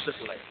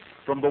instantly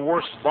from the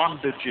worst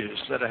bondages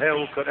that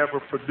hell could ever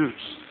produce,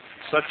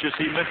 such as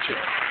he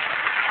mentioned.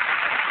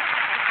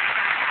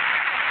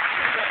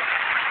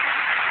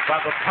 By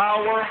the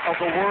power of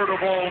the Word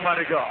of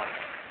Almighty God.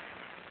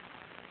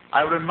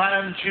 I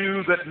remind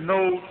you that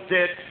no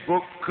dead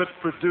book could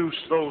produce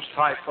those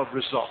type of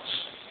results.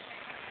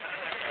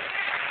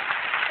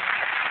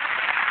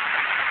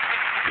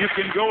 You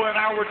can go in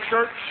our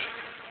church,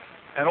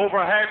 and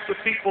over half the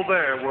people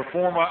there were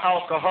former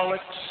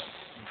alcoholics,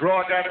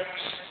 drug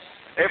addicts,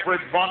 every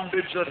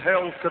bondage that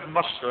hell could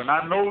muster. And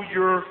I know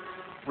your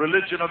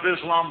religion of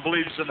Islam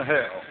believes in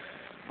hell.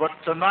 But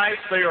tonight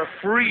they are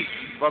free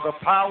by the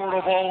power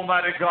of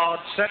Almighty God,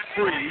 set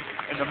free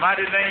in the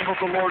mighty name of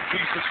the Lord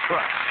Jesus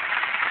Christ.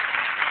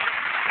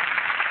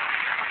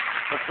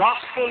 The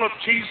gospel of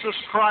Jesus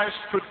Christ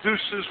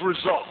produces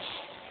results.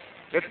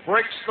 It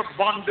breaks the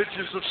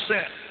bondages of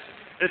sin.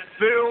 It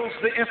fills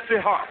the empty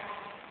heart.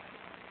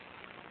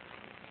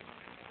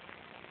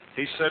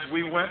 He said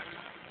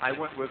I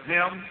went with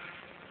him.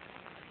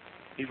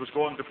 He was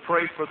going to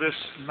pray for this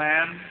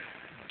man,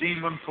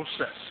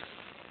 demon-possessed,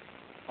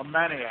 a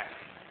maniac.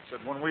 He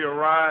said when we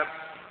arrived,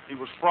 he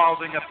was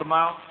frothing at the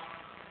mouth.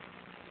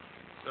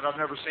 He said, I've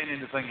never seen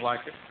anything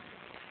like it.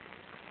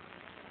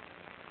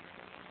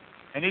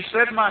 And he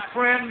said, my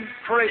friend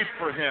prayed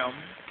for him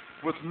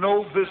with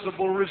no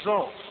visible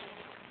results.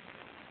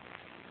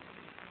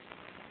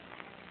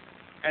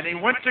 And he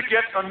went to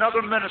get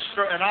another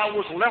minister, and I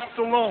was left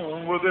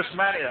alone with this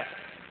maniac.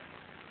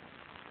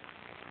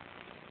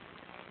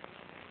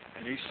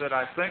 And he said,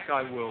 I think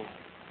I will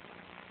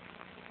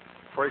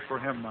pray for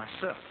him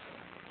myself.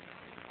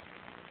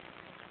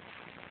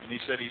 And he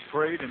said he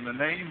prayed in the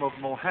name of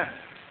Mohammed.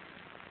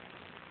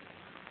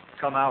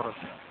 Come out of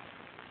him.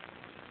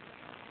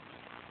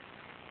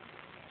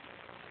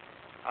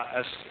 I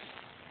asked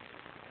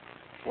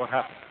him, what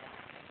happened?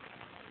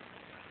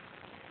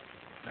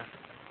 Nothing.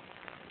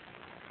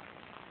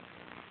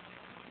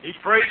 He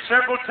prayed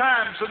several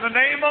times in the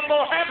name of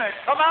Mohammed.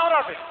 Come out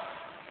of it.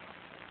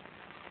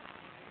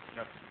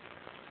 Nothing.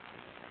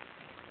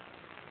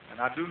 And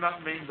I do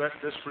not mean that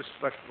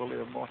disrespectfully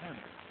of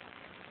Mohammed.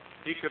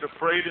 He could have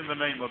prayed in the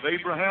name of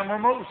Abraham or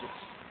Moses,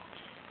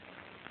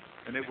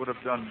 and it would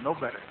have done no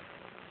better.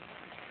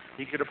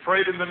 He could have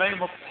prayed in the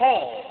name of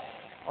Paul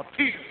or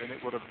Peter, and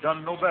it would have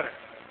done no better.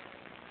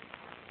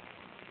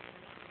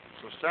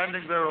 So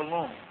standing there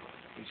alone,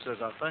 he says,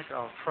 I think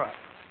I'll try.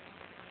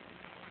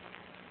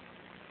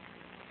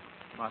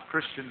 My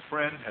Christian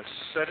friend has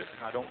said it.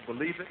 I don't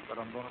believe it, but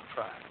I'm going to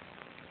try.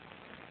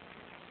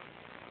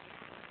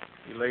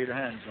 He laid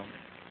hands on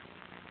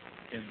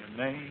me. In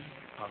the name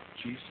of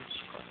Jesus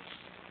Christ,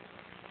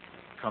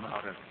 come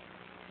out of it.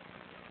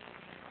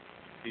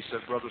 He said,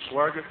 Brother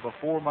Swaggart,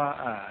 before my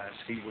eyes,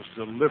 he was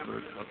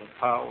delivered of the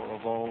power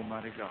of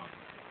Almighty God.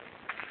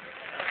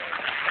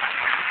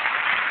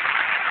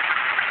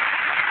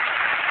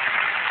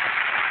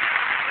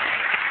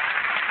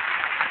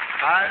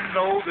 I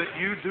know that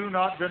you do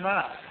not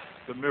deny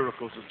the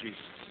miracles of Jesus.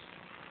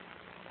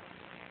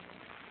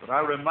 But I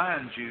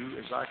remind you,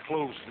 as I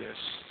close this,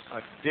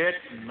 a dead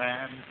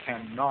man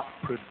cannot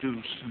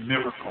produce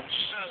miracles.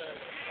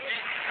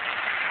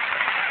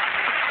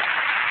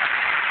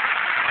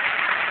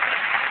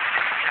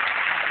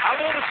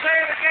 I want to say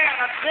it again.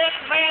 A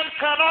dead man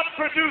cannot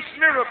produce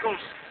miracles.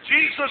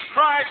 Jesus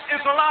Christ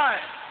is alive.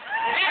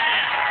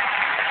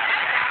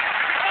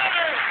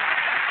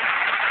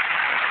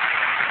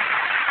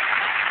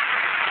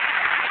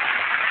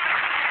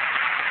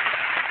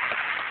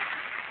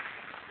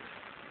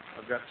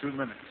 I've got 2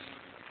 minutes.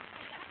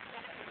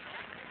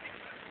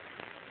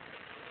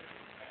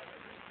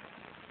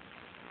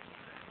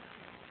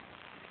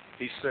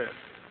 He said,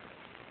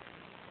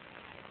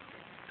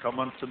 come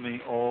unto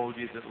me, all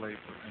ye that labor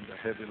and are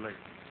heavy laden,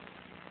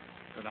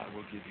 and I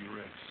will give you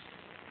rest.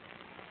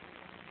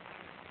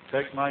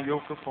 Take my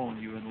yoke upon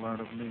you and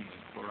learn of me,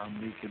 for I'm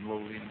meek and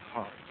lowly in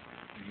heart,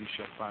 and ye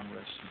shall find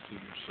rest unto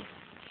your souls.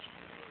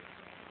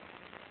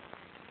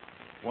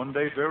 One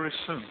day, very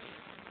soon,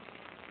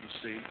 you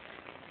see,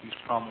 he's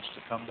promised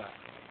to come back.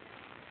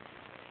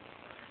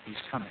 He's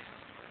coming.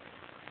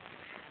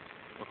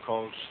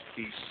 Because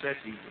he said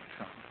he would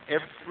come.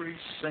 Every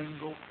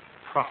single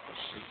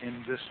prophecy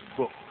in this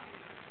book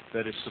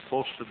that is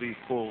supposed to be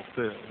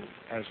fulfilled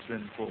has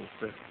been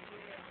fulfilled.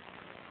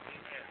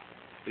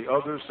 The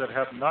others that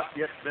have not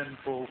yet been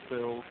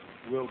fulfilled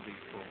will be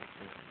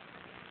fulfilled.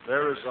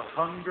 There is a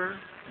hunger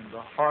in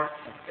the heart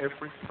of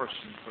every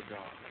person for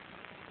God.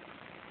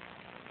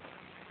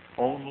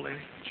 Only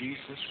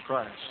Jesus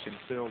Christ can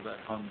fill that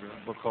hunger,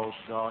 because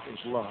God is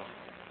love.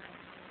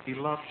 He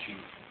loves you.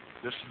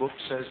 This book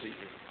says he is.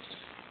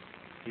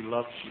 He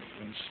loves you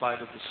in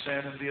spite of the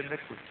sin and the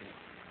iniquity.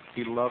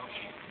 He loves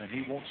you, and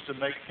he wants to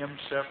make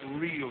himself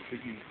real to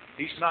you.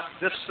 He's not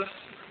distant,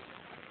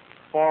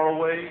 far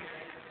away,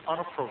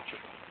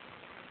 unapproachable.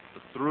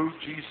 But through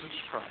Jesus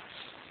Christ,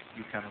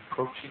 you can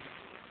approach him,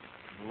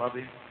 and love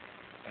him,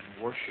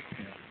 and worship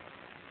him,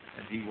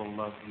 and he will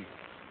love you.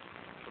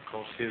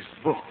 Because his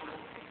book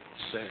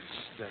says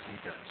that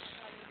he does.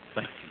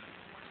 Thank you.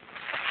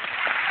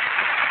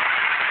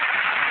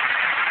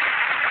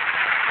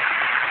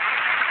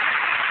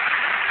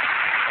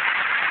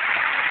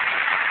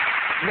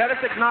 Let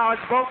us acknowledge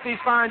both these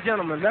fine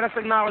gentlemen. Let us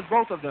acknowledge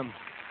both of them.